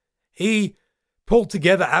 He pulled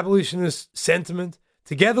together abolitionist sentiment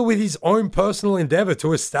together with his own personal endeavor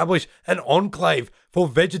to establish an enclave for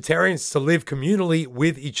vegetarians to live communally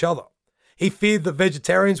with each other. He feared that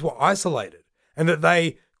vegetarians were isolated and that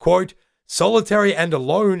they, quote, solitary and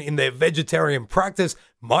alone in their vegetarian practice,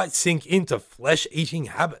 might sink into flesh-eating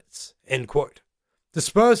habits, end quote.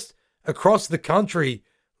 Dispersed across the country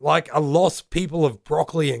like a lost people of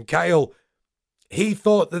broccoli and kale, he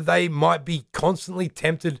thought that they might be constantly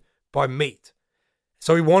tempted by meat.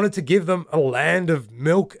 So he wanted to give them a land of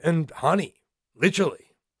milk and honey,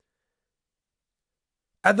 literally.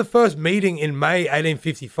 At the first meeting in May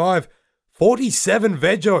 1855, 47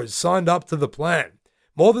 vegos signed up to the plan.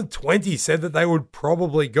 More than 20 said that they would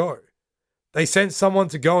probably go. They sent someone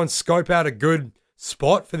to go and scope out a good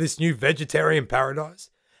spot for this new vegetarian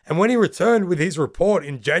paradise. And when he returned with his report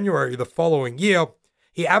in January the following year,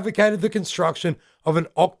 he advocated the construction of an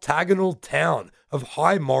octagonal town of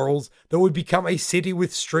high morals that would become a city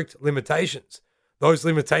with strict limitations. Those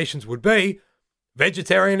limitations would be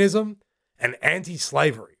vegetarianism and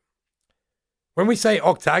anti-slavery. When we say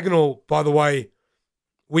octagonal, by the way,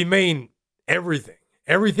 we mean everything.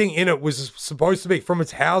 Everything in it was supposed to be, from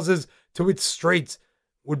its houses to its streets,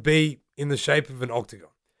 would be in the shape of an octagon.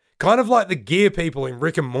 Kind of like the gear people in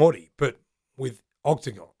Rick and Morty, but with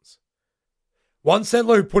octagons. One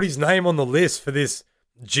settler who put his name on the list for this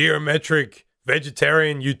geometric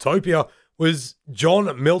vegetarian utopia was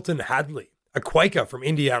John Milton Hadley, a Quaker from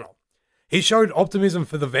Indiana. He showed optimism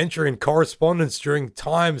for the venture in correspondence during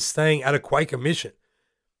time staying at a Quaker mission.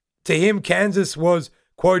 To him, Kansas was,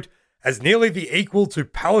 quote, as nearly the equal to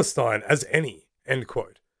Palestine as any, end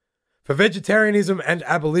quote. For vegetarianism and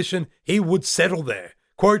abolition, he would settle there,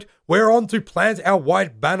 quote, whereon to plant our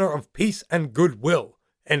white banner of peace and goodwill,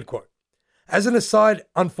 end quote. As an aside,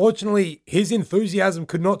 unfortunately, his enthusiasm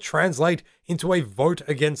could not translate into a vote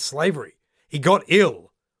against slavery. He got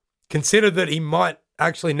ill, considered that he might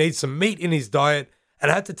actually need some meat in his diet,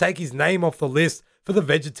 and had to take his name off the list for the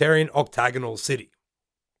vegetarian octagonal city.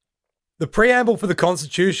 The preamble for the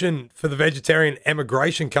Constitution for the Vegetarian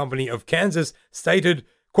Emigration Company of Kansas stated,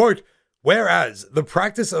 quote, whereas the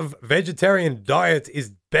practice of vegetarian diet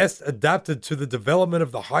is best adapted to the development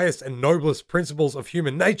of the highest and noblest principles of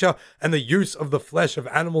human nature, and the use of the flesh of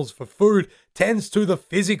animals for food tends to the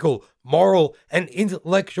physical, moral, and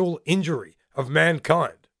intellectual injury of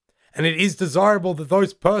mankind. And it is desirable that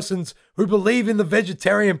those persons who believe in the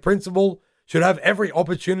vegetarian principle should have every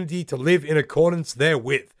opportunity to live in accordance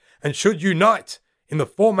therewith, and should unite in the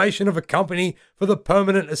formation of a company for the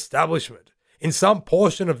permanent establishment in some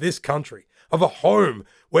portion of this country of a home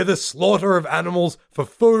where the slaughter of animals for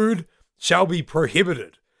food shall be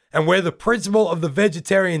prohibited, and where the principle of the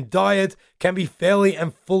vegetarian diet can be fairly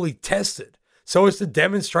and fully tested, so as to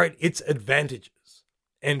demonstrate its advantages.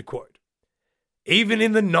 End quote. Even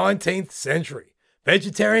in the 19th century,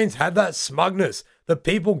 vegetarians had that smugness that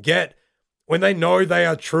people get when they know they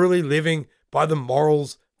are truly living by the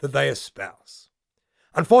morals that they espouse.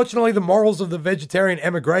 Unfortunately, the morals of the Vegetarian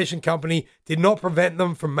Emigration Company did not prevent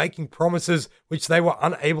them from making promises which they were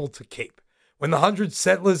unable to keep. When the 100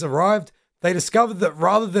 settlers arrived, they discovered that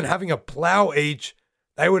rather than having a plow each,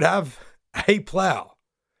 they would have a plow.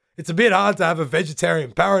 It's a bit hard to have a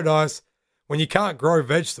vegetarian paradise when you can't grow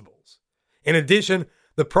vegetables. In addition,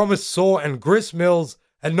 the promised saw and grist mills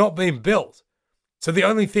had not been built, so the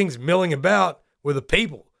only things milling about were the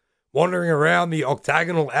people, wandering around the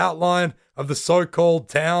octagonal outline of the so-called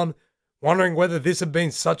town, wondering whether this had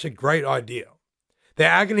been such a great idea. Their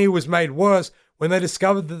agony was made worse when they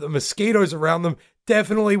discovered that the mosquitoes around them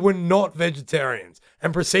definitely were not vegetarians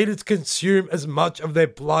and proceeded to consume as much of their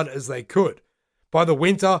blood as they could. By the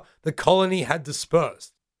winter, the colony had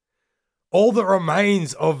dispersed. All that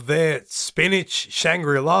remains of their spinach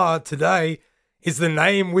Shangri-La today is the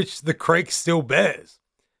name which the creek still bears,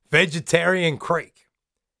 Vegetarian Creek.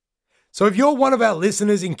 So if you're one of our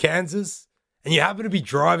listeners in Kansas and you happen to be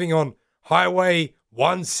driving on Highway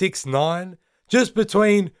 169 just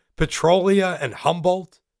between Petrolia and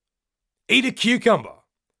Humboldt, eat a cucumber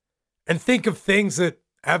and think of things that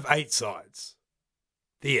have 8 sides.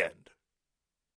 The end.